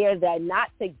hear that, not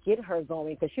to get her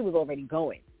going, because she was already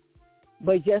going,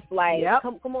 but just like,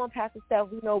 come on, Pastor Steph,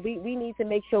 we need to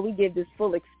make sure we give this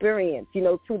full experience,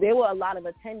 too. There were a lot of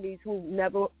attendees who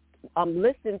never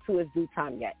listened to It's Due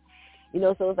Time yet,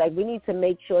 so it's like we need to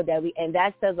make sure that and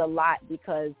that says a lot,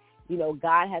 because,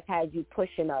 God has had you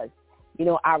pushing us,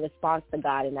 our response to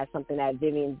God, and that's something that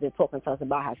Vivian's been talking to us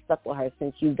about, has stuck with her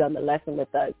since you've done the lesson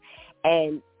with us.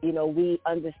 And, we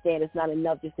understand it's not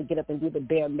enough just to get up and do the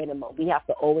bare minimum. We have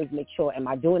to always make sure, am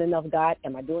I doing enough, God?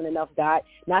 Am I doing enough, God?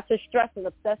 Not to stress and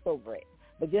obsess over it,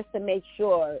 but just to make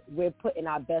sure we're putting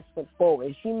our best foot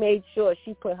forward. She made sure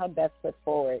she put her best foot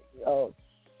forward.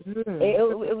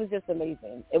 It was just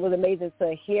amazing. It was amazing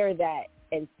to hear that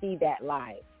and see that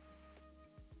live.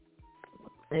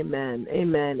 Amen.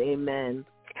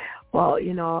 Well,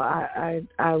 I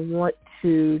want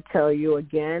to tell you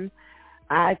again,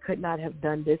 I could not have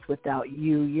done this without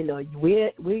you.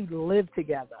 We live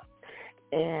together,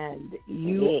 and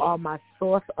you are my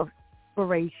source of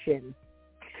inspiration.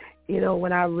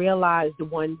 When I realized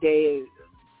one day,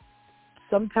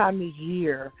 sometime this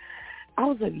year, I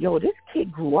was like, yo, this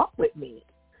kid grew up with me.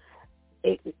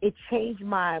 It changed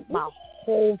my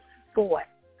whole thought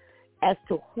as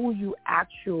to who you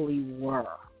actually were.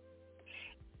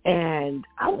 And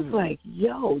I was like,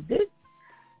 yo,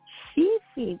 she's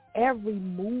seen every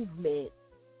movement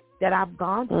that I've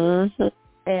gone through.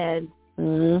 And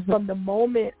from the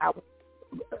moment we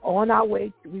were on our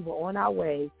way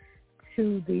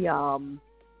to the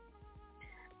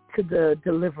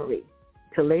delivery,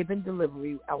 to labor and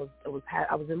delivery. I was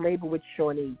in labor with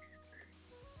Shawnee,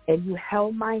 and you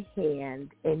held my hand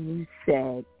and you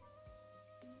said,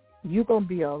 "You gonna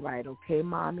be all right, okay,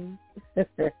 mommy?"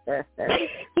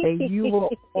 And you were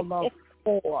all of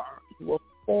 4. You were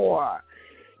 4.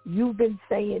 You've been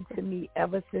saying to me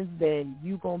ever since then,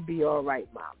 "You gonna be all right,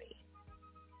 mommy."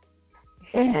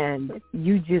 And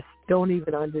you just don't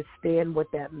even understand what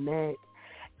that meant.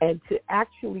 And to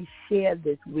actually share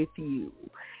this with you,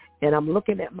 and I'm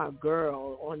looking at my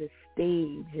girl on the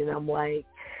stage, and I'm like,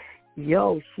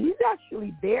 yo, she's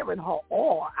actually bearing her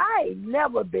all. I ain't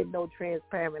never been no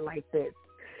transparent like this.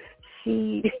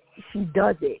 She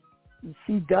does it.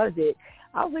 She does it.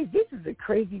 I was like, this is a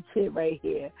crazy kid right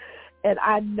here. And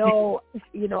I know,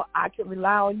 I can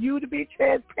rely on you to be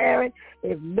transparent.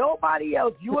 If nobody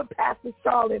else, you and Pastor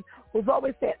Charlotte, who's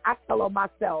always said, I tell her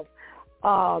myself,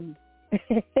 I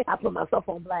put myself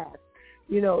on blast.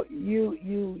 You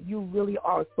really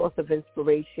are a source of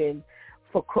inspiration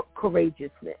for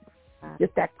courageousness.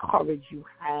 Just that courage you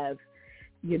have,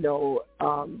 to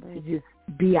just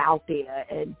be out there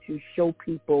and to show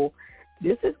people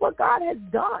this is what God has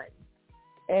done.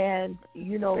 And,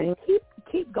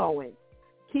 keep going.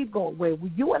 Keep going.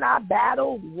 When you and I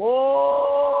battle,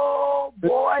 whoa,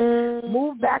 boy,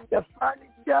 move back the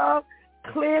furniture,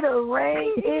 clear the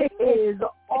rain. It is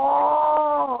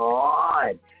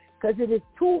on. Because it is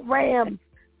 2 rams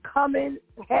coming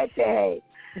head to head.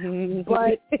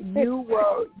 But you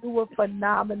were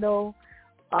phenomenal.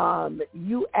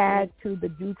 You add to the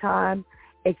Due Time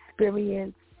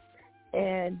experience,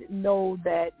 and know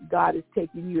that God is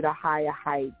taking you to higher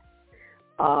heights.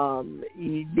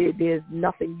 There's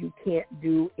nothing you can't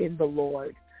do in the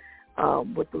Lord.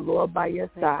 With the Lord by your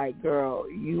side, girl,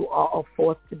 you are a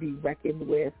force to be reckoned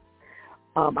with.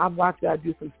 I've watched God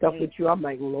do some stuff with you. I'm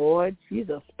like, Lord, she's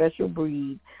a special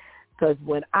breed. Because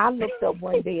when I looked up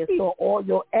one day and saw all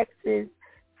your exes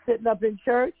sitting up in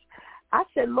church, I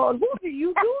said, Lord, who do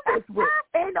you do this with?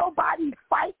 Ain't nobody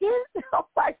fighting. I'm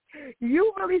like,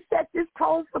 you really set this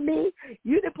tone for me.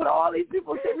 You didn't put all these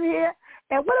people sitting here.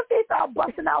 And what if they start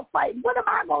busting out fighting? What am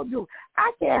I going to do?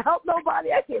 I can't help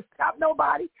nobody. I can't stop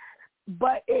nobody.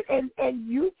 But and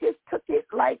you just took it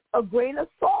like a grain of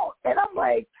salt. And I'm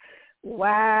like,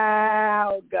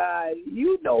 wow, God,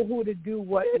 you know who to do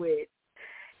what with.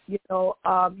 Your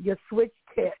switch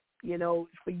tip,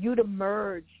 for you to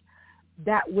merge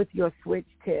that with your switch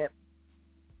tip,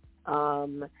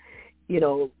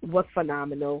 was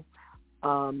phenomenal.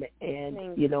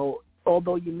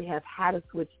 Although you may have had a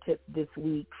switch tip this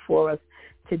week for us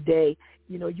today,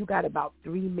 you got about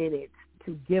 3 minutes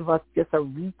to give us just a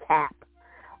recap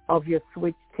of your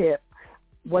switch tip.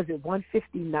 Was it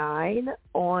 159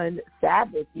 on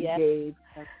Sabbath you gave?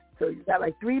 So you got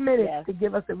like 3 minutes to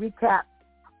give us a recap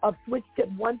of switch tip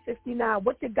 159.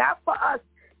 What you got for us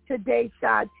today,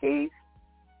 Shantice?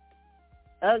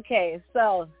 Okay,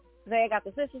 so today I got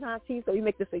the Sister Shantice, so we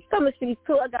make the switch. Some of these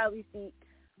two I got receipt.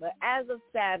 But as of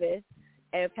Sabbath,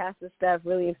 and Pastor Steph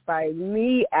really inspired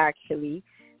me, actually,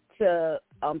 to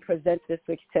present this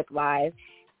Switch Tip Live.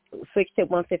 Switch Tip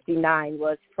 159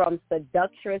 was from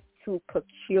seductress to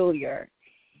peculiar.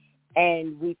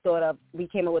 And we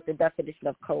came up with the definition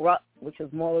of corrupt, which is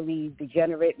morally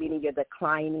degenerate, meaning you're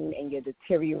declining and you're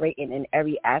deteriorating in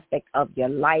every aspect of your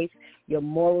life. Your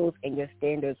morals and your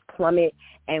standards plummet.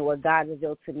 And what God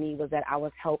revealed to me was that I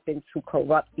was helping to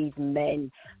corrupt these men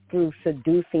through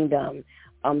seducing them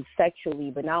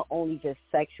sexually, but not only just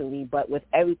sexually, but with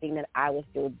everything that I was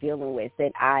still dealing with.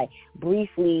 And I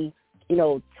briefly,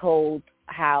 told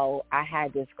how I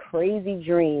had this crazy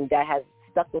dream that has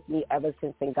stuck with me ever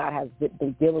since, and God has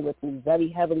been dealing with me very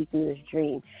heavily through this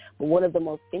dream. But one of the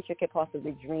most intricate parts of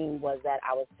the dream was that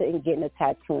I was sitting getting a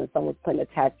tattoo, and someone was putting a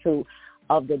tattoo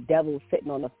of the devil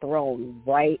sitting on a throne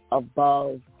right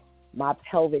above my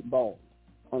pelvic bone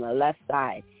on the left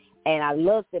side. And I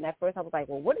looked, and at first I was like,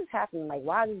 well, what is happening? Like,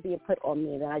 why is this being put on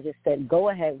me? And then I just said, go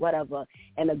ahead, whatever.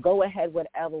 And the go ahead,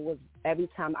 whatever was every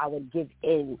time I would give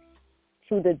in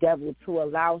to the devil to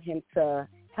allow him to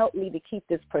help me to keep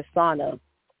this persona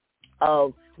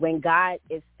of when God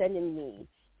is sending me.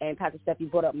 And Pastor Steph, you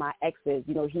brought up my exes.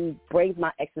 He brings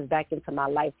my exes back into my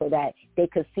life so that they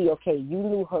could see, okay, you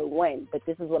knew her when, but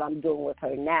this is what I'm doing with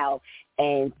her now.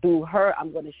 And through her,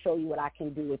 I'm going to show you what I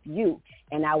can do with you.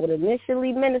 And I would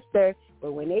initially minister,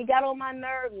 but when they got on my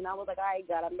nerves, and I was like, all right,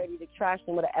 God, I'm ready to trash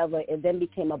them, whatever, it then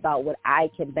became about what I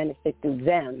can benefit through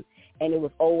them. And it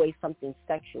was always something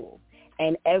sexual.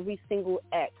 And every single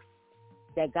ex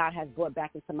that God has brought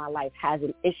back into my life has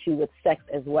an issue with sex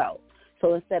as well.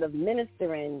 So instead of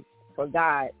ministering for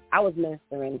God, I was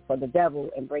ministering for the devil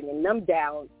and bringing them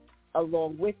down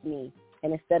along with me.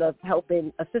 And instead of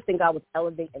assisting God with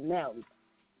elevating them,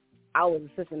 I was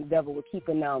assisting the devil with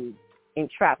keeping them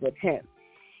entrapped with him.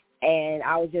 And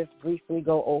I will just briefly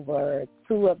go over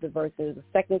two of the verses,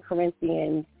 2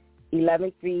 Corinthians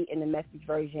 11:3 in the Message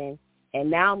version. And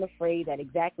now I'm afraid that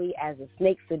exactly as the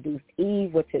snake seduced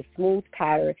Eve with his smooth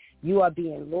patter, you are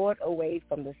being lured away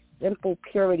from the simple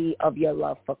purity of your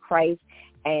love for Christ.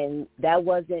 And that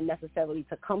wasn't necessarily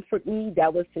to comfort me.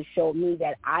 That was to show me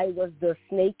that I was the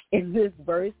snake in this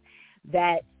verse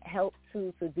that helped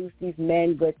to seduce these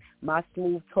men with my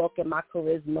smooth talk and my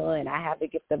charisma. And I have the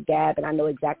gift of gab, and I know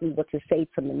exactly what to say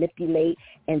to manipulate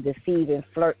and deceive and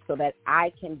flirt so that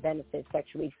I can benefit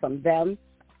sexually from them.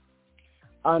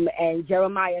 And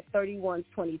Jeremiah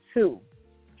 31:22,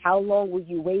 how long will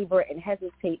you waver and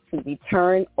hesitate to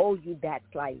return, O you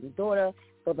backsliding daughter?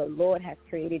 For the Lord has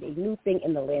created a new thing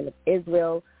in the land of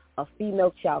Israel. A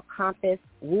female shall compass,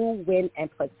 rule, win,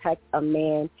 and protect a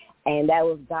man. And that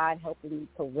was God helping me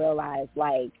to realize,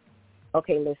 like,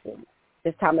 okay, listen,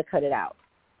 it's time to cut it out.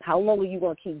 How long are you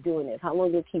going to keep doing this? How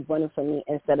long will you keep running from me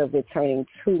instead of returning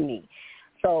to me?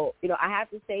 So, I have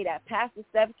to say that Pastor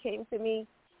Steph came to me,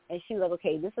 and she was like,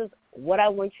 okay, this is what I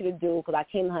want you to do, because I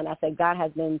came to her and I said, God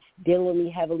has been dealing with me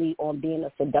heavily on being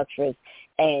a seductress.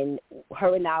 And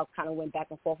her and I kind of went back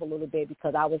and forth a little bit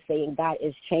because I was saying God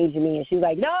is changing me. And she was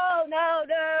like, no.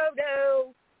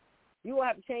 You won't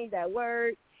have to change that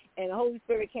word. And the Holy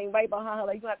Spirit came right behind her,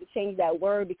 like, you don't have to change that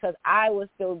word, because I was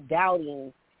still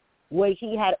doubting what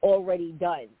he had already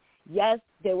done. Yes,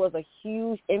 there was a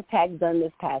huge impact done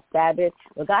this past Sabbath,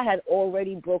 but God had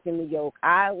already broken the yoke.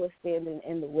 I was standing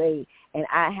in the way, and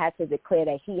I had to declare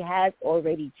that he has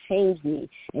already changed me.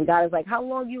 And God is like, how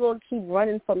long you going to keep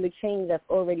running from the change that's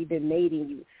already been made in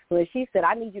you? So when she said,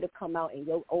 I need you to come out in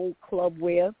your old club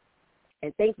wear,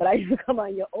 and think, but I need you to come out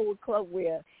in your old club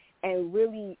wear and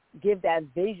really give that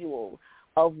visual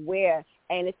of where,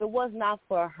 and if it was not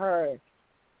for her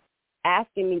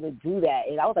asking me to do that,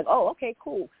 and I was like, oh, okay,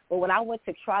 cool. But when I went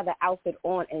to try the outfit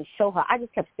on and show her, I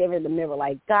just kept staring in the mirror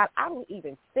like, God, I don't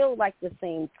even feel like the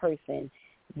same person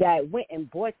that went and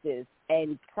bought this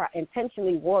and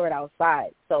intentionally wore it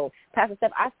outside. So, Pastor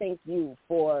Steph, I thank you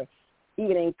for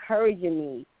even encouraging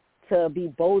me to be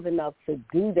bold enough to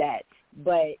do that.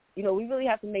 But, we really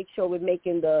have to make sure we're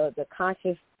making the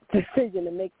conscious decision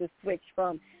to make the switch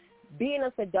from being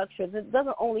a seductress. It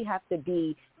doesn't only have to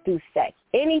be through sex.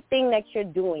 Anything that you're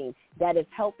doing that is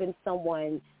helping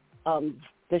someone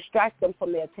distract them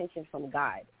from their attention from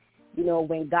God.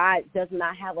 When God does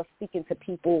not have us speaking to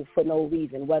people for no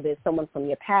reason, whether it's someone from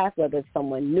your past, whether it's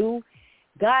someone new,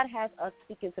 God has us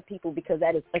speaking to people because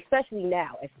that is, especially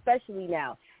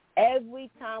now, every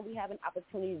time we have an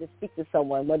opportunity to speak to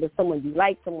someone, whether it's someone you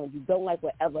like, someone you don't like,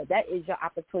 whatever, that is your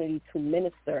opportunity to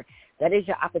minister. That is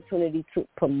your opportunity to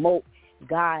promote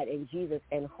God and Jesus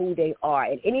and who they are.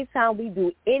 And anytime we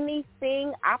do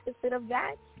anything opposite of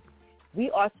that, we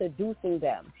are seducing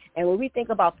them. And when we think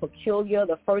about peculiar,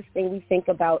 the first thing we think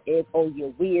about is, oh,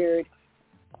 you're weird,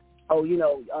 oh,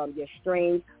 you're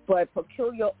strange. But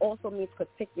peculiar also means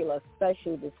particular,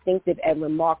 special, distinctive, and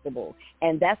remarkable.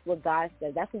 And that's what God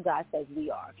says. That's who God says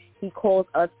we are. He calls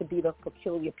us to be the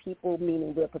peculiar people,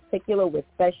 meaning we're particular, we're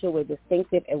special, we're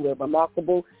distinctive, and we're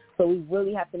remarkable. So we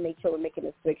really have to make sure we're making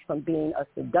a switch from being a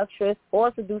seductress or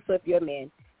a seducer if you're a man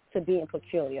to being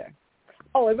peculiar.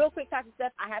 Oh, and real quick, Pastor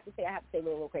Steph, I have to say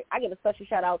real quick. I give a special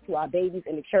shout out to our babies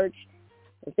in the church.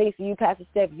 And thanks to you, Pastor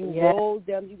Steph, you rolled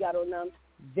them, you got on them.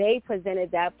 They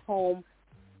presented that poem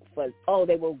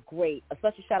they were great. A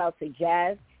special shout out to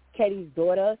Jazz, Ketty's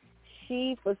daughter.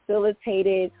 She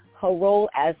facilitated her role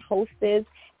as hostess,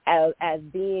 as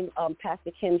being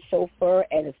Pastor Kim's chauffeur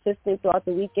and assistant throughout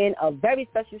the weekend. A very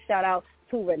special shout out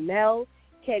to Renell,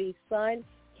 Ketty's son.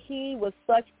 He was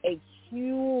such a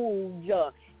huge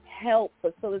help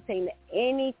facilitating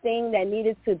anything that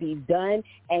needed to be done,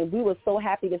 and we were so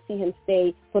happy to see him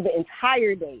stay for the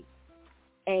entire day.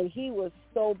 And he was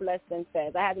so blessed and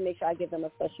fed. I had to make sure I give them a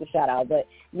special shout out. But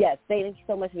yes, thank you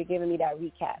so much for giving me that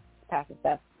recap, Pastor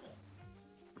Steph.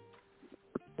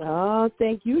 Oh,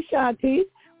 thank you, Shanti.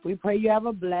 We pray you have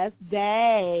a blessed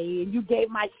day. And you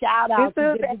gave my shout out.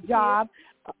 You did the job.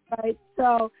 All right,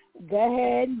 so go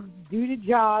ahead and do the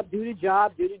job.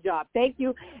 Thank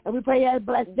you. And we pray you have a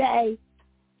blessed day.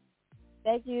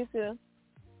 Thank you, too.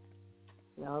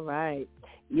 All right.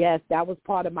 Yes, that was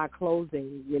part of my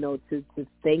closing, to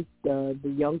thank the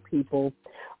young people.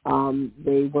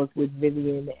 They worked with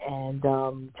Vivian and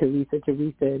Teresa,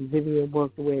 and Vivian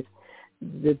worked with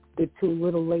the two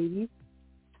little ladies.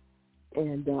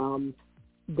 And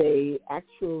they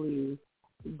actually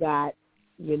got,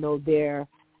 their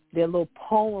little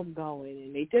poem going.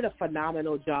 And they did a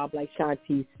phenomenal job, like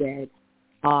Shanti said.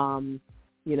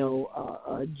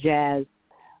 Jazz,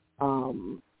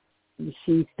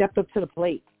 she stepped up to the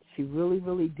plate. She really,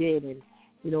 really did. And,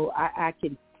 I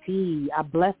can see, I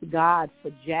bless God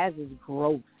for Jazz's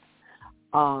growth,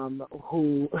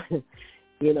 who,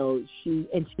 she's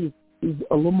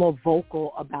a little more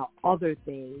vocal about other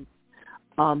things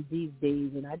these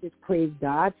days. And I just praise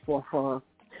God for her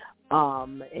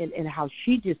and how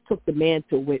she just took the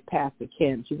mantle with Pastor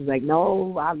Kim. She was like,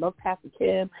 no, I love Pastor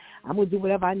Kim. I'm going to do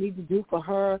whatever I need to do for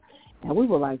her. And we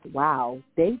were like, wow,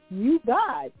 thank you,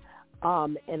 God.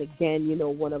 And again,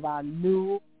 one of our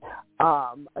new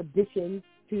additions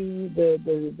to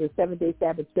the Seventh-day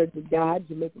Sabbath Church of God,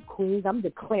 Jamaica Queens. I'm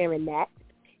declaring that,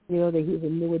 that he's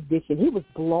a new addition. He was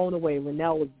blown away.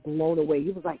 Renell was blown away.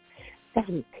 He was like,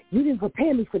 Stephanie, you didn't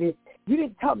prepare me for this. You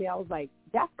didn't tell me. I was like,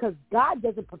 that's because God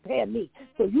doesn't prepare me.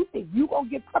 So you think you going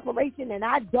to get preparation and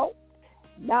I don't?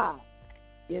 Nah.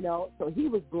 So he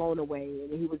was blown away,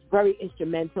 and he was very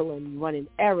instrumental in running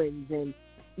errands and,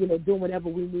 doing whatever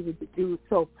we needed to do.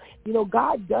 So,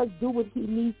 God does do what he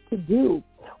needs to do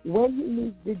when he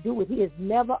needs to do it. He is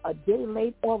never a day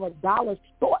late or a dollar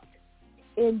short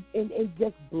in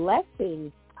just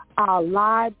blessing our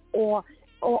lives or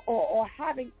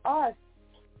having us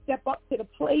step up to the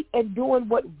plate and doing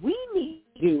what we need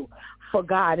to do for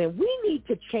God. And we need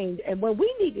to change. And when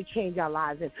we need to change our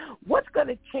lives, and what's going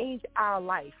to change our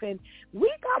life. And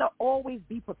we got to always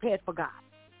be prepared for God.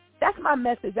 That's my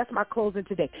message. That's my closing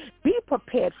today. Be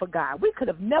prepared for God. We could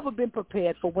have never been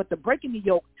prepared for what the Breaking the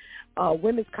Yoke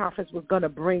Women's Conference was going to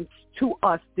bring to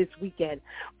us this weekend.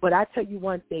 But I tell you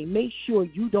one thing, make sure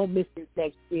you don't miss this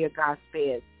next year, God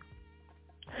spares.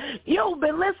 You've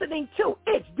been listening to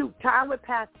It's Due Time with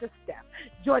Pastor Steph.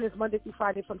 Join us Monday through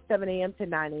Friday from 7 a.m. to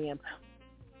 9 a.m.